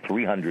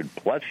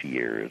 300-plus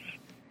years,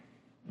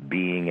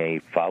 being a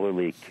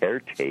fatherly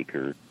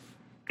caretaker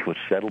to a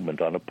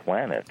settlement on a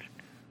planet,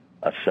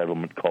 a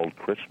settlement called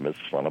Christmas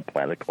on a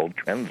planet called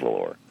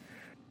Trenzalore.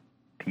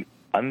 The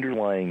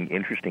underlying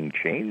interesting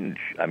change,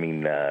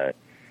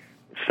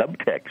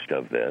 subtext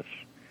of this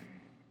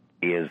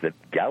is that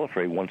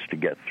Gallifrey wants to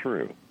get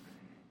through.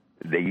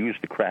 They use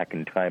the crack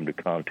in time to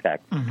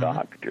contact the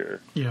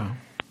Doctor. Yeah.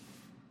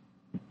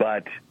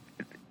 But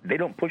they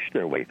don't push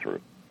their way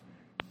through.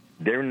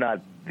 They're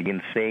not the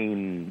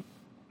insane,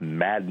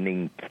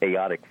 maddening,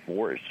 chaotic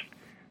force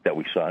that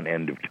we saw in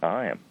End of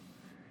Time.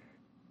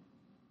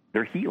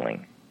 They're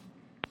healing.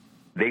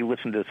 They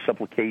listen to a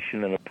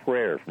supplication and a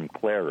prayer from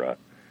Clara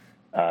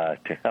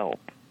to help.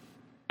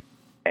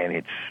 And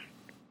it's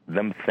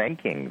them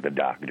thanking the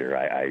Doctor,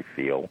 I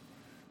feel,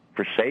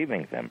 for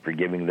saving them, for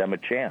giving them a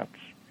chance,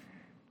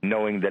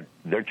 knowing that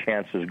their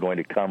chance is going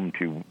to come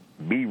to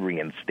be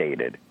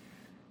reinstated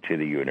to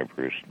the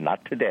universe,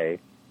 not today,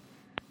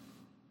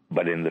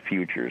 but in the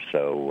future.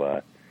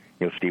 So,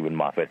 Stephen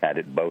Moffat had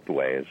it both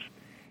ways.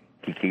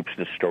 He keeps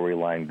the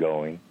storyline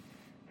going.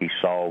 He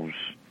solves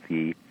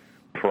the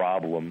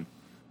problem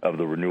of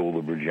the renewal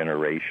of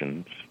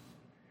regenerations.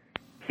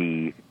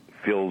 He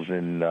fills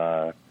in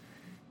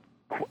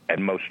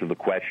and most of the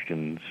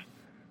questions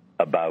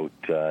about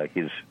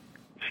his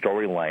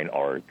storyline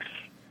arcs,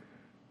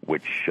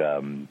 which,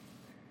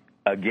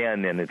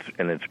 again, and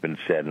it's been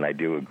said, and I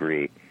do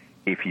agree,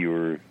 if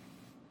you're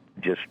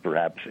just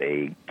perhaps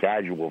a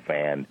casual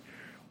fan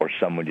or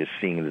someone just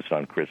seeing this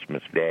on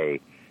Christmas Day,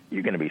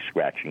 you're going to be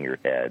scratching your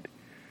head.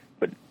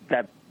 But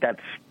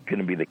that's going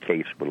to be the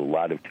case with a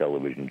lot of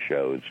television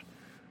shows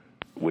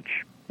which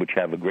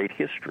have a great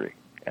history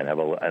and have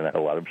a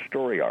lot of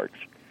story arcs.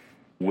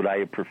 Would I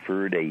have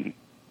preferred a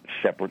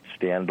separate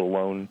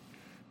standalone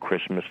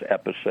Christmas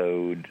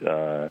episode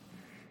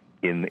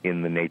in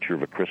the nature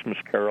of A Christmas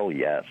Carol?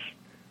 Yes.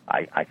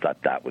 I thought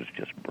that was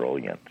just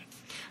brilliant.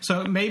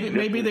 So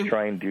maybe they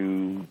trying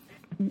to.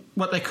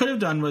 What they could have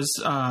done was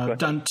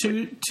done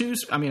two.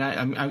 I mean,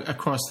 I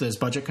across there's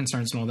budget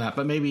concerns and all that,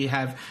 but maybe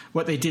have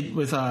what they did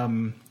with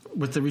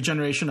the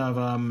regeneration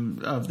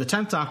of the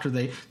 10th Doctor.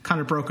 They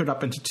kind of broke it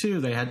up into two.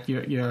 They had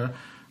your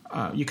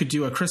you could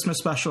do a Christmas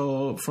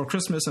special for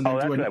Christmas, and then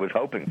that's what I was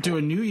hoping for. Do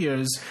a New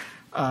Year's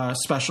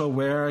special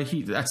where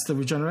that's the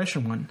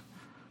regeneration one.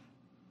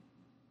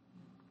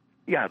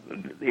 Yeah,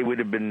 it would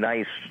have been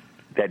nice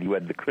that you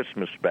had the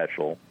Christmas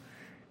special,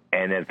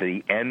 and at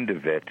the end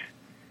of it,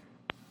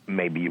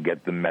 maybe you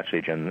get the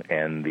message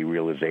and the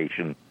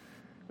realization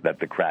that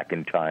the crack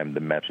in time, the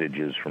message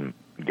is from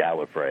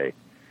Gallifrey,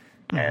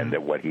 and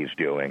that what he's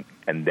doing,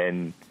 and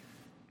then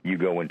you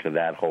go into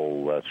that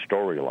whole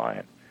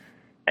storyline.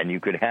 And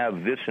you could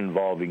have this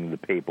involving the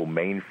Papal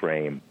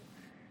Mainframe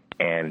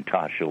and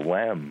Tasha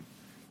Lem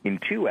in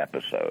 2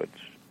 episodes.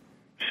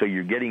 So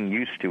you're getting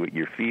used to it,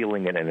 you're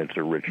feeling it, and it's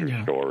a richer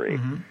story.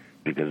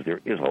 Because there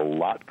is a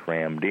lot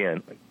crammed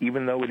in,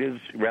 even though it is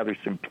rather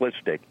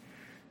simplistic.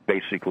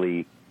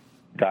 Basically,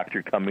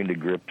 Doctor coming to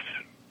grips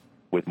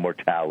with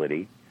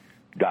mortality,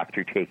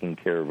 Doctor taking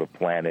care of a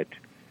planet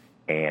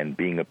and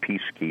being a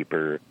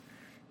peacekeeper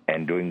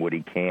and doing what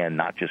he can,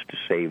 not just to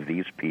save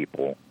these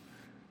people,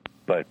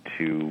 but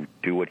to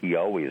do what he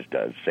always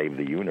does, save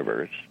the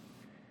universe.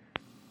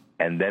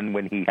 And then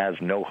when he has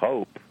no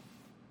hope,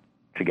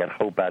 to get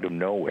hope out of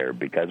nowhere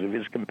because of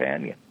his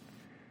companion.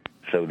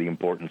 So the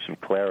importance of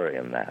Clara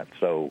in that.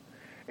 So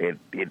it's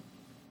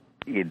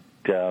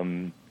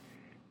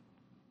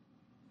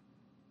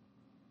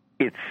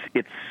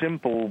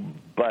simple,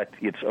 but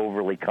it's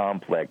overly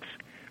complex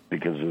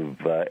because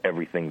of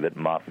everything that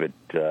Moffat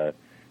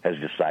has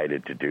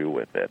decided to do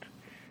with it.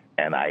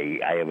 And I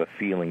have a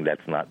feeling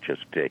that's not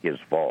just his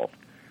fault.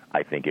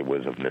 I think it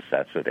was of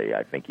necessity.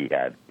 I think he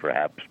had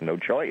perhaps no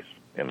choice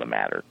in the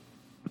matter.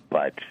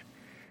 But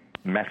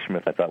Matt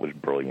Smith, I thought, was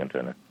brilliant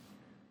in it.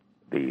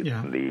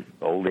 The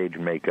old age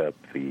makeup,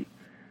 the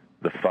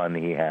fun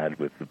he had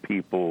with the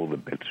people, the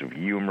bits of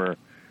humor,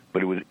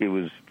 but it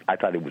was. I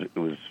thought it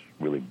was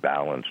really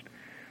balanced.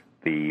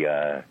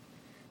 The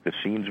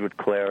scenes with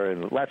Clara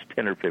in the last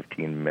 10 or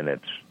 15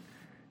 minutes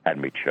had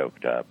me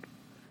choked up.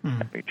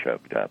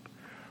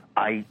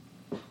 I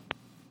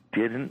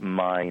didn't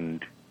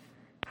mind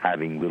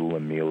having little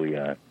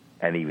Amelia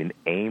and even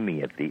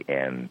Amy at the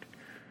end,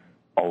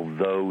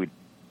 although it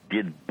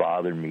did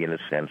bother me in a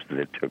sense that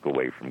it took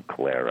away from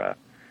Clara.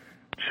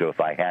 So if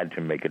I had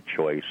to make a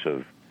choice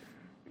of,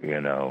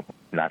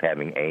 not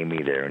having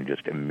Amy there and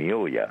just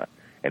Amelia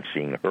and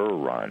seeing her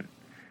run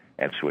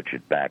and switch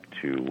it back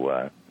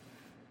to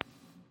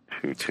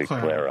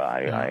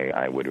Clara,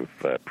 I would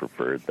have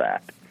preferred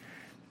that.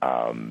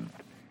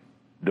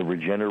 The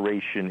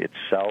regeneration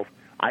itself,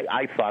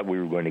 I thought we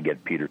were going to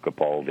get Peter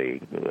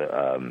Capaldi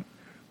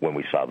when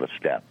we saw the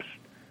steps.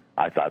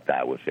 I thought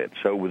that was it.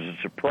 So it was a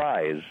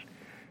surprise,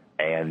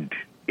 and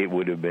it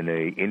would have been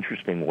an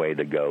interesting way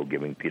to go,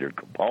 giving Peter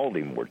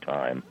Capaldi more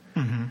time.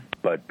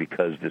 But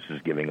because this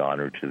is giving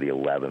honor to the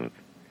 11th,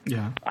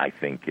 I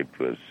think it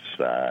was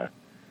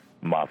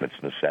Moffat's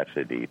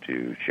necessity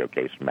to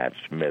showcase Matt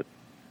Smith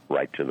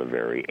right to the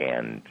very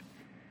end.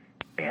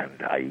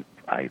 And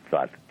I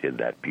thought it did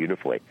that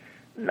beautifully.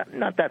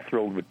 Not that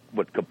thrilled with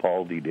what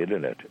Capaldi did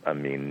in it. I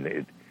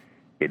mean,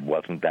 it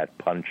wasn't that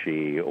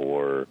punchy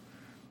or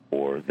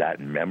that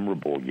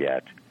memorable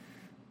yet.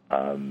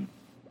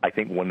 I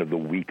think one of the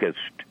weakest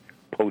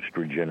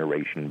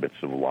post-regeneration bits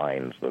of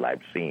lines that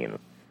I've seen.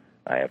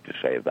 I have to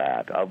say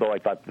that. Although I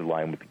thought the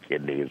line with the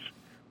kidneys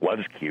was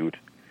cute,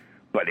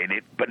 but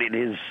it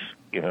is,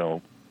 you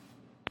know,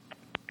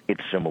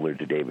 it's similar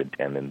to David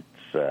Tennant's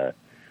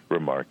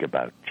remark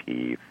about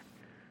teeth,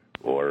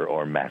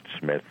 or Matt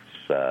Smith's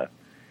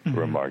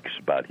remarks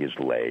about his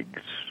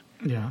legs,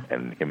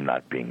 and him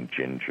not being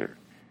ginger.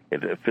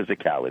 It's a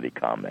physicality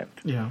comment.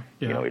 Yeah.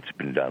 You know, it's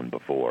been done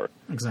before.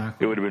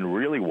 Exactly. It would have been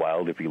really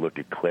wild if he looked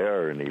at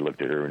Claire and he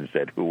looked at her and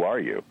said, "Who are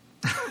you?"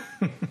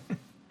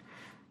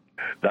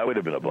 That would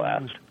have been a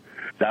blast.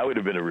 That would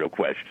have been a real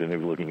question.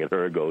 If looking at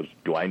her goes,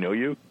 "Do I know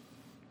you?"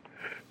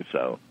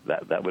 So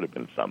that would have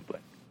been something.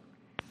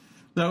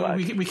 Though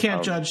we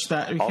can't judge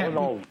that.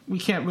 We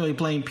can't really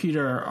blame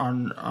Peter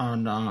on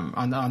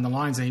the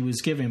lines that he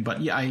was giving.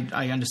 But yeah,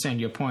 I understand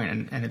your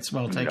point, and it's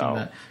well taken.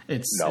 That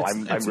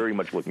I'm very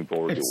much looking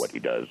forward to what he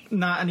does.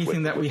 Not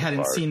anything that we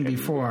hadn't seen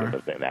before.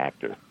 As an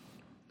actor.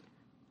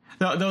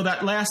 Though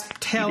that last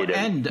tail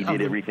end, he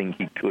did everything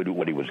he could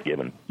what he was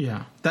given.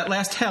 Yeah, that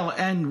last tail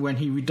end when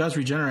he does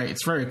regenerate,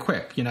 it's very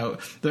quick. You know,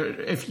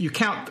 if you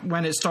count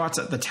when it starts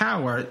at the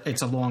tower,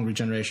 it's a long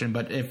regeneration.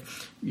 But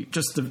if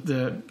just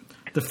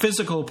the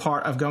physical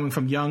part of going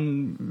from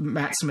young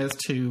Matt Smith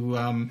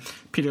to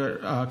Peter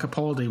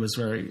Capaldi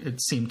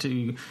it seemed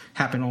to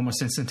happen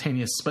almost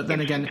instantaneous. But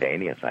then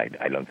instantaneous.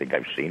 I don't think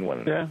I've seen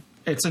one. Yeah.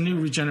 It's a new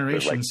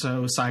regeneration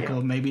cycle.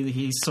 Yeah. Maybe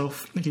he's so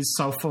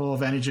full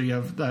of energy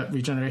of that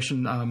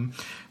regeneration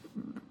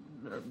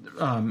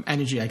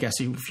energy, I guess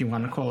if you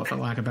want to call it, for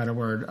lack of a better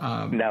word.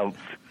 Now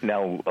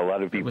a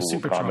lot of people will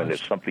comment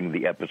it's something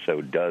the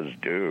episode does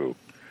do,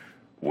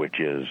 which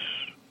is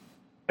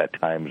at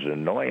times an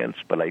annoyance,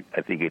 but I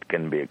think it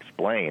can be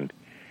explained,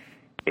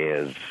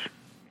 is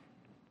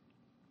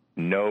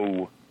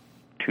no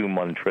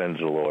 2-month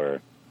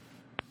Trenzalore,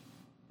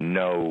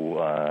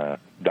 no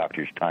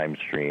Doctor's time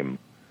stream,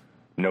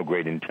 no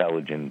great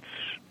intelligence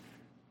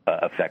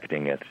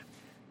affecting it,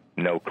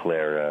 no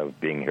Clara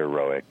being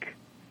heroic,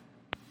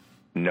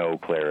 no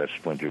Clara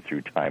splinter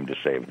through time to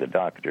save the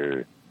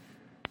Doctor,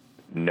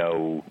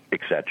 no et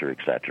cetera,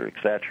 et cetera,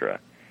 et cetera.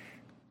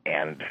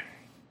 And,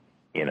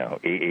 you know,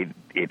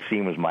 it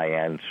seems my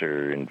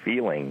answer and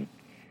feeling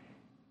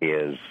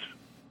is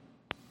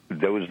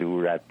those who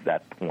were at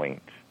that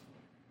point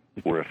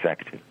were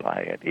affected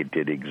by it. It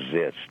did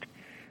exist.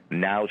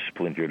 Now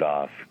splintered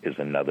off is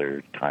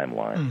another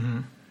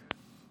timeline,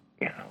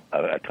 you know,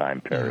 a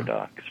time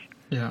paradox.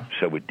 Yeah.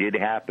 So it did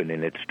happen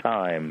in its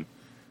time.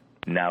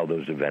 Now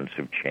those events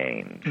have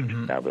changed.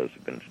 Now those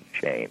events have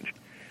changed.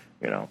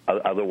 You know,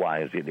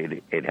 otherwise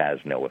it has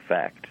no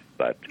effect.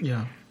 But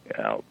you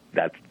know,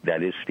 that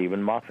is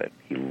Stephen Moffat.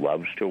 He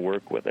loves to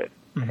work with it,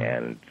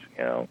 and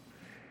you know,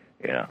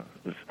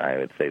 I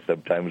would say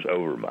sometimes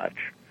overmuch,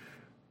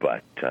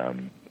 but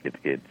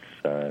it's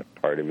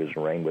part of his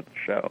reign with the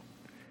show.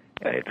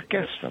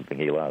 It's something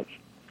he loves.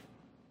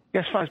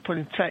 Yes, I was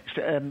putting text,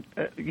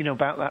 you know,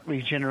 about that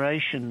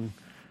regeneration.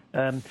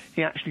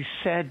 He actually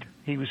said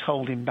he was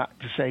holding back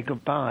to say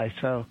goodbye.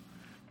 So,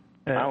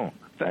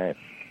 nice.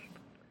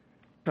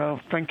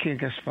 So, thank you,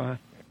 Guest Fire.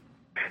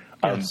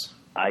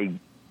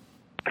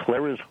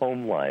 Clara's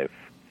home life.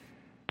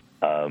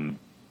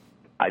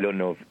 I don't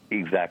know if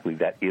exactly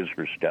that is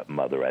her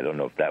stepmother. I don't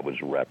know if that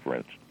was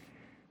referenced.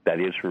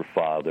 That is her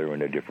father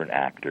and a different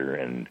actor,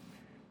 and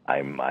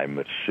I'm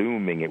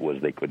assuming it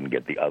was they couldn't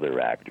get the other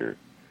actor,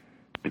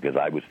 because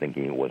I was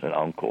thinking it was an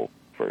uncle,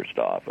 first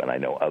off, and I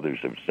know others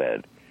have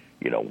said,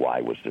 you know,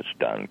 why was this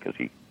done? Because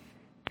he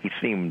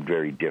seemed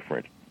very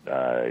different,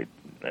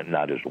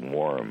 not as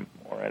warm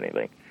or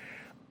anything.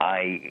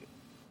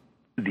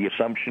 The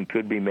assumption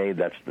could be made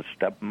that's the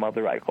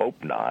stepmother. I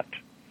hope not,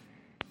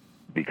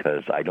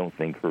 because I don't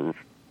think her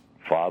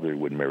father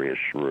would marry a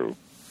shrew,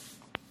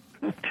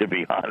 to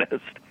be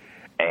honest.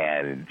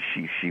 And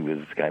she was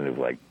kind of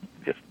like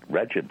just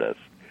wretchedness.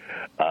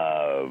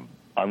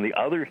 On the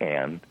other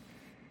hand,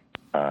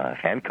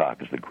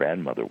 Hancock as the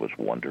grandmother was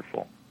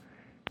wonderful,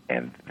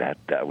 and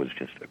that was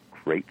just a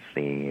great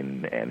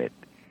scene, and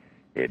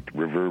it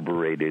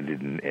reverberated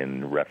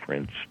in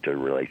reference to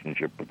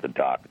relationship with the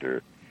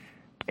Doctor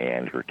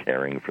and her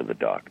caring for the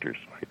Doctor.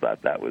 So I thought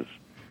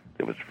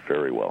it was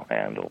very well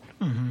handled.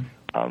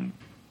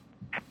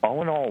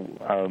 All in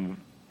all,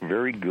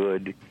 very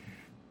good.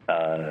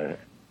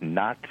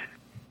 Not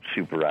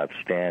super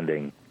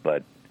outstanding,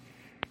 but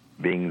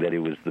being that it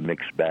was the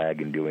mixed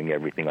bag and doing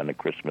everything on the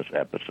Christmas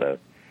episode,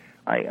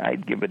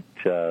 I'd give it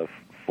 4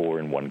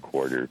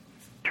 1/4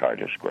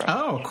 Charter Scrum.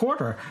 Oh, a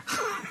quarter.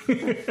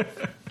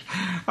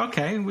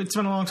 Okay, it's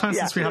been a long time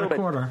since we had a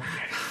quarter.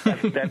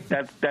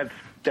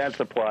 That's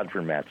applaud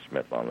for Matt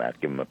Smith on that.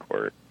 Give him a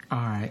quarter. All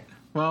right.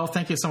 Well,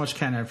 thank you so much,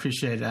 Ken. I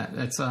appreciate that.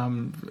 It's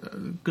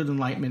good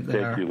enlightenment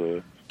there. Thank you,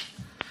 Louis.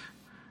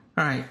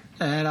 All right,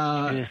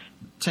 and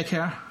take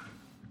care.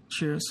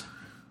 Cheers.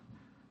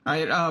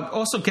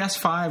 Also, Guest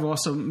 5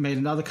 also made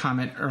another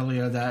comment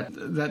earlier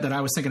that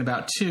I was thinking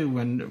about too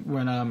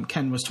when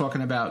Ken was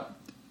talking about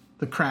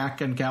the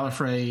Crack and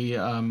Gallifrey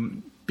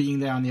being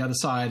there on the other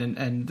side,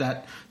 and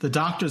that the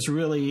doctors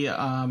really,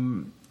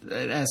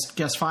 as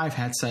Guest 5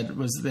 had said,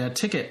 was their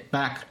ticket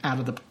back out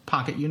of the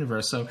pocket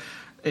universe. So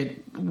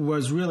it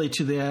was really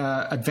to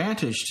their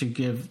advantage to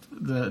give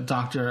the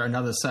Doctor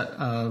another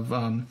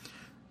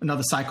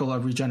another cycle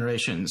of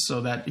regeneration,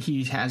 so that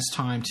he has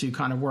time to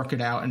kind of work it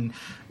out and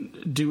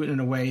do it in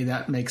a way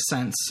that makes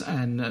sense,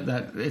 and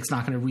that it's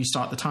not going to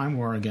restart the Time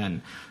War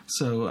again.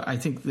 So I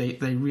think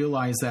they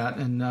realized that,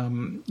 and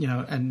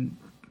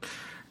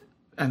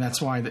and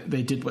that's why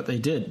they did what they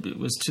did. It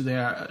was to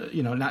their,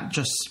 not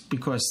just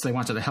because they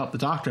wanted to help the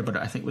Doctor, but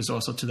I think it was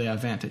also to their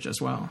advantage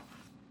as well.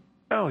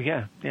 Oh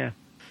yeah.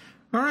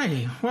 All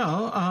righty.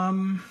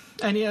 Well,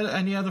 any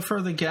other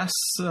further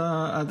guests,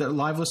 that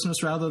live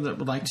listeners rather, that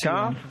would like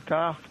to?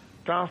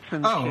 Darth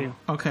and Stu.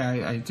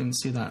 Okay. I didn't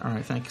see that. All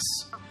right. Thanks.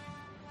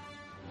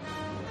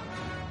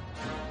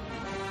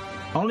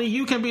 Only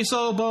you can be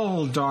so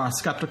bold, Darth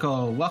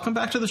Skeptical. Welcome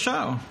back to the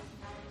show.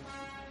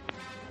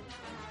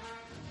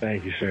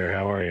 Thank you, sir.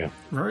 How are you?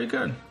 Very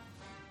good.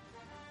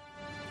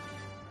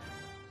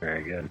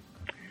 Very good.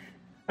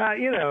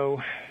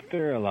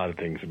 There are a lot of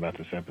things about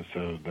this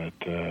episode that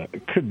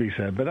could be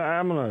said, but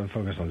I'm going to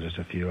focus on just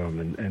a few of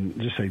them and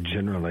just say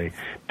generally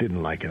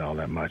didn't like it all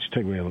that much. It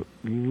took me a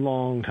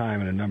long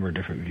time and a number of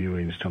different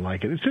viewings to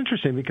like it. It's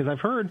interesting because I've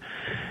heard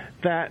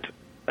that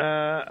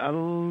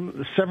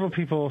several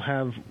people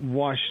have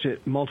watched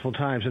it multiple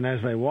times, and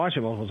as they watch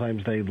it multiple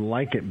times, they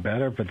like it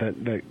better, but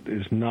that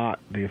is not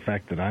the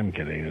effect that I'm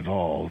getting at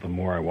all. The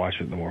more I watch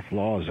it, the more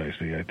flaws I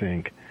see, I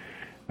think.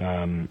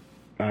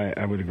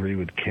 I would agree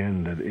with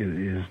Ken that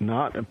it is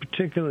not a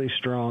particularly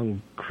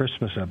strong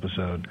Christmas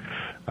episode.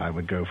 I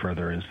would go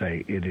further and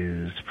say it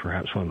is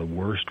perhaps one of the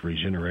worst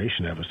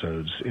regeneration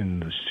episodes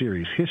in the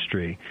series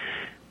history.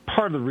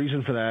 Part of the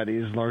reason for that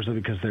is largely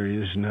because there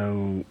is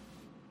no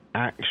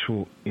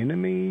actual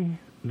enemy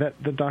that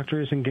the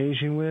Doctor is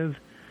engaging with.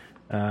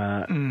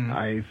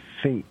 I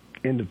think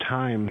End of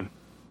Time,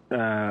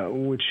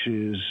 which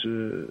is...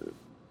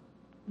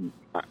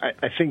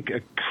 I think a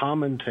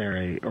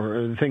commentary,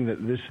 or the thing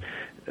that this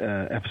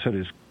episode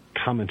is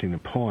commenting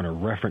upon or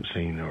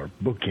referencing or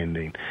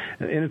bookending,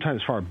 End of Time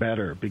is far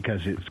better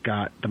because it's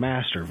got the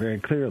Master very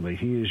clearly.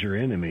 He is your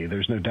enemy.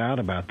 There's no doubt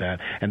about that.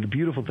 And the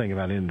beautiful thing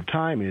about End of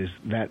Time is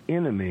that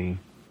enemy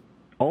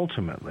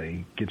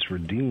ultimately gets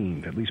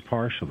redeemed, at least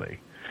partially.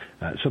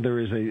 So there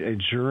is a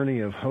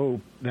journey of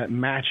hope that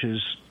matches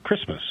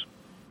Christmas,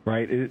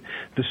 right?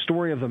 The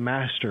story of the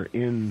Master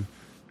in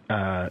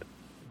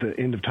the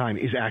End of Time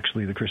is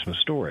actually the Christmas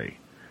story.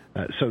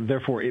 So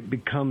therefore it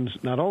becomes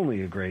not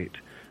only a great,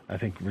 I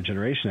think,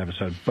 regeneration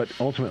episode, but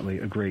ultimately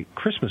a great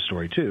Christmas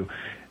story too.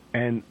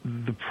 And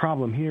the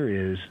problem here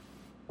is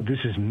this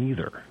is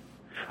neither.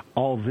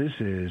 All this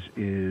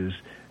is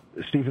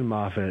Stephen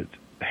Moffat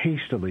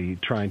hastily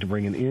trying to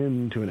bring an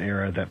end to an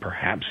era that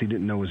perhaps he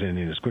didn't know was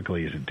ending as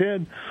quickly as it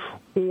did,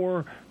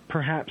 or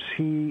perhaps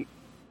he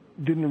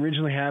didn't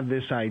originally have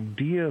this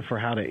idea for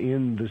how to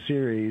end the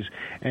series,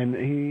 and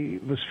he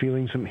was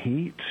feeling some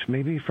heat,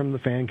 maybe from the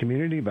fan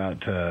community,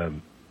 about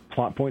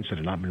plot points that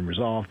had not been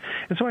resolved.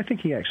 And so I think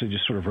he actually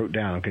just sort of wrote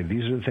down, okay,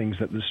 these are the things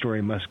that the story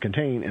must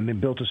contain, and then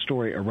built a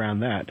story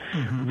around that,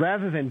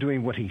 rather than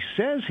doing what he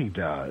says he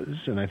does,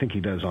 and I think he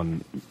does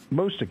on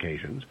most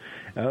occasions,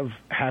 of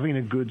having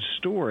a good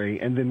story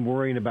and then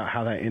worrying about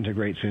how that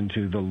integrates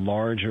into the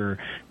larger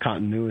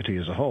continuity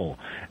as a whole.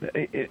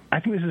 I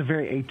think this is a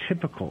very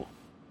atypical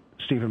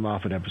Stephen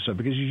Moffat episode,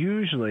 because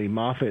usually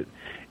Moffat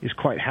is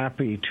quite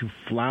happy to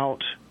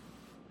flout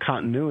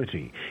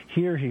continuity.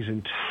 Here he's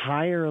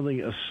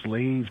entirely a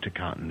slave to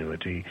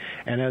continuity,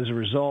 and as a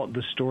result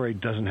the story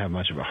doesn't have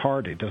much of a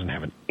heart. It doesn't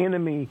have an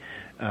enemy.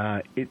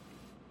 It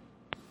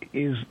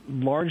is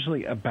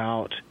largely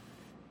about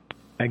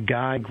a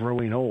guy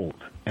growing old,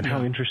 and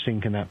how interesting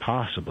can that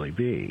possibly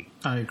be?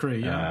 I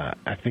agree, yeah.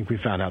 I think we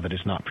found out that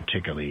it's not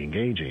particularly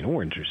engaging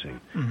or interesting.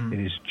 It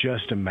is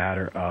just a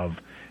matter of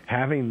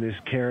having this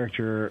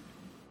character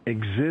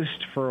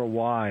exist for a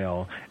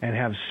while and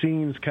have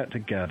scenes cut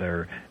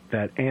together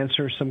that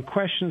answer some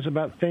questions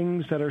about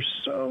things that are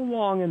so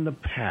long in the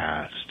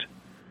past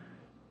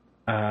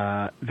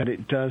that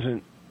it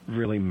doesn't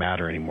really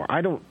matter anymore.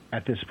 I don't,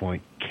 at this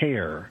point,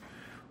 care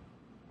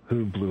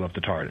who blew up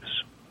the TARDIS.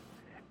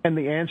 And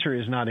the answer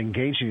is not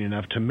engaging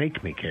enough to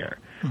make me care.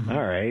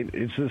 All right,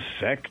 it's a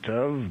sect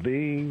of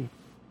the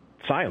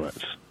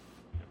silence.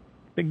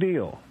 Big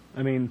deal.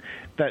 I mean,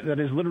 that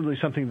is literally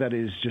something that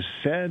is just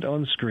said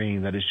on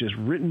screen, that is just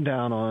written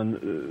down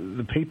on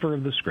the paper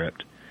of the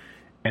script,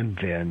 and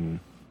then,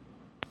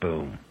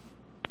 boom,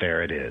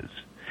 there it is.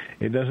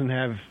 It doesn't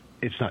have,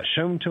 it's not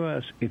shown to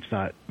us,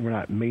 we're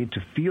not made to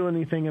feel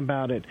anything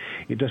about it,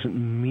 it doesn't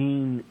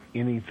mean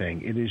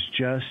anything. It is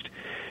just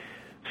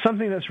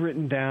something that's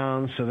written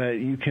down so that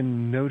you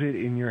can note it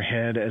in your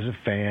head as a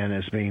fan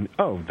as being,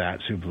 oh,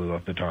 that's who blew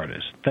up the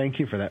TARDIS. Thank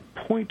you for that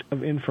point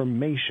of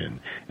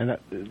information. And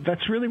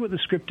that's really what the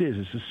script is.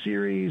 It's a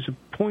series of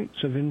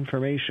points of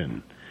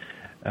information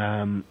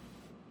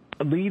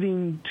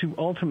leading to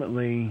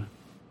ultimately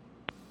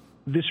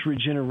this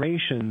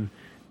regeneration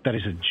that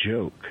is a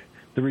joke.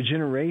 The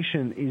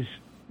regeneration is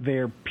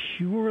there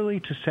purely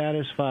to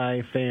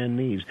satisfy fan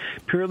needs,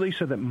 purely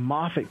so that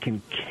Moffat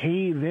can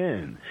cave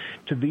in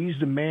to these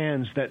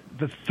demands that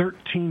the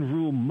 13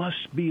 rule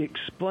must be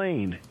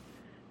explained.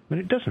 But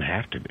it doesn't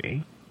have to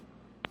be.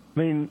 I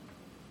mean,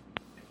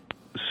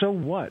 so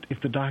what if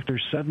the Doctor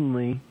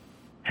suddenly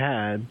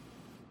had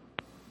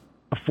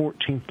a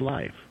 14th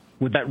life?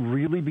 Would that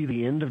really be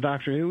the end of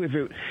Doctor Who? If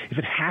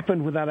it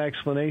happened without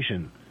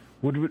explanation,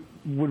 would we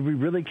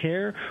really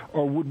care?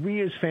 Or would we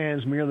as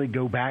fans merely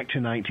go back to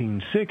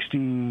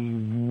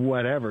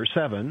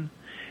 1967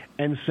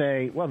 and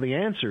say, well, the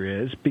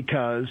answer is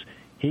because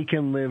he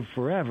can live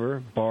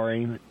forever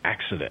barring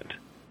accident?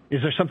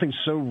 Is there something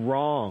so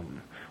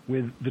wrong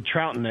with the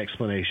Troughton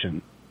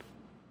explanation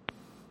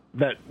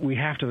that we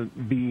have to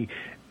be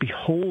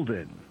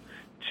beholden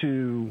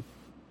to,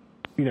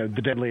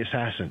 the deadly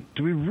assassin?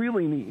 Do we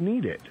really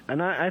need it?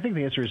 And I think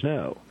the answer is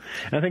no.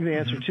 And I think the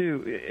answer,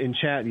 too, in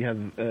chat, you have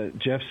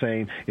Jeff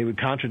saying it would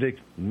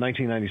contradict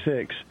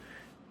 1996.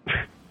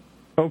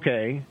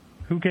 Okay,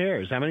 who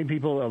cares? How many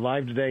people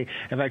alive today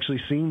have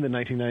actually seen the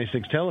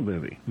 1996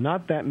 telemovie?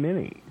 Not that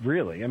many,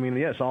 really. I mean,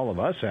 yes, all of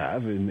us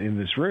have in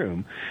this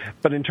room.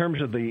 But in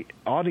terms of the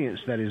audience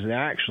that is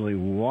actually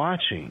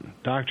watching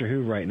Doctor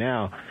Who right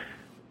now,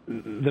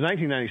 the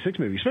 1996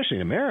 movie, especially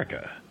in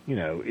America,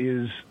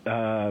 is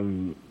a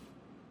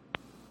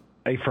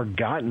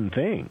forgotten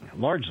thing,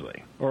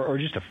 largely, or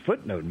just a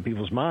footnote in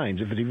people's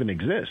minds, if it even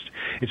exists.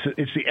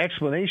 It's the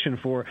explanation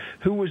for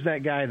who was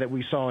that guy that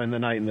we saw in The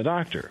Night and the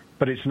Doctor,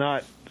 but it's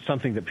not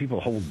something that people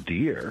hold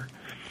dear.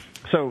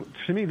 So,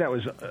 to me, that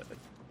was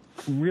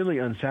really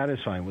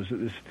unsatisfying, was that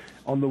this,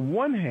 on the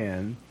one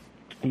hand,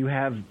 you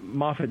have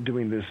Moffat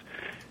doing this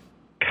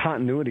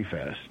continuity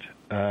fest,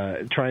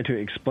 trying to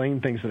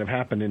explain things that have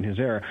happened in his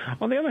era.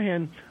 On the other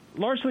hand,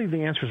 largely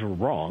the answers were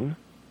wrong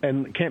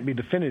and can't be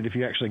definitive. If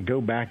you actually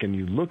go back and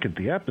you look at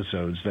the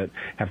episodes that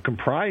have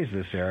comprised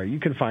this era, you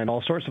can find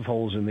all sorts of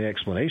holes in the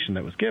explanation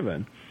that was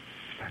given.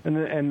 On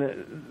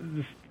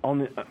the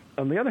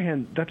other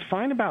hand, that's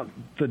fine about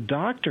the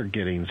Doctor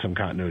getting some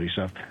continuity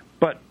stuff,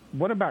 but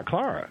what about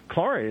Clara?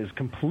 Clara is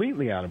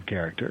completely out of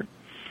character.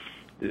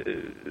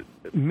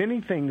 Many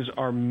things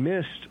are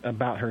missed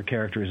about her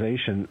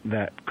characterization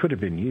that could have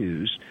been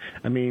used.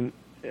 I mean,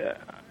 the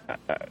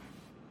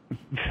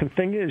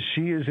thing is,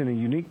 she is in a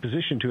unique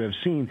position to have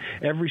seen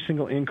every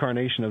single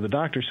incarnation of the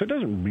Doctor, so it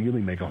doesn't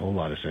really make a whole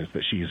lot of sense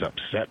that she is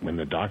upset when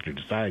the Doctor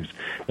decides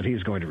that he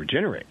is going to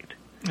regenerate.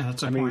 Yeah,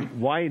 that's a point. point.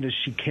 Why does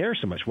she care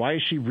so much? Why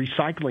is she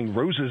recycling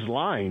Rose's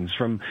lines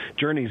from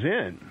Journey's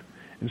End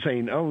and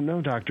saying, oh,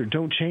 no, Doctor,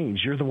 don't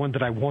change. You're the one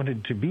that I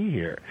wanted to be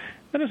here.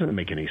 That doesn't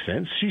make any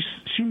sense.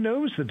 She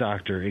knows the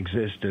Doctor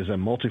exists as a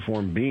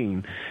multiform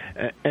being,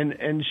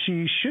 and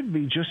she should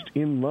be just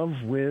in love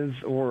with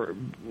or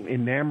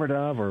enamored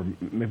of, or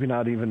maybe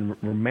not even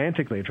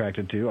romantically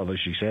attracted to, although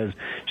she says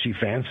she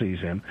fancies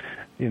him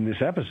in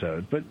this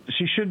episode. But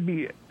she should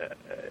be,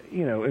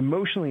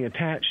 emotionally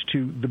attached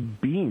to the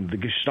being, the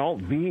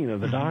Gestalt being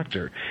of the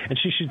Doctor, and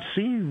she should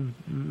see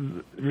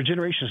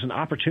regeneration as an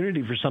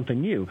opportunity for something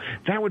new.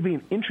 That would be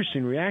an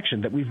interesting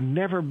reaction that we've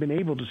never been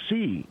able to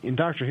see in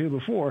Doctor Who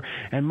before,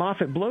 and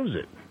Moffat blows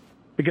it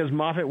because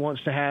Moffat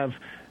wants to have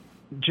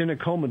Jenna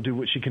Coleman do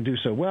what she can do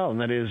so well,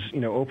 and that is,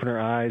 open her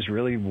eyes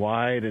really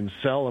wide and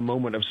sell a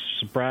moment of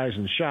surprise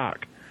and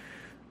shock.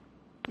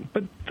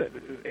 But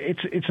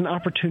it's an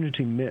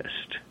opportunity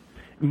missed,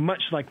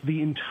 much like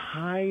the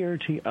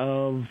entirety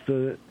of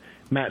the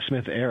Matt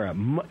Smith era.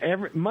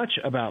 Much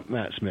about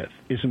Matt Smith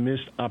is a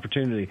missed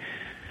opportunity,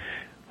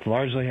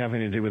 largely having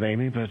to do with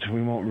Amy, but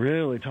we won't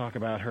really talk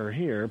about her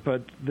here.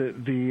 But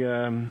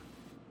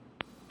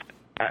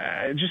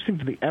I just think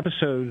that the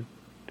episode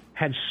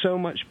had so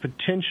much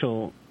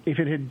potential if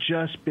it had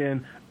just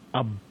been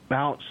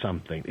about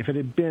something. If it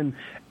had been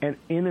an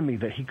enemy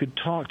that he could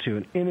talk to,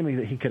 an enemy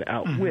that he could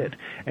outwit,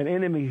 an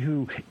enemy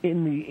who,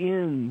 in the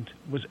end,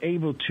 was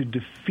able to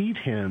defeat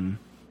him,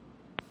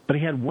 but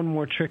he had one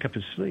more trick up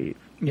his sleeve.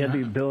 He had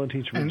the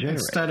ability to regenerate. And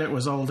instead it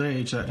was old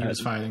age that he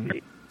was fighting.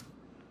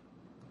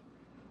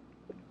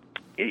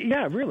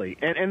 Yeah, really.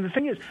 And the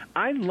thing is,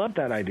 I love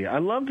that idea. I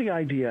love the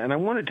idea, and I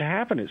want it to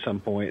happen at some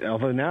point,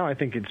 although now I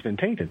think it's been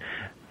tainted.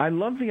 I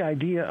love the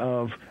idea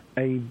of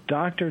a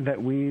Doctor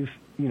that we've,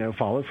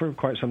 followed for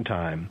quite some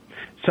time,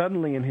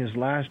 suddenly in his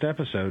last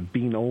episode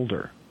being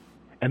older.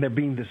 And there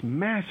being this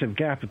massive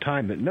gap of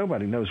time that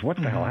nobody knows what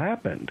the hell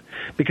happened.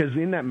 Because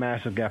in that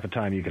massive gap of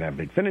time, you can have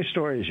Big Finish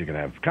stories, you can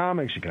have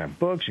comics, you can have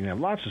books, you can have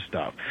lots of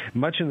stuff.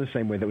 Much in the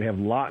same way that we have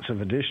lots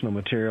of additional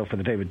material for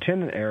the David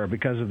Tennant era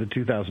because of the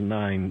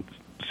 2009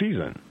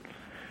 season.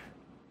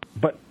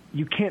 But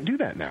you can't do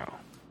that now.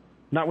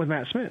 Not with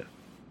Matt Smith.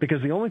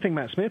 Because the only thing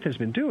Matt Smith has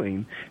been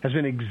doing has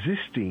been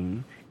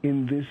existing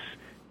in this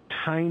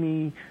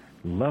tiny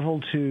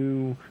level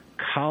 2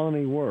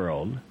 colony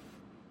world.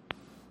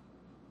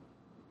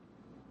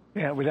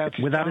 Yeah, without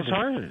his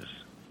TARDIS,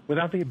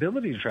 without the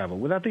ability to travel,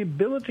 without the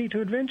ability to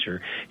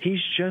adventure.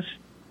 He's just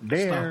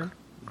there,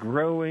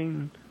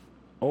 growing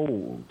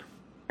old.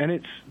 and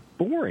it's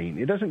boring.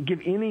 It doesn't give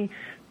any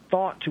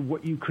thought to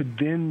what you could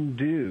then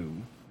do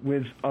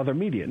with other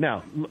media.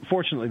 Now,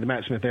 fortunately, the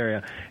Matt Smith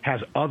area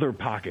has other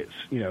pockets.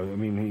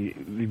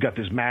 You've got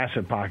this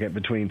massive pocket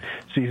between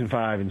season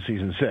 5 and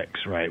season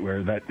 6, right,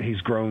 where that he's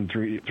grown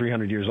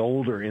 300 years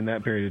older in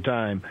that period of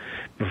time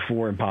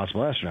before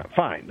Impossible Astronaut.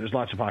 Fine, there's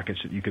lots of pockets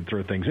that you could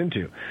throw things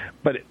into.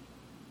 But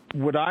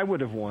what I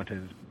would have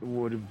wanted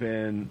would have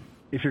been,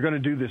 if you're going to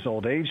do this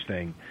old age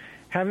thing,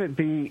 have it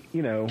be,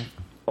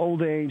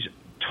 old age,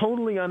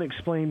 totally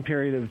unexplained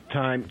period of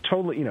time,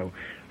 totally,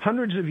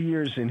 hundreds of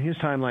years in his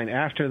timeline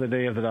after the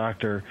day of the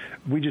Doctor.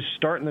 We just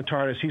start in the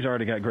TARDIS. He's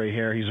already got gray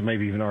hair. He's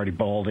maybe even already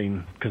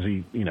balding because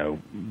we know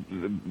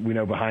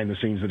behind the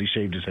scenes that he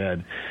shaved his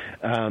head.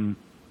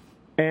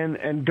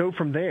 And go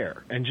from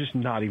there and just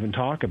not even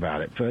talk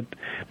about it. But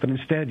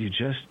instead, it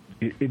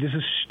is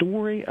a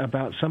story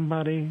about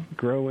somebody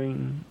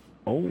growing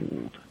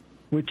old,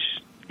 which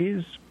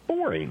is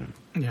boring,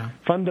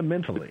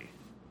 fundamentally.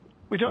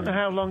 We don't know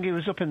how long he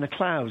was up in the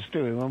clouds,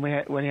 do we,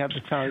 when he had the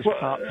TARDIS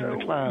parked in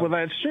the clouds? Well,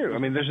 that's true. I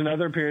mean, there's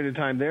another period of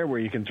time there where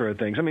you can throw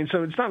things. I mean,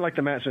 so it's not like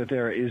the Matt Smith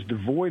era is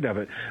devoid of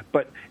it,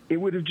 but it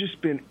would have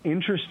just been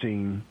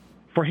interesting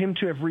for him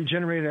to have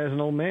regenerated as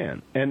an old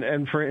man,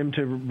 and for him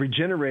to have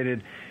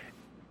regenerated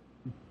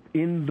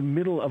in the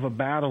middle of a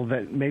battle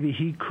that maybe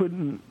he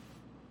couldn't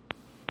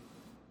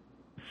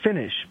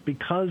finish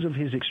because of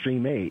his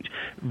extreme age,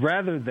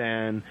 rather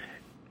than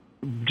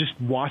just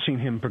watching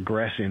him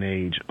progress in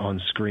age on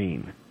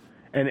screen.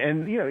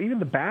 And even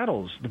the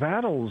battles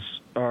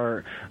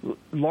are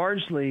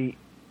largely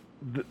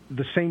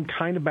the same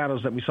kind of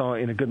battles that we saw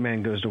in A Good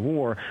Man Goes to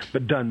War,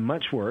 but done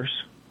much worse,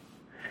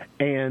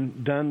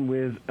 and done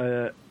with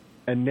a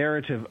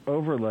narrative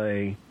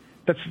overlay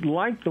that's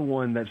like the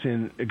one that's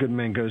in A Good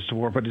Man Goes to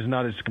War, but is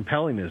not as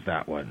compelling as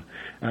that one.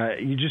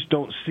 You just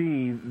don't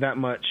see that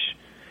much.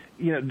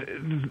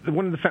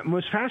 One of the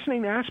most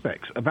fascinating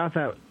aspects about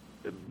that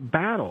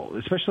battle,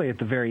 especially at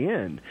the very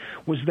end,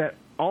 was that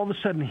all of a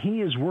sudden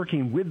he is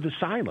working with the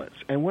silence.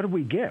 And what do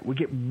we get? We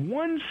get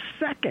 1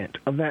 second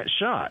of that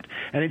shot,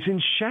 and it's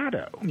in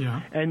shadow. Yeah.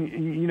 And,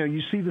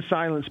 you see the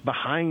silence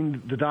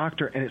behind the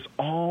Doctor, and it's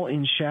all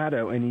in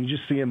shadow, and you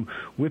just see him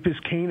whip his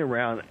cane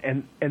around.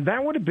 And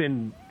that would have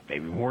been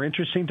maybe more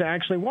interesting to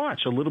actually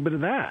watch, a little bit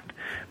of that.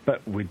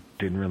 But we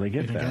didn't really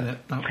get that.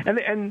 No.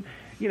 And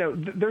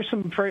there's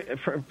some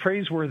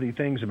praiseworthy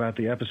things about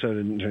the episode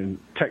in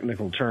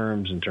technical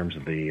terms, in terms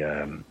of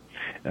the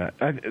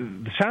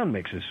sound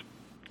mix is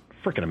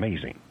freaking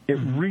amazing. It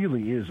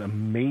really is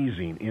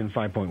amazing in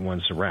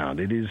 5.1 surround.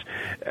 It is.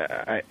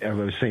 I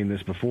was saying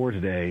this before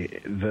today.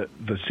 The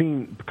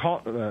scene,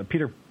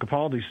 Peter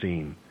Capaldi's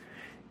scene,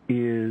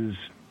 is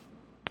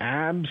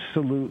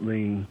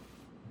absolutely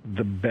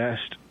the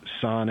best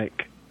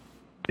sonic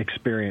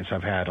experience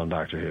I've had on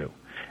Doctor Who.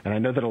 And I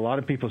know that a lot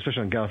of people,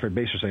 especially on Gallifrey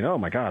Base, are saying, "Oh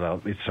my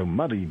God, it's so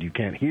muddied, you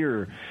can't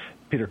hear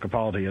Peter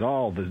Capaldi at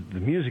all. The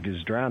music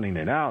is drowning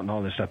it out and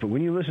all this stuff." But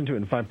when you listen to it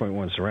in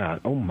 5.1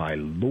 surround, oh my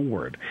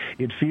Lord,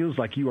 it feels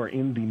like you are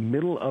in the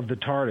middle of the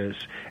TARDIS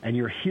and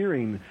you're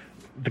hearing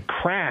the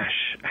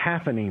crash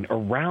happening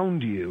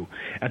around you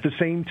at the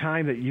same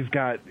time that you've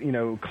got,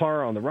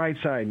 Clara on the right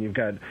side and you've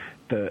got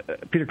the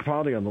Peter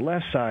Capaldi on the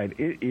left side.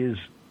 It is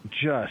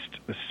just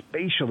a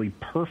spatially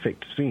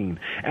perfect scene,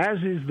 as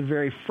is the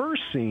very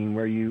first scene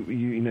where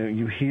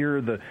you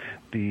hear the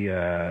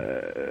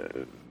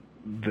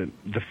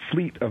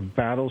fleet of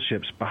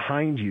battleships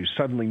behind you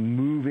suddenly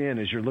move in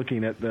as you're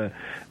looking at the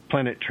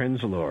planet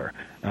Trenzalore.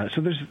 So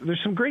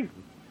there's some great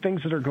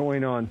things that are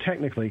going on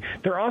technically.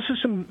 There are also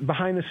some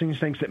behind-the-scenes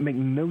things that make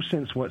no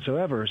sense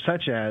whatsoever,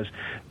 such as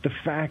the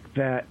fact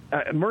that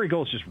Murray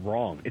Gold's just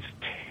wrong. It's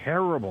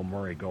terrible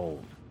Murray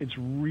Gold. It's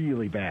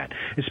really bad,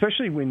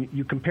 especially when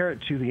you compare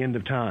it to The End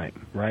of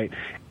Time, right?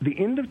 The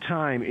End of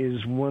Time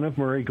is one of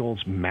Murray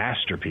Gold's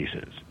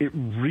masterpieces. It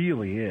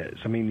really is.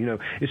 I mean,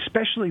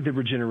 especially the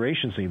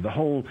regeneration scene, the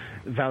whole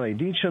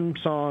Valedictum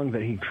song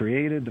that he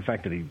created, the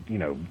fact that he,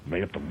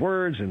 made up the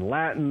words in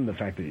Latin, the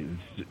fact that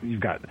you've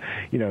got,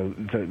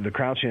 the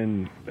Crouch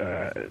Inn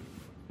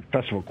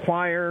Festival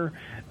Choir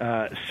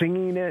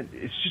singing it.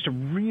 It's just a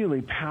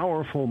really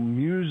powerful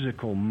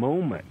musical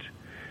moment.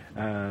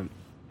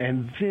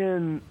 And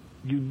then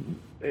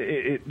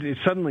it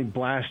suddenly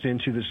blasts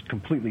into this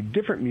completely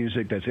different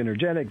music that's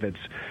energetic, that's,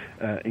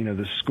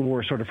 the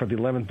score sort of for the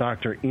 11th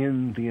Doctor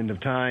in The End of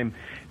Time.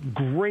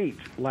 Great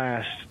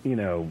last,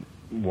 5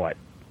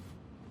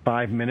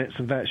 minutes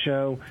of that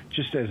show.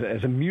 Just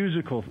as a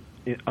musical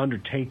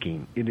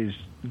undertaking, it is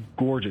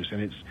gorgeous,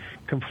 and it's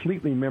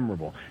completely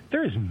memorable.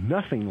 There is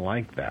nothing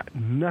like that.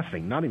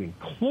 Nothing, not even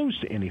close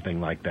to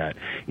anything like that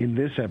in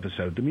this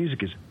episode. The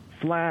music is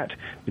flat.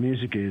 The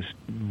music is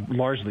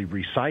largely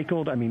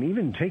recycled. I mean,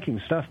 even taking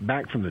stuff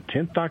back from the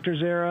 10th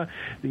Doctor's era,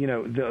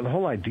 the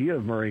whole idea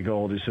of Murray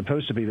Gold is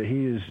supposed to be that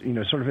he is,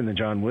 sort of in the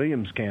John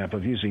Williams camp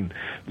of using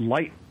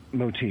light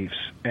motifs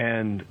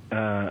and,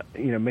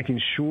 making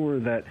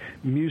sure that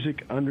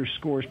music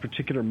underscores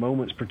particular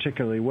moments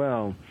particularly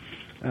well.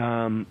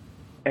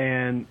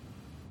 And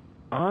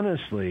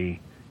honestly,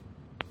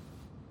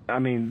 I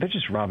mean, they're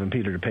just robbing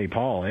Peter to pay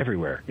Paul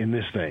everywhere in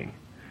this thing.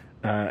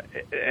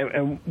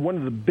 And one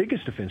of the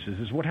biggest offenses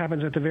is what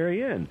happens at the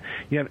very end.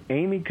 You have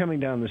Amy coming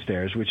down the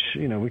stairs, which,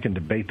 we can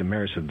debate the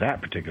merits of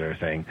that particular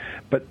thing,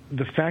 but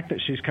the fact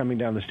that she's coming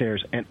down the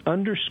stairs and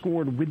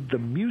underscored with the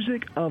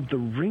music of the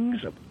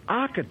Rings of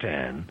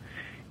Akatan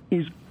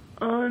is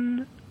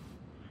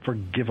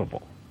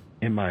unforgivable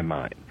in my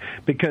mind,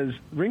 because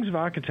Rings of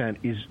Akatan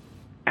is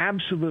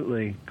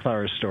absolutely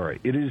Clara's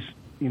story. It is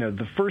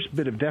the first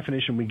bit of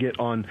definition we get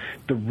on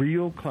the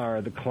real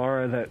Clara, the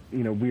Clara that,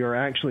 we are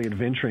actually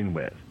adventuring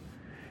with.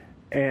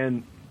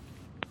 And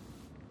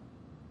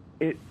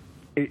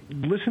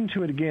listen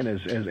to it again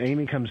as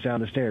Amy comes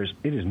down the stairs.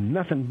 It is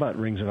nothing but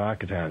Rings of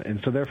Akatan.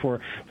 And so therefore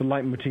the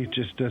leitmotif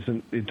just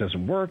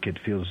doesn't work. It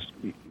feels,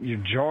 you're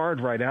jarred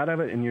right out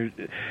of it, and you're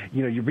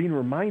being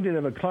reminded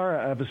of a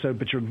Clara episode,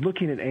 but you're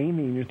looking at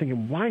Amy and you're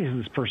thinking, why is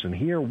this person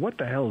here? What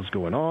the hell is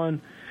going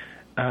on?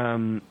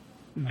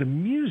 The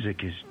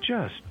music is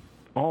just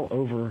all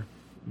over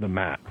the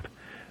map,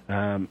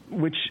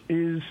 which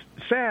is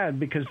sad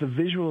because the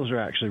visuals are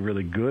actually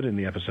really good in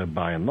the episode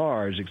by and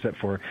large, except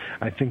for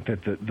I think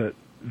that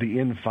the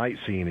end fight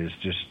scene is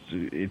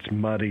it's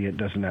muddy. It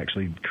doesn't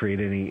actually create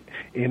any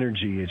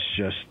energy. It's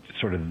just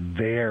sort of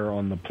there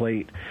on the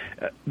plate.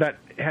 That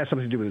has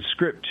something to do with the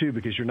script, too,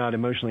 because you're not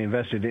emotionally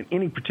invested in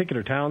any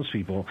particular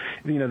townspeople.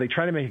 They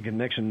try to make a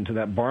connection to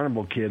that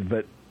Barnable kid,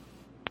 but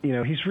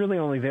he's really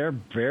only there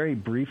very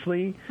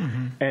briefly,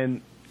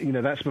 and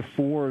that's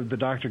before the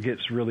Doctor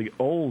gets really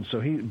old.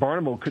 So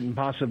Barnable couldn't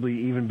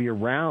possibly even be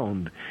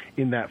around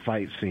in that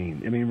fight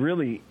scene. I mean,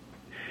 really,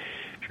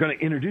 if you're going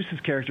to introduce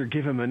this character,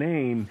 give him a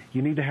name,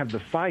 you need to have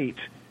the fight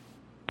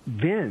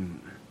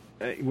then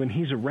when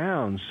he's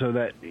around, so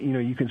that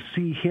you can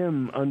see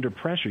him under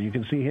pressure, you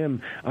can see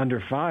him under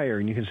fire,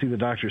 and you can see the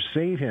Doctor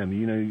save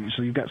him.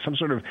 So you've got some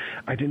sort of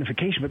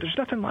identification. But there's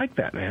nothing like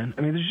that, man.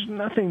 I mean, there's just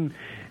nothing.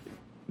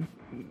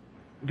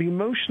 The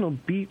emotional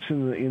beats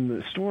in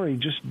the story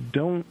just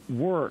don't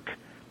work.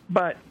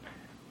 But,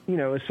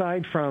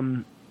 aside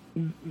from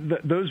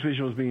those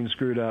visuals being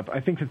screwed up, I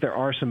think that there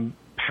are some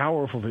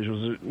powerful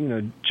visuals.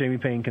 Jamie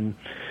Payne can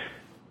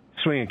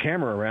swing a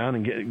camera around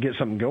and get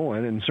something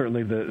going, and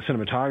certainly the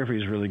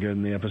cinematography is really good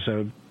in the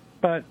episode.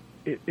 But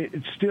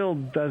it still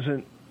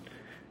doesn't,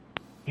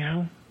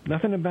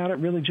 nothing about it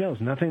really gels.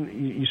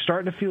 Nothing. You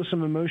start to feel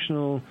some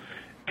emotional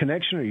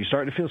connection, or you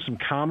start to feel some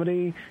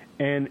comedy,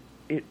 and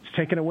it's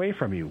taken away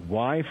from you.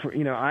 Why?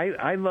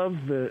 I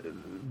love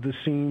the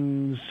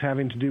scenes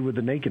having to do with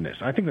the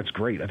nakedness. I think that's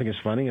great. I think it's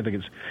funny. I think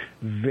it's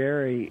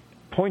very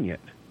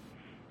poignant.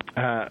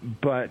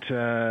 But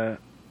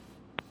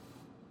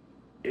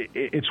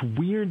it's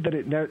weird that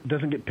it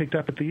doesn't get picked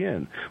up at the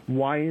end.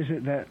 Why is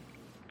it that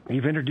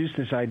you've introduced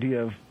this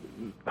idea of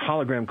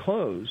hologram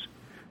clothes,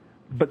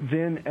 but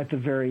then at the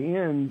very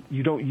end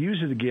you don't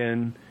use it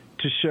again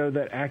to show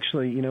that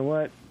actually, you know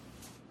what?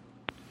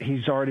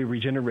 He's already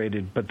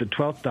regenerated, but the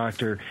 12th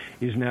Doctor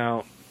is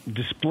now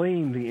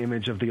displaying the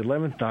image of the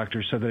 11th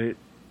Doctor so that it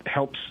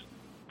helps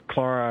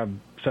Clara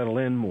settle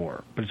in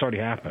more. But it's already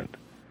happened,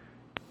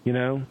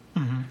 Things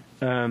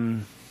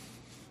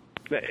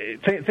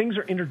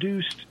are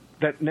introduced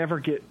that never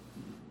get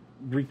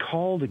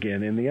recalled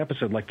again in the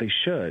episode like they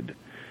should.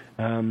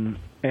 And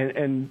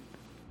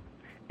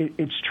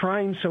it's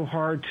trying so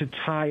hard to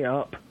tie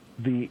up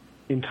the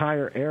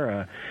entire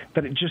era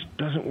that it just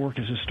doesn't work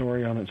as a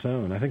story on its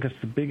own. I think that's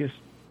the biggest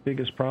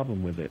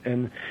problem with it.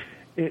 And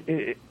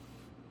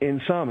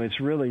in some, it's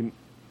really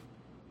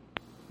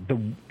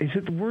is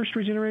it the worst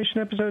regeneration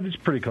episode? It's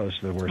pretty close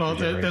to the worst. Well,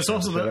 there's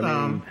also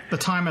the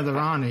Time of the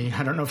Rani.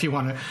 I don't know if you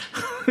want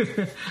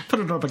to put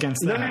it up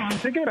against that. No, I'm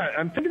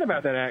thinking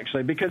about that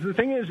actually, because the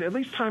thing is, at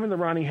least Time of the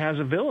Rani has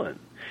a villain.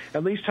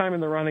 At least Time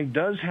of the Rani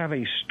does have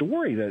a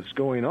story that's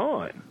going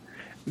on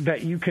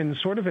that you can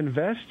sort of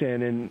invest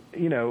in, and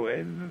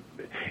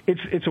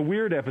it's a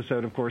weird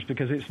episode, of course,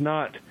 because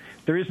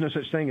there is no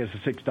such thing as the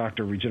Sixth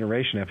Doctor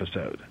regeneration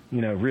episode.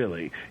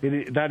 Really,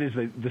 that is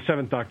the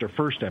Seventh Doctor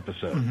first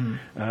episode.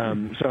 So I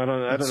don't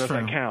know if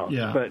that counts,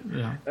 but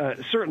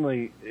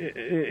certainly,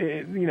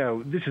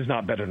 this is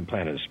not better than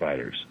Planet of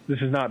Spiders.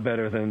 This is not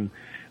better than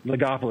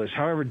Legopolis.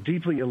 However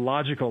deeply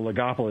illogical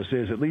Legopolis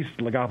is, at least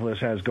Legopolis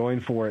has going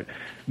for it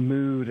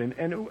mood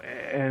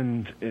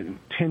and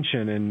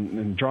tension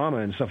and drama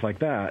and stuff like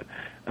that.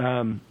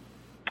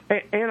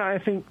 And I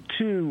think,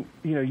 too,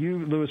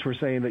 you, Lewis, were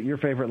saying that your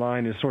favorite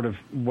line is sort of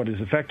what is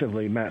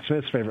effectively Matt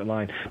Smith's favorite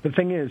line. But the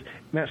thing is,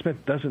 Matt Smith's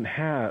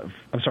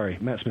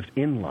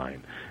end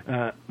line.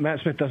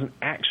 Matt Smith doesn't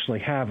actually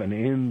have an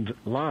end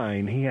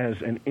line. He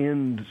has an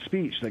end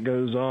speech that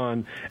goes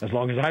on as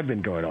long as I've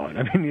been going on.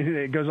 I mean,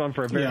 it goes on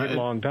for a very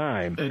long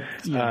time. And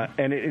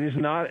it's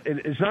not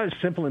as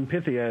simple and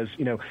pithy as,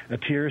 a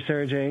tear,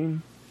 Sarah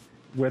Jane,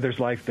 where there's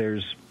life,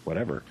 there's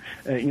whatever.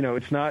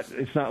 It's not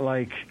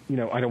like,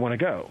 I don't want to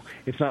go.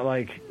 It's not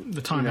like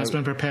the time has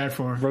been prepared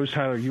for. Rose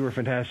Tyler, you were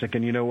fantastic,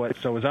 and you know what?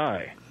 So was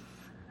I.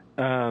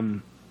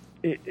 There's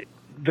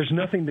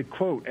nothing to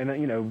quote,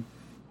 and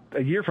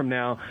a year from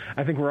now,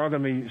 I think we're all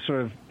going to be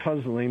sort of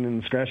puzzling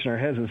and scratching our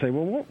heads and say,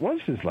 well, what was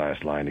his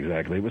last line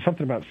exactly? It was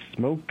something about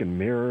smoke and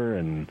mirror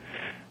and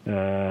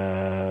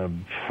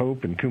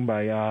hope and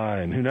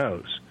kumbaya and who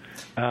knows.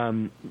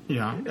 That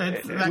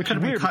could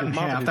have been cut in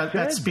half.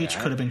 That speech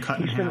could have been cut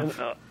in half.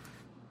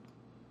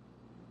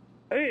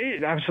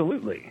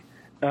 Absolutely.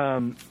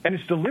 And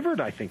it's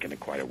delivered, I think, in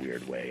quite a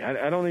weird way.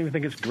 I don't even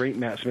think it's great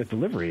Matt Smith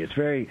delivery. It's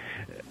very...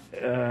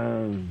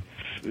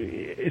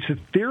 it's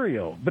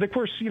ethereal. But, of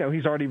course,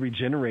 he's already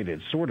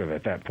regenerated sort of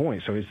at that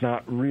point, so it's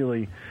not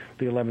really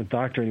the 11th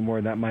Doctor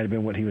anymore. That might have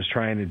been what he was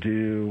trying to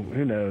do.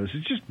 Who knows?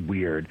 It's just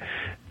weird.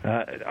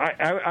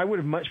 I would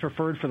have much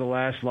preferred for the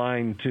last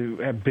line to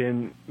have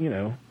been,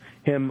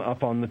 him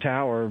up on the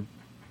tower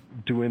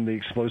doing the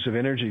explosive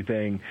energy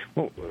thing.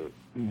 Well,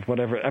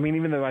 whatever. I mean,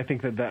 even though I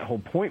think that whole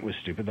point was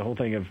stupid, the whole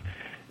thing of,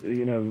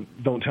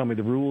 don't tell me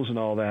the rules and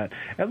all that,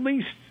 at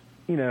least,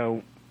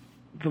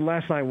 the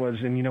last line was,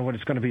 and you know what,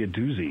 it's going to be a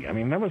doozy. I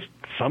mean, that was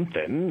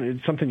something.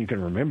 It's something you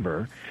can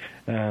remember.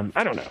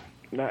 I don't know.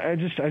 I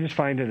just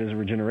find it as a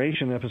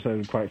regeneration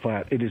episode quite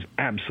flat. It is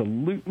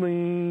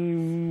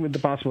absolutely, with the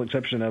possible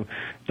exception of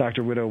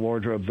Dr. Widow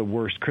Wardrobe, the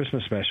worst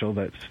Christmas special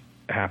that's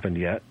happened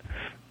yet.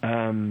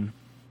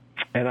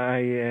 And I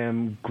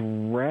am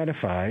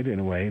gratified in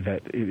a way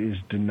that it is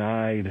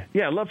denied.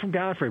 Yeah, Love from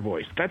Gallifrey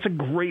voice. That's a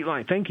great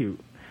line. Thank you.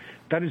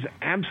 That is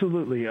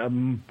absolutely a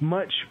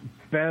much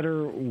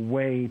better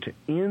way to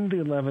end the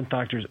 11th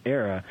Doctor's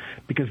era,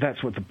 because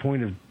that's what the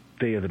point of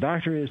Day of the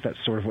Doctor is.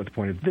 That's sort of what the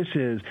point of this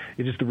is.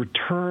 It is the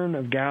return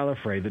of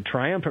Gallifrey, the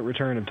triumphant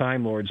return of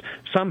Time Lords,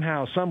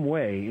 somehow, some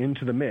way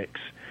into the mix.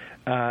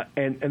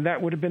 And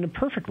that would have been a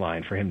perfect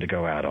line for him to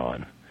go out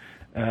on.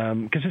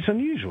 Because it's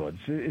unusual.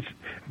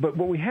 But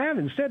what we have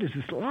instead is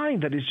this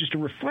line that is just a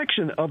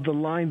reflection of the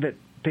line that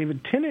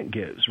David Tennant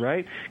gives,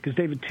 right? Because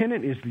David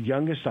Tennant is the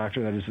youngest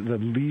Doctor, that is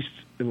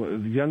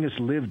the youngest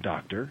lived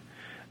Doctor,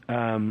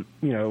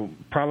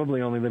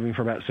 probably only living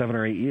for about 7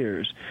 or 8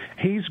 years.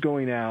 He's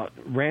going out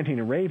ranting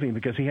and raving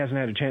because he hasn't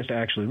had a chance to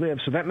actually live,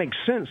 so that makes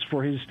sense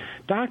for his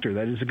Doctor.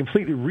 That is a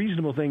completely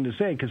reasonable thing to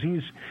say, because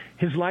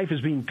his life is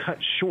being cut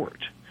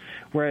short.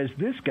 Whereas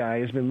this guy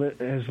has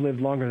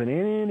lived longer than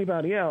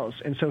anybody else,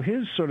 and so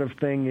his sort of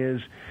thing is,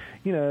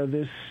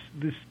 this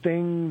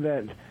thing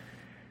that,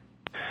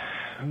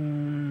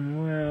 I'm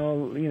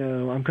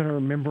going to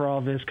remember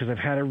all this because I've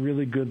had a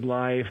really good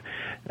life,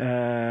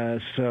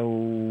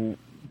 so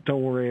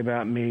don't worry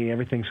about me.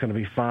 Everything's going to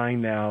be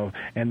fine now,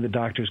 and the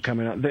Doctor's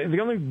coming out. The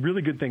only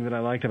really good thing that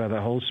I liked about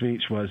that whole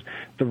speech was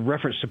the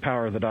reference to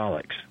Power of the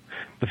Daleks.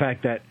 The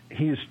fact that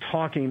he is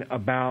talking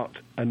about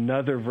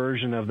another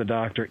version of the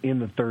Doctor in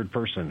the third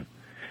person,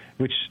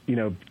 which,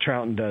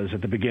 Troughton does at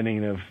the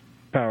beginning of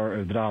Power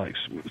of the Daleks.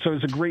 So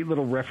it's a great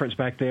little reference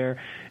back there,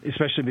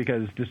 especially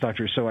because this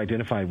Doctor is so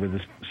identified with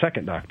the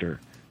second Doctor.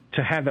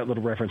 To have that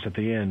little reference at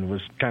the end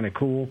was kind of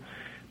cool,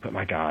 but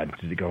my God,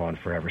 did it go on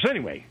forever. So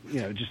anyway,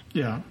 just...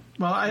 Yeah.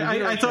 Well,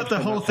 I thought the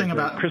whole thing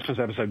about... Christmas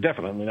episode,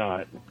 definitely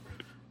not.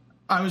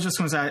 I was just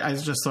going to say, I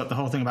just thought the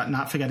whole thing about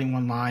not forgetting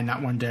one line,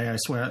 not one day, I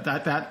swear,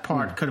 that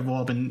part could have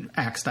all been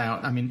axed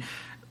out. I mean,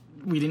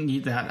 we didn't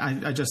need that.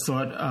 I just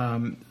thought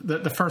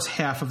the first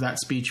half of that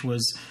speech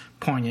was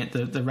poignant.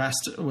 The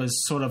rest was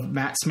sort of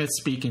Matt Smith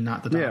speaking,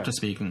 not the Doctor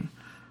speaking.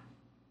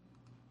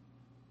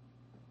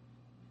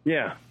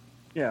 Yeah,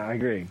 I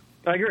agree.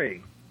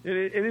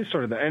 It is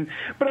sort of that.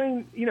 But I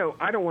mean,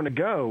 I Don't Want to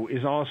Go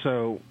is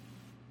also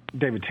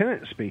David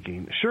Tennant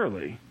speaking,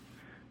 surely.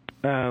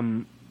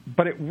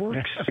 But it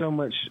works so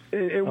much.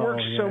 It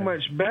works so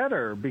much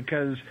better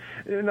because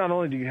not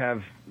only do you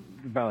have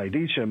Ballet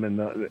Deacham and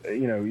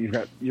you've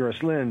got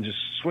Eurus Lynn just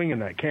swinging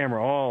that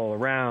camera all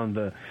around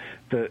the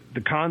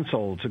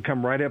console to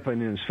come right up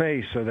in his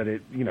face so that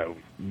it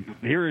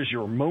here is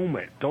your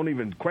moment. Don't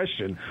even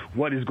question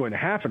what is going to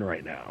happen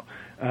right now.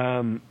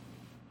 And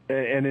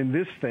in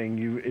this thing,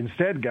 you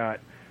instead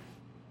got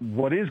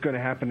what is going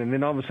to happen, and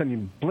then all of a sudden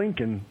you blink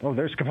and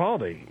there's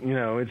Capaldi.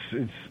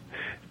 It's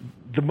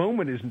the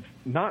moment is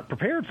not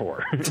prepared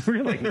for,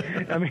 really.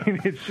 I mean,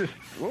 it's just,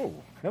 whoa,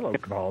 hello,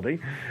 Capaldi.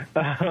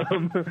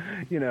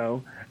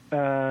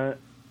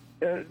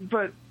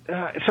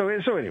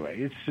 So anyway,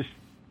 it's just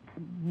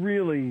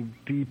really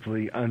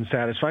deeply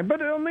unsatisfying.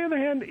 But on the other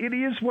hand, it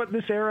is what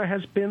this era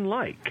has been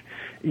like.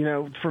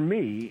 For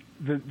me,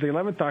 the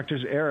 11th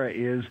Doctor's era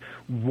is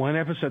one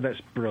episode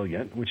that's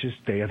brilliant, which is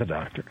Day of the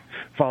Doctor,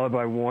 followed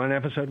by one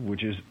episode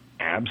which is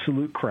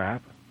absolute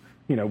crap,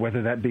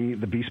 whether that be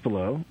The Beast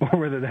Below, or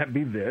whether that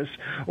be this,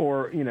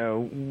 or,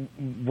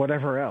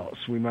 whatever else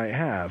we might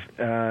have,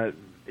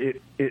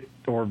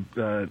 or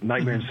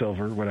Nightmare in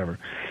Silver, whatever.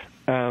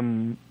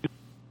 And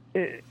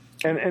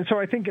so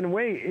I think, in a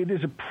way, it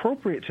is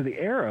appropriate to the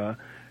era,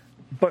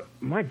 but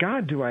my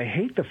God, do I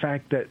hate the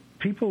fact that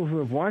people who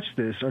have watched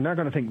this are not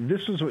going to think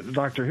this is what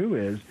Doctor Who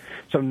is.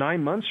 So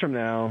 9 months from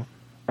now,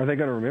 are they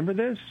going to remember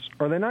this,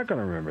 or are they not going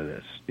to remember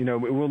this?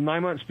 Will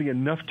 9 months be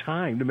enough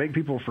time to make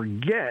people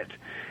forget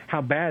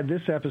how bad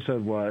this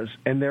episode was,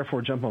 and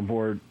therefore jump on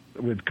board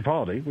with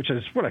Capaldi, which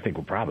is what I think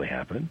will probably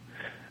happen?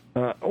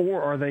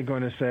 Or are they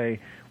going to say,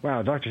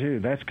 wow, Doctor Who,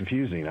 that's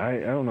confusing. I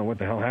don't know what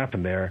the hell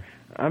happened there.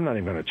 I'm not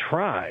even going to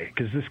try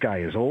because this guy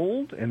is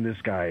old and this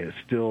guy is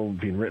still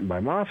being written by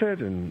Moffat,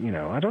 and,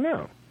 I don't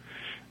know.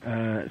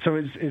 So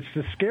it's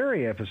the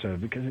scary episode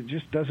because it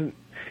just doesn't...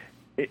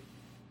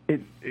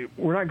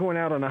 We're not going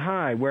out on a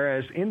high,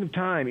 whereas End of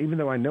Time, even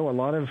though I know a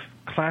lot of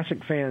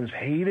classic fans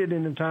hated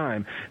End of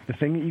Time, the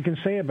thing that you can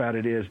say about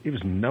it is it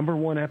was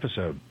 #1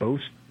 episode, both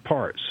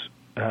parts.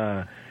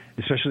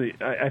 Especially,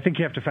 I think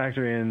you have to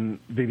factor in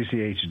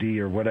BBC HD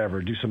or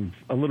whatever, do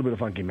a little bit of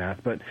funky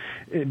math, but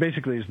it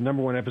basically is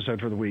 #1 episode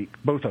for the week,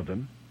 both of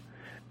them.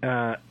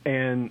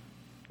 And,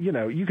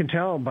 you can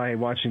tell by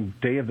watching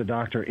Day of the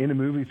Doctor in a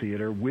movie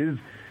theater with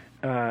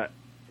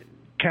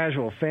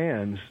casual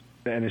fans,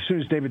 and as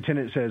soon as David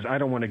Tennant says, I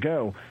don't want to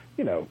go,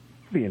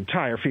 the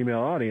entire female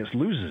audience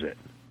loses it.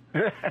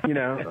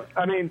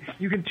 I mean,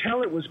 you can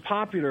tell it was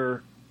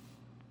popular,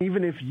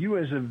 even if you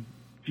as a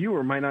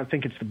viewer might not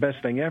think it's the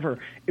best thing ever.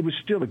 It was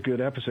still a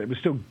good episode. It was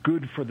still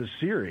good for the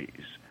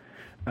series.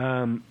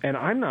 And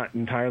I'm not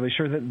entirely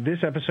sure that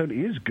this episode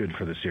is good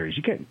for the series.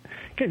 You can't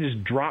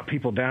just drop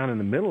people down in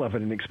the middle of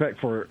it and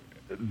expect for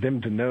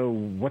them to know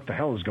what the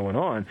hell is going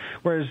on.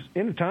 Whereas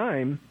End of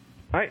Time,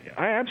 I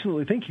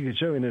absolutely think you could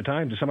show End of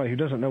Time to somebody who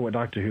doesn't know what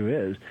Doctor Who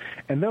is,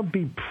 and they'll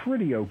be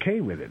pretty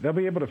okay with it. They'll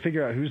be able to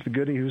figure out who's the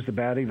goodie, who's the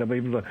baddie. They'll be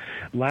able to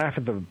laugh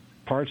at the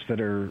parts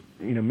that are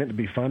meant to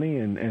be funny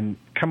and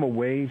come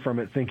away from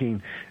it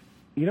thinking,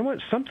 you know what,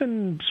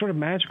 something sort of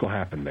magical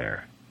happened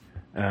there.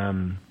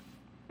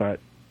 But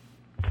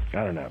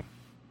I don't know.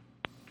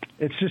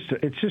 It's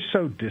just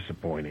so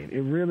disappointing.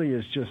 It really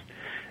is just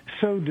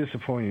so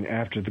disappointing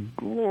after the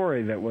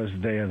glory that was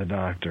Day of the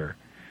Doctor.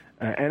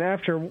 And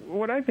after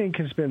what I think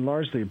has been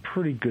largely a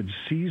pretty good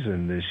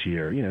season this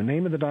year.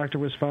 Name of the Doctor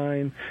was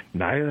fine.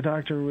 Night of the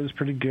Doctor was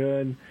pretty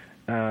good.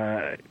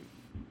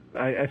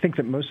 I think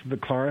that most of the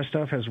Clara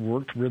stuff has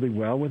worked really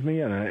well with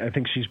me, and I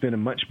think she's been a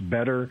much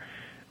better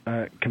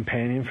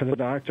companion for the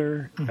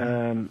Doctor.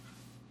 Mm-hmm.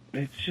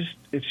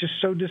 It's just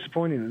so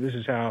disappointing that this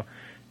is how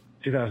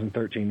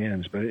 2013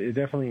 ends, but it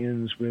definitely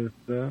ends with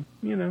a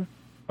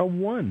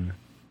 1.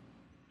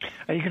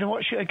 Are you going to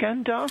watch it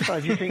again, Darth? Or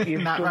do you think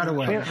you've not right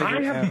away? Man,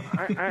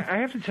 I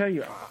have to tell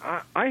you,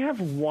 I have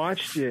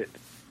watched it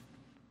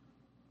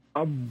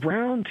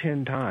around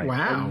 10 times.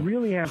 Wow. I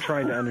really have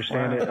tried to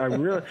understand it.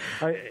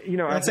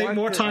 That's 8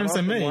 more times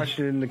than me. I watched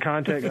it in the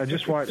context. I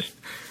just watched.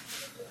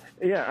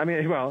 Yeah,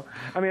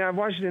 I've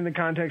watched it in the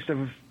context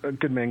of A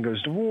Good Man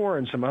Goes to War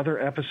and some other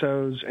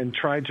episodes, and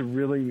tried to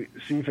really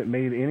see if it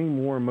made any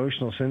more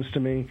emotional sense to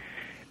me.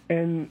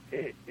 And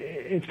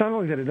it's not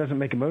only that it doesn't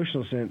make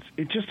emotional sense;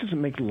 it just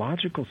doesn't make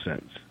logical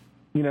sense.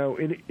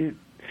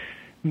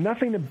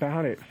 Nothing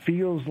about it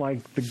feels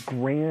like the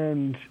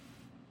grand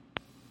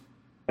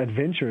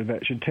adventure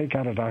that should take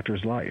out a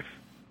Doctor's life.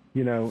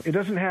 It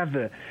doesn't have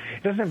the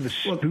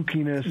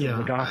spookiness of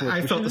the Gospel.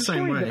 I felt the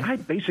same way. I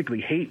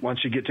basically hate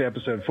once you get to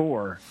episode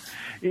 4.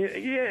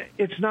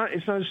 It's not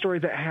a story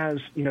that has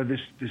this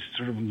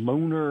sort of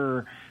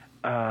loner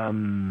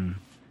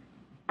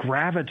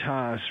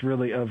gravitas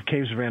really of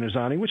Caves of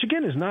Anazani, which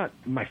again is not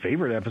my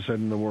favorite episode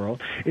in the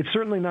world. It's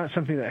certainly not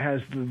something that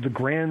has the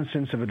grand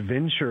sense of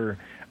adventure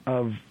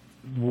of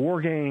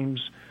War Games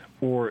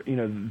or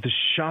the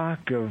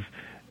shock of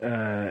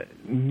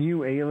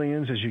new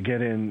aliens as you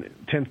get in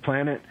 10th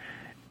Planet,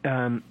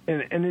 and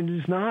it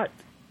is not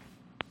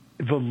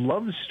the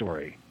love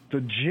story,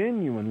 the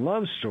genuine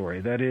love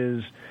story that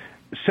is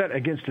set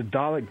against a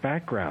Dalek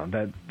background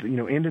that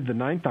ended the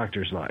Ninth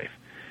Doctor's life.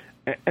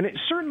 And it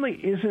certainly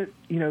isn't,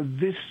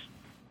 this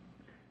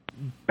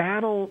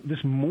battle,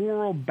 this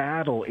moral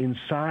battle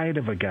inside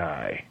of a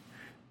guy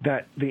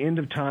that the End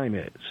of Time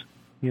is.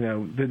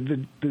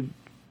 The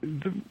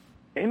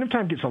End of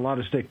Time gets a lot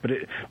of stick, but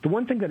the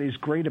one thing that is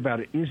great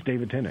about it is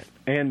David Tennant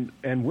and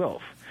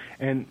Wilf.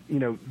 And,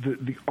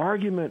 the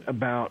argument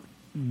about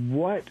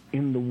what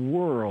in the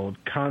world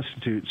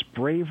constitutes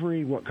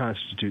bravery, what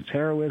constitutes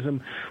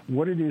heroism,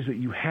 what it is that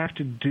you have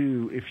to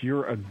do if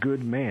you're a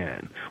good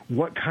man,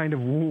 what kind of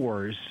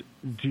wars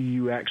do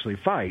you actually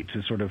fight,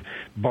 to sort of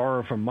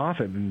borrow from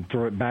Moffat and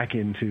throw it back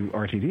into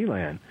RTD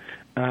land.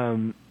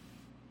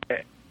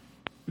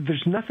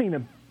 There's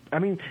nothing...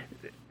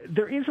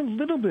 there is a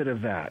little bit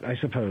of that, I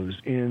suppose,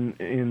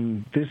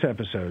 in this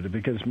episode,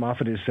 because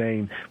Moffat is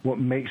saying what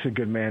makes a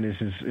good man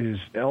is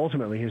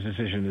ultimately his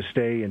decision to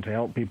stay and to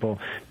help people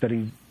that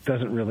he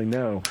doesn't really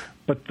know.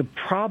 But the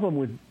problem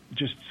with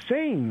just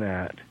saying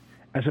that,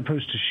 as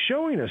opposed to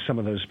showing us some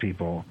of those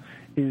people,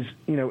 is,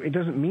 it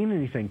doesn't mean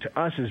anything to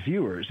us as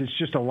viewers. It's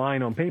just a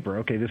line on paper.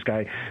 Okay, this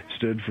guy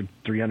stood for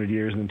 300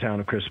 years in the town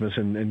of Christmas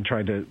and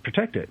tried to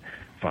protect it.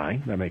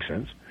 Fine, that makes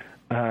sense.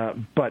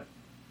 But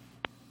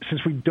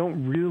since we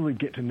don't really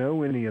get to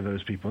know any of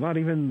those people, not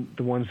even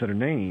the ones that are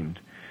named,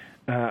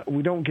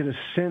 we don't get a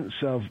sense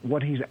of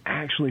what he's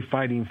actually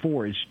fighting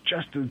for. It's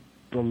just the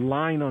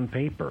line on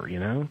paper,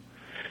 and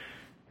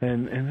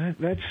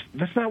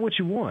that's not what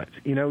you want.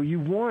 You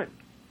want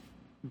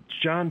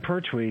John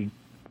Pertwee,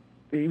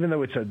 even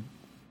though it's a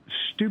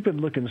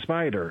stupid-looking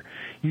spider,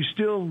 you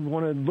still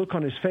want to look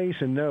on his face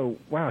and know,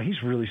 wow,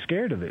 he's really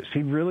scared of this.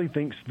 He really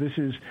thinks this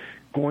is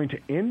going to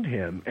end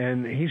him,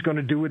 and he's going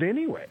to do it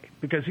anyway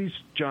because he's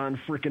John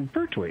frickin'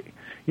 Pertwee,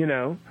 you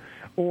know?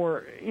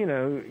 Or, you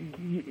know,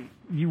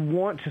 you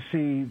want to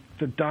see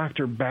the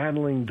Doctor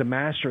battling the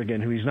Master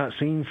again, who he's not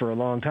seen for a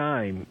long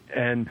time.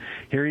 And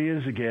here he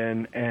is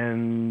again,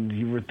 and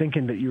you were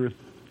thinking that you were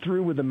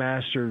through with the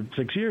Master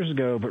 6 years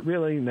ago, but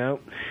really,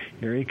 no,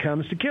 here he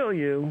comes to kill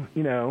you,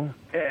 you know.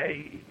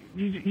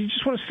 You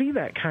just want to see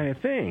that kind of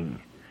thing.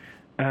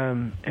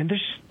 And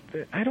there's,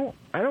 I don't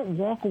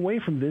walk away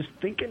from this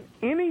thinking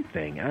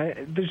anything.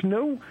 There's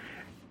no...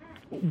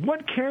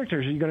 What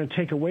characters are you going to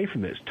take away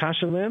from this?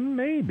 Tasha Lim?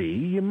 Maybe.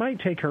 You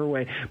might take her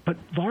away. But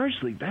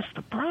largely, that's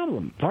the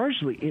problem.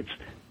 Largely, it's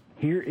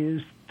here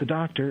is the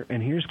Doctor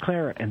and here's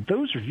Clara, and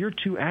those are your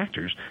two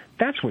actors.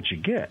 That's what you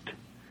get.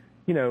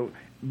 You know,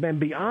 and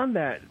beyond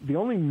that, the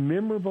only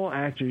memorable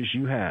actors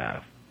you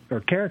have,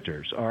 or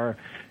characters, are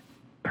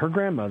her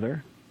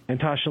grandmother and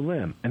Tasha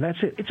Lim. And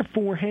that's it. It's a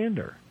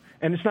four-hander.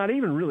 And it's not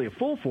even really a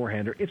full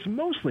four-hander. It's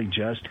mostly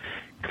just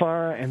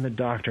Clara and the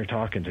Doctor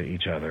talking to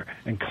each other,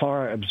 and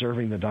Clara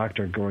observing the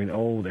Doctor growing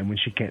old, and when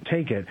she can't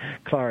take it,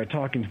 Clara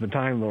talking to the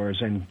Time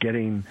Lords and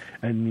getting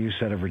a new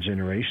set of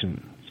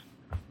regenerations.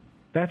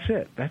 That's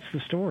it. That's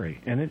the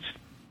story. And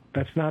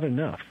that's not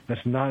enough.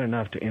 That's not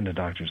enough to end a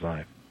Doctor's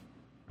life.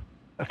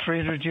 A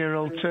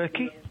 300-year-old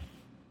turkey?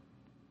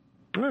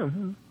 Oh,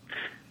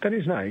 that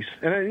is nice.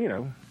 And, you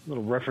know, a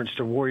little reference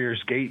to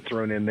Warrior's Gate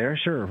thrown in there.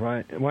 Sure,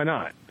 why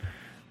not?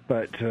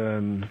 But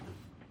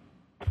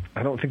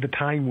I don't think the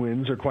time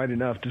winds are quite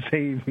enough to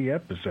save the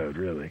episode,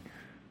 really.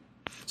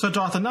 So,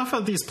 Darth, enough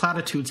of these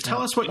platitudes.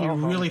 Tell us what you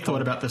really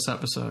thought about this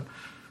episode.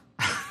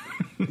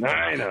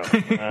 I know.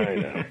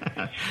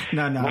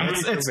 No.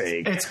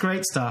 It's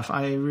great stuff.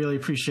 I really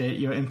appreciate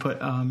your input.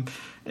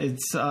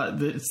 It's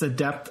the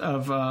depth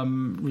of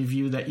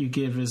review that you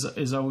give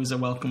is always a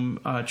welcome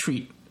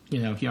treat, you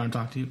know, here on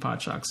Doctor Who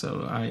Podshock.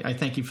 So I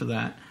thank you for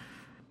that.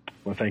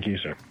 Well, thank you,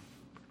 sir.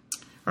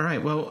 All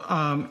right. Well,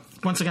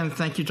 once again,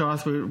 thank you,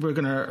 Darth. We're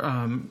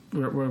gonna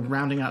we're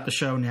rounding out the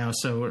show now.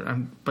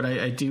 So, but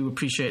I do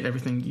appreciate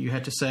everything you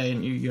had to say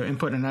and your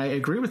input, and I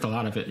agree with a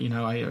lot of it. You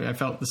know, I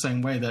felt the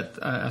same way that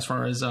as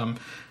far as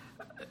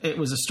it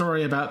was a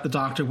story about the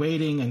Doctor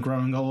waiting and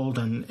growing old,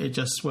 and it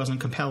just wasn't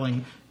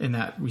compelling in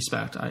that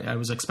respect. I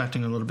was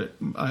expecting a little bit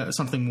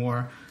something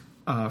more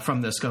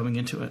from this going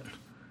into it.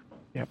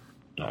 Yep,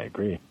 I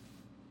agree.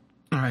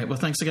 All right. Well,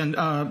 thanks again,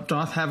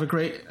 Darth. Have a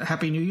great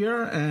Happy New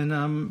Year, and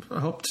I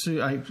hope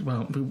to.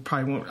 We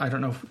probably won't. I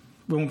don't know. If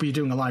we won't be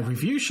doing a live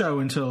review show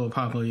until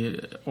probably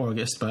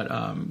August,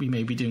 but we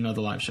may be doing other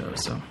live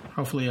shows. So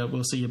hopefully,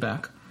 we'll see you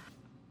back.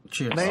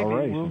 Cheers. Maybe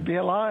we'll be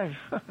alive.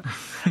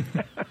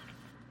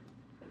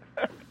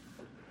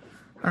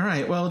 All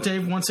right. Well,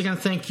 Dave, once again,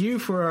 thank you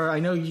for...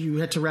 I know you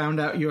had to round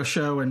out your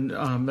show, and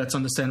that's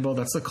understandable.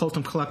 That's the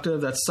Colton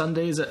Collective. That's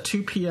Sundays at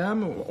 2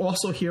 p.m.,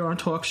 also here on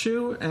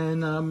TalkShoe.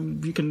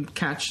 And you can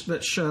catch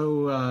that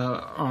show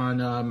on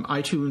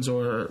iTunes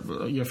or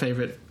your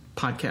favorite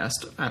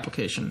podcast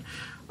application.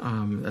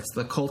 That's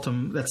the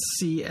Colton. That's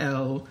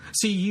CULTDOM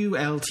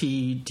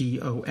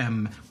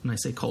when I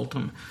say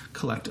Colton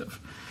Collective.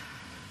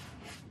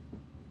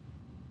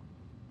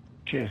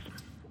 Cheers.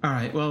 All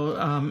right. Well,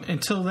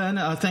 until then,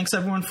 thanks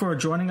everyone for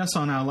joining us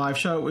on our live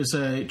show. It was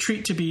a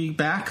treat to be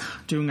back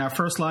doing our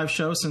first live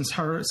show since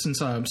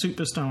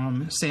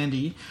Superstorm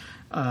Sandy.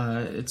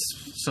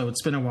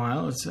 It's been a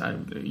while. It's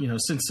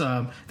since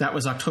that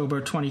was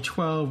October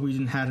 2012. We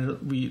didn't have it.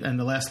 And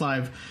the last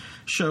live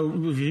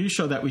review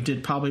show that we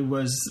did probably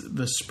was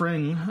the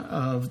spring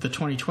of the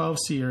 2012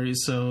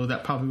 series. So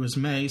that probably was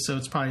May. So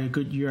it's probably a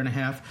good year and a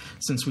half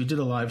since we did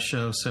a live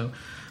show. So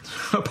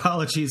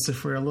apologies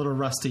if we're a little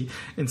rusty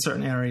in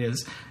certain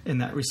areas in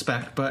that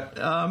respect. But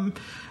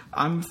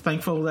I'm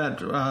thankful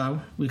that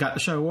we got the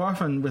show off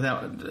and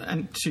without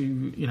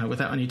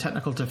any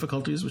technical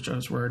difficulties, which I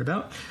was worried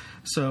about.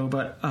 So,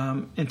 but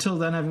until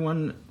then,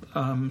 everyone,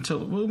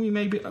 we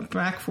may be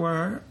back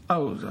for.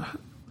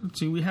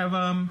 Do we have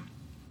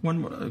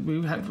one more?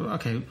 We have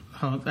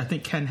I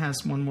think Ken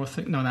has one more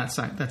thing. No, that's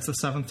the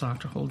Seventh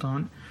Doctor. Hold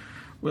on.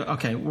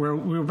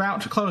 We're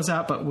about to close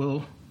out, but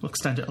we'll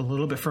extend it a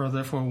little bit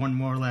further for one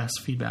more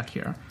last feedback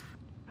here.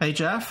 Hey,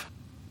 Jeff.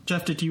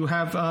 Jeff, did you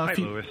have... Hi,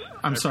 Louis.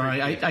 I'm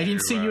sorry. I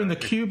didn't see you in the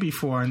queue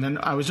before, and then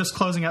I was just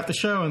closing out the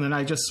show, and then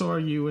I just saw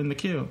you in the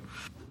queue.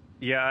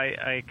 Yeah,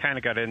 I kind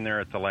of got in there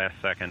at the last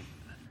second.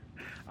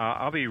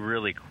 I'll be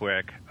really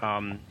quick.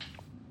 I've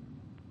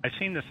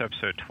seen this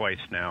episode twice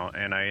now,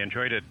 and I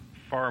enjoyed it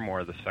far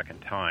more the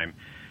second time.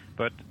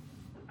 But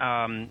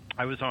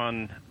I was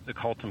on the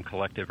Colton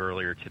Collective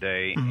earlier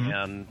today,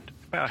 and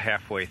about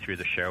halfway through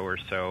the show or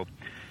so,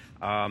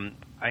 I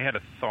had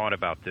a thought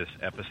about this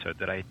episode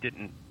that I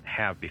didn't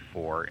have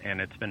before, and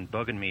it's been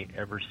bugging me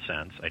ever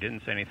since. I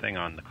didn't say anything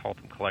on the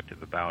Colton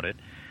Collective about it,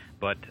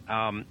 but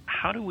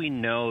how do we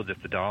know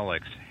that the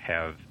Daleks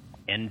have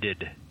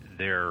ended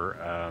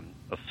their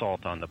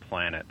assault on the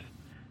planet?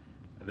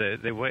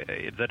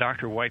 The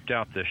Doctor wiped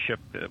out the ship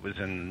that was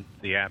in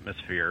the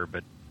atmosphere,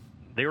 but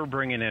they were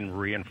bringing in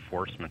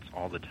reinforcements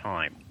all the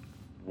time.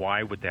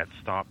 Why would that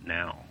stop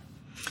now?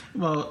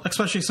 Well,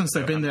 especially since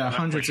they've been there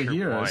hundreds of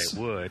years.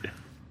 Why it would?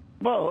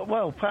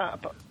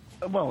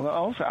 Well,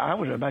 also, I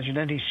would imagine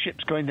any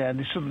ships going there and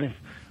they suddenly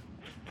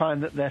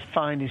find that their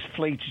finest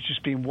fleet has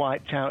just been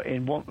wiped out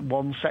in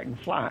 1 second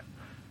flat.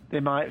 They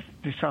might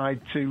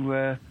decide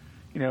to,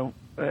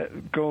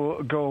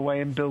 go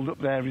away and build up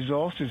their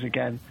resources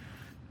again.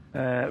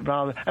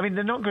 Rather, I mean,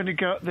 they're not going to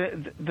go.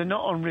 They're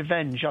not on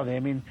revenge, are they? I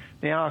mean,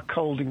 they are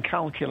cold and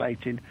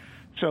calculating.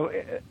 So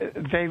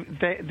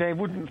they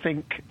wouldn't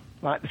think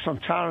like the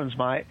Sontarans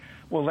might.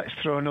 Well, let's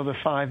throw another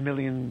 5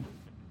 million.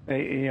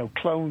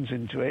 Clones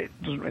into it.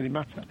 It doesn't really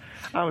matter.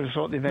 I would have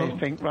thought they may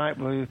think, right,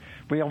 well,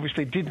 we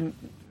obviously didn't,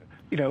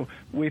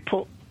 we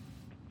put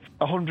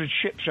 100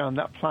 ships around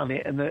that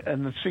planet and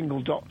the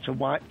single Doctor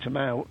wiped them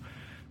out,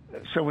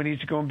 so we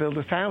need to go and build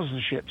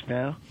 1,000 ships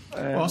now.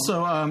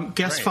 Also,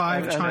 Guest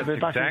 5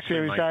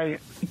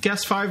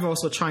 Guest 5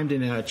 also chimed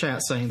in a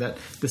chat saying that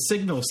the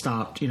signal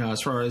stopped,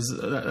 as far as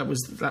that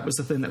was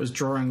the thing that was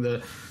drawing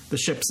the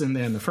ships in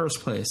there in the first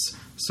place.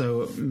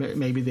 So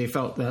maybe they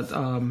felt that,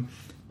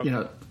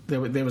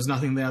 there was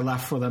nothing there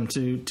left for them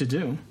to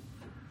do.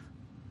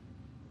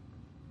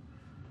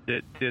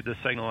 Did the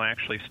signal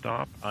actually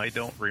stop? I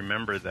don't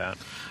remember that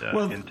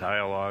in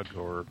dialogue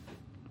or.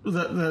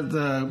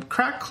 The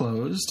crack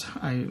closed.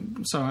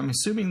 So I'm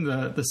assuming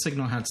the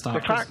signal had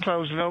stopped. The crack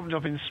closed and opened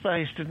up in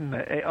space, didn't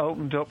it? It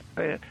opened up.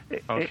 It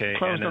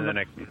closed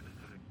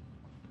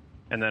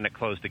and then it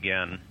closed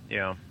again.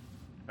 Yeah.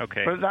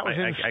 Okay. But that was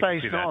in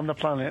space, not on the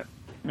planet.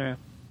 Yeah.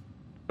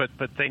 But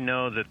they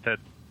know that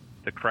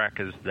the crack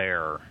is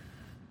there.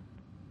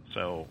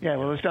 So yeah,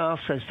 well, as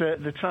Darth says,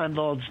 the Time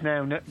Lords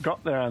now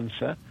got their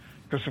answer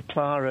because of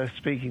Clara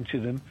speaking to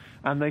them,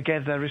 and they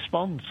gave their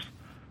response.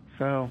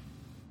 So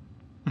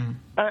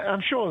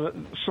I'm sure that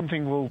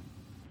something will.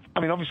 I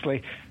mean,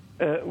 obviously,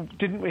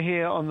 didn't we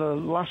hear on the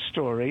last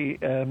story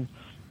the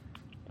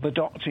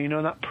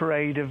Doctor, that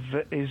parade of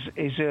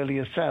his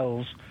earlier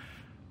selves,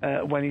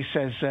 when he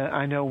says,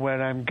 "I know where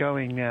I'm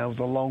going now,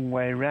 the long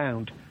way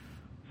round."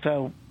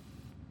 So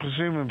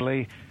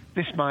presumably,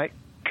 this might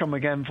come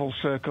again full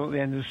circle at the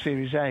end of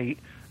Series 8.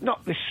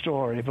 Not this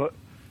story, but,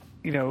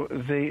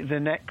 the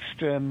next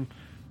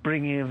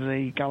bringing of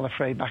the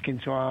Gallifrey back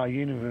into our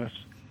universe.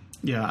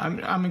 Yeah,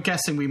 I'm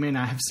guessing we may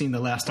not have seen the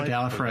last of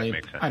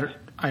Gallifrey.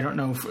 I don't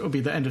know if it'll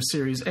be the end of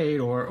Series 8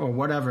 or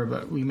whatever,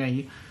 but we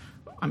may.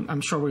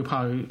 I'm sure we'll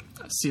probably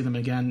see them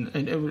again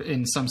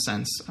in some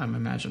sense, I'm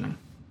imagining.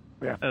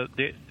 Yeah.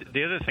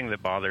 The other thing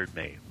that bothered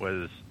me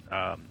was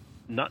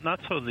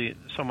not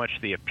so much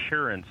the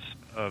appearance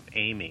of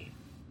Amy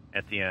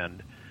at the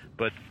end,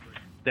 but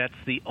that's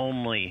the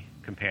only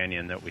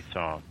companion that we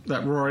saw.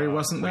 That Rory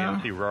wasn't there? We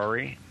didn't see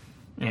Rory.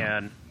 Yeah.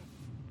 And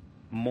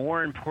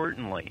more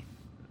importantly,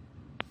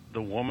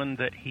 the woman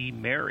that he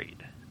married,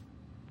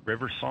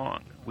 River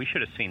Song. We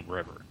should have seen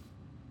River.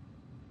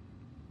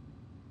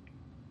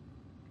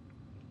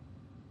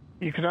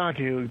 You could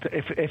argue that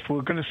if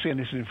we're going to see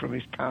anything from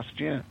his past,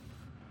 yeah.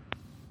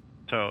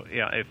 So,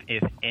 yeah,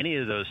 if any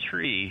of those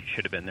three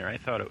should have been there, I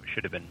thought it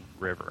should have been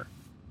River.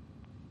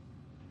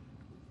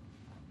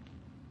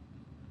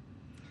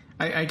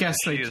 I guess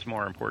she is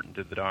more important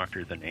to the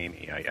Doctor than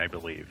Amy, I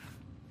believe.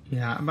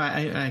 Yeah, but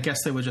I guess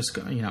they were just,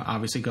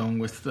 obviously going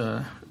with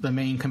the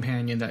main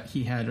companion that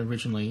he had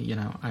originally.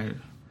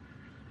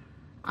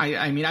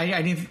 I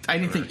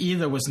didn't think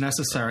either was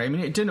necessary. I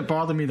mean, it didn't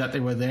bother me that they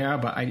were there,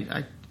 but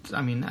I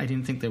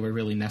didn't think they were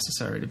really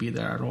necessary to be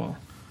there at all.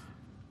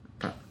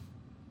 But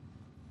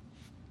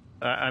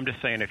I'm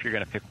just saying, if you're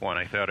going to pick one,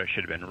 I thought it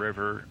should have been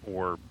River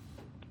or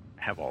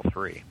have all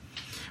three.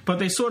 But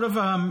they sort of,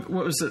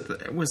 what was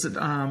it? Was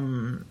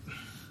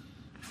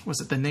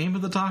it The Name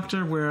of the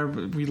Doctor, where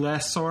we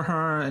last saw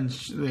her, and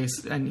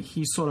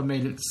he sort of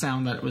made it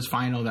sound that it was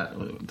final, that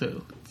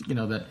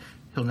that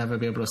he'll never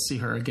be able to see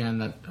her again.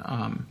 That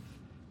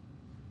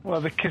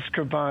well, the kiss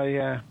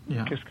goodbye,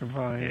 kiss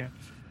goodbye.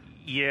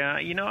 Yeah,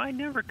 I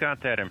never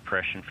got that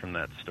impression from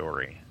that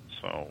story.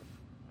 So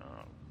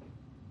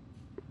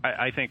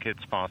I think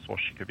it's possible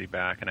she could be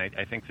back, and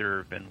I think there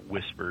have been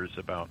whispers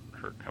about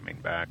her coming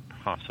back,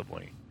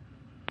 possibly.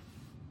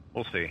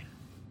 We'll see.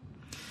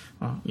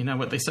 Well, you know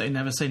what they say,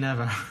 never say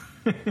never.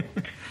 I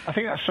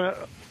think that's I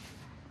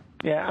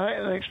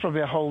think it's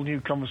probably a whole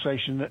new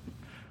conversation that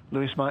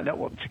Lewis might not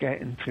want to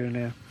get into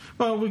now.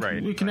 Well, we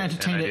can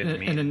entertain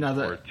it in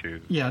another.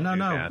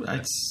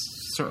 It's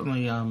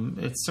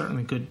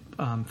certainly good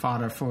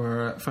fodder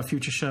for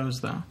future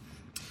shows, though.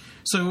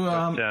 So,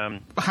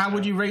 how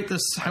would you rate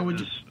this? How would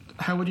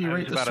you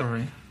rate the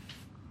story?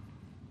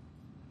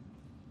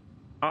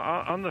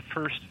 On the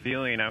first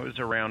viewing, I was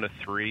around a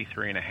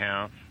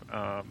 3.5.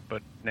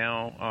 But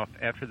now,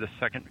 after the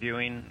second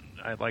viewing,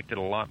 I liked it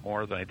a lot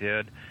more than I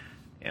did,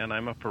 and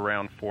I'm up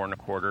around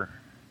 4.25.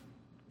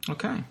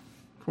 Okay,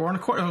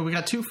 4.25. We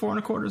got 2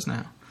 4.25s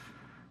now.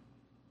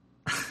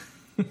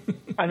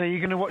 And are you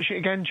going to watch it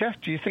again, Jeff?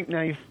 Do you think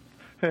now you've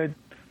heard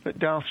But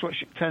Darth, watch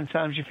it 10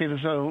 times, you feel as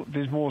though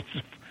there's more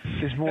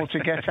to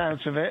get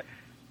out of it.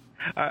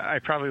 I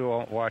probably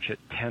won't watch it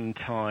 10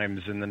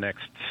 times in the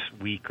next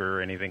week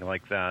or anything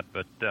like that,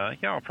 but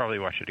I'll probably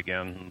watch it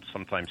again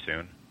sometime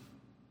soon.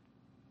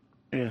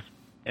 Yes.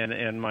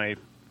 And my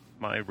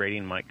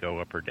rating might go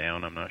up or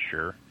down, I'm not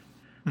sure.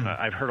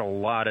 I've heard a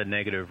lot of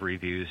negative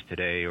reviews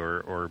today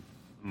or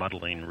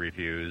muddling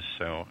reviews,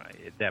 so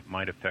that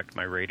might affect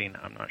my rating,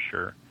 I'm not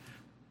sure.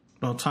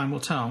 Well, time will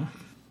tell.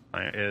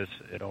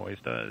 It always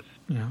does.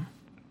 Yeah.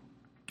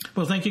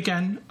 Well, thank you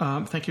again.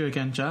 Thank you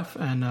again, Jeff.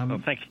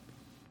 And thank you.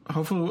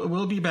 Hopefully,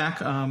 we'll be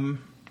back.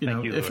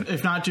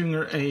 If not doing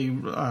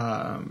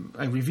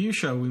a review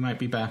show, we might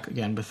be back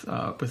again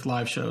with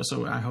live shows.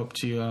 So I hope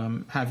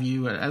to have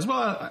you, as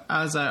well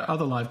as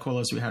other live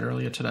callers we had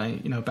earlier today,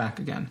 back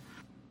again.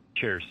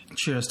 Cheers.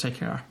 Cheers. Take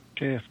care.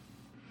 Cheers.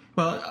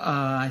 Well,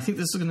 I think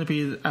this is going to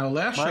be our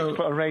last show. Mike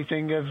put a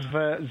rating of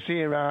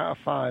 0 out of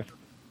 5.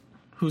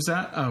 Who's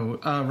that?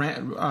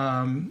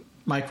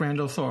 Mike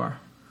Randall Thor.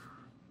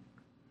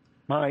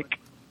 Mike,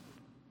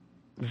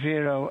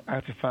 0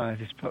 out of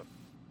 5 is put.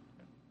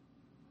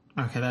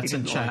 Okay, that's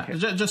in chat.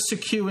 Just to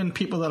cue in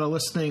people that are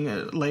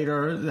listening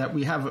later, that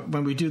we have,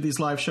 when we do these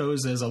live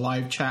shows, there's a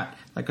live chat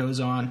that goes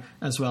on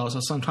as well. So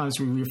sometimes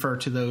we refer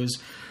to those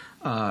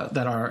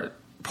that are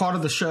part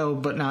of the show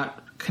but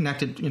not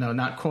connected,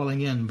 not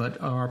calling in, but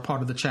are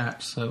part of the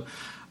chat. So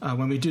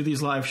when we do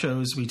these live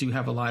shows, we do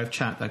have a live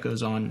chat that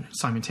goes on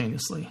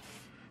simultaneously.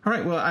 All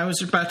right, well, I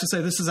was about to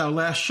say this is our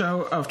last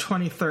show of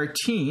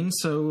 2013,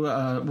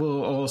 so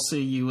we'll all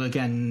see you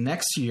again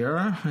next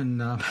year in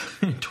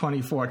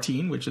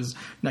 2014, which is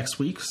next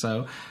week.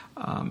 So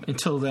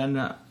until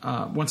then,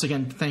 once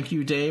again, thank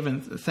you, Dave,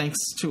 and thanks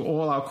to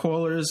all our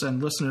callers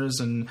and listeners.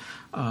 And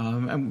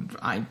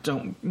I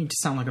don't mean to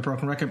sound like a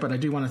broken record, but I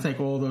do want to thank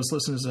all those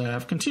listeners that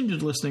have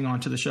continued listening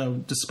on to the show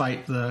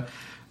despite the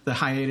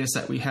hiatus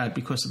that we had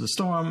because of the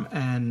storm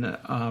and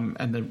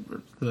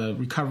the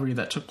recovery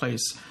that took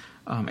place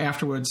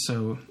afterwards,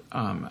 so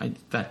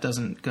that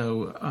doesn't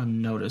go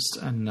unnoticed,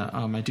 and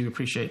I do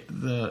appreciate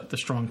the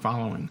strong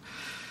following.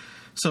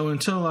 So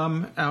until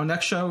our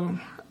next show,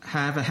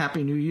 have a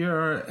happy new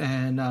year,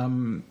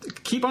 and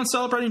keep on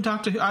celebrating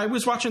Doctor Who. I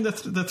was watching the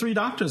Three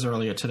Doctors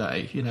earlier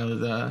today, the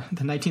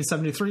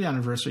 1973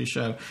 anniversary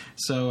show,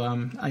 so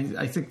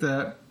I think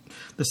the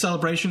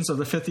celebrations of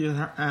the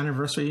 50th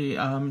anniversary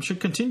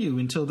should continue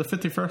until the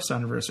 51st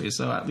anniversary.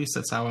 So at least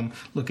that's how I'm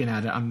looking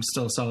at it. I'm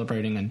still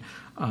celebrating, and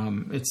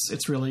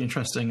it's really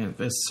interesting.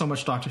 There's so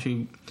much Doctor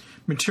Who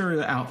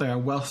material out there,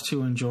 wealth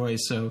to enjoy.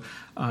 So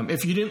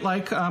if you didn't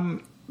like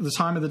the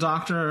Time of the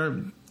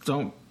Doctor,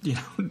 don't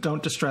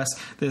distress.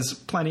 There's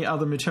plenty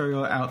other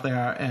material out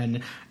there,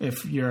 and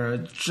if you're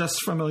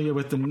just familiar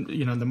with the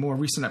more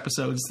recent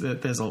episodes,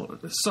 there's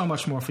so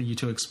much more for you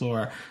to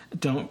explore.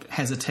 Don't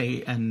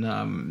hesitate, and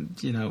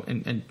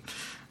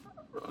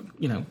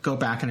go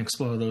back and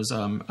explore those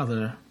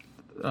other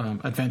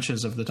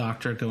adventures of the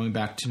Doctor going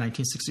back to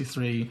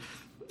 1963,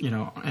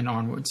 and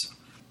onwards.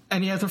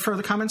 Any other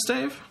further comments,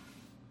 Dave?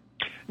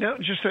 No,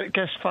 just that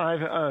guest 5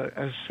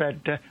 has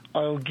said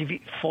I'll give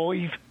it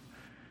 5.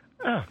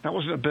 Oh, that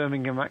wasn't a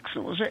Birmingham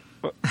accent, was it?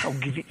 But I'll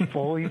give it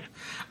 5.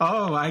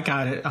 Oh, I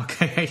got it.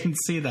 Okay, I didn't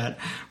see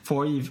that.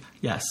 5,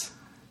 yes.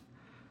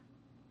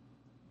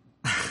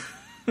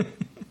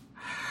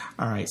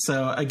 All right,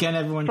 so again,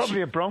 everyone...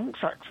 Probably a Bronx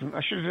accent.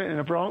 I should have done it in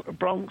a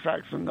Bronx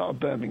accent, not a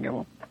Birmingham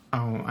one.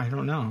 Oh, I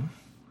don't know.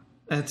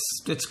 It's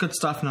good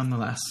stuff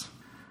nonetheless.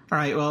 All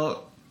right,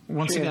 well,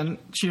 once again,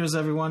 cheers,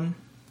 everyone.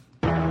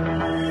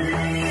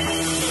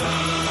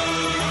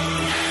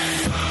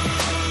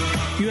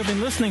 You have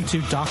been listening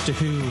to Doctor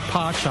Who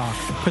Podshock,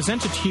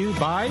 presented to you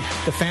by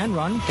the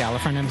fan-run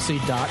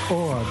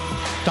GallifreyanEmbassy.org.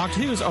 Doctor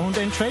Who is owned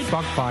and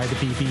trademarked by the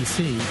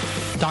BBC.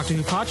 Doctor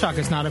Who Podshock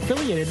is not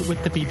affiliated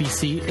with the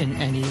BBC in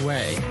any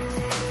way.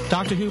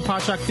 Doctor Who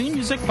Podshock theme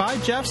music by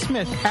Jeff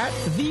Smith at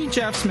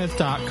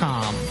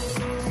thejeffsmith.com.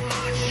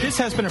 This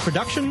has been a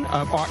production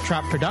of Art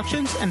Trap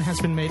Productions and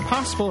has been made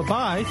possible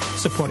by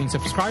supporting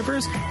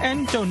subscribers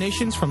and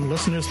donations from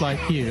listeners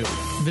like you.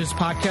 This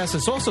podcast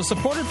is also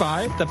supported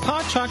by the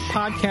Podshock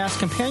Podcast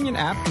Companion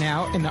app,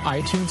 now in the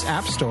iTunes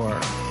App Store.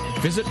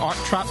 Visit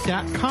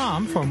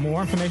arttrap.com for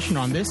more information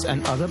on this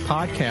and other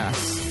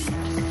podcasts.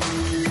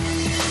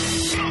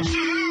 Doctor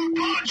Who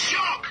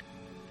Podshock!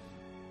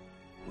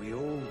 We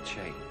all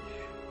change.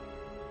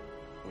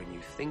 When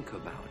you think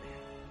about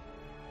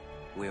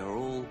it, we are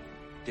all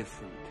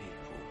different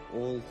people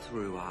all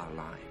through our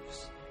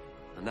lives,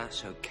 and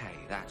that's okay,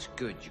 that's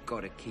good. You've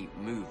got to keep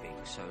moving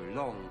so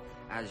long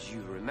as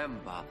you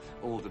remember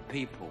all the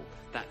people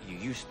that you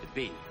used to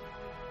be.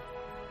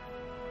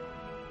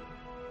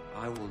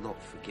 I will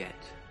not forget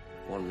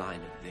one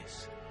line of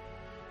this,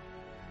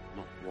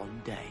 not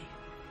one day,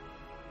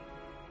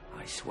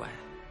 I swear.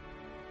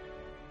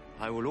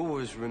 I will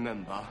always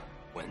remember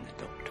when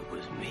the Doctor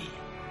was me.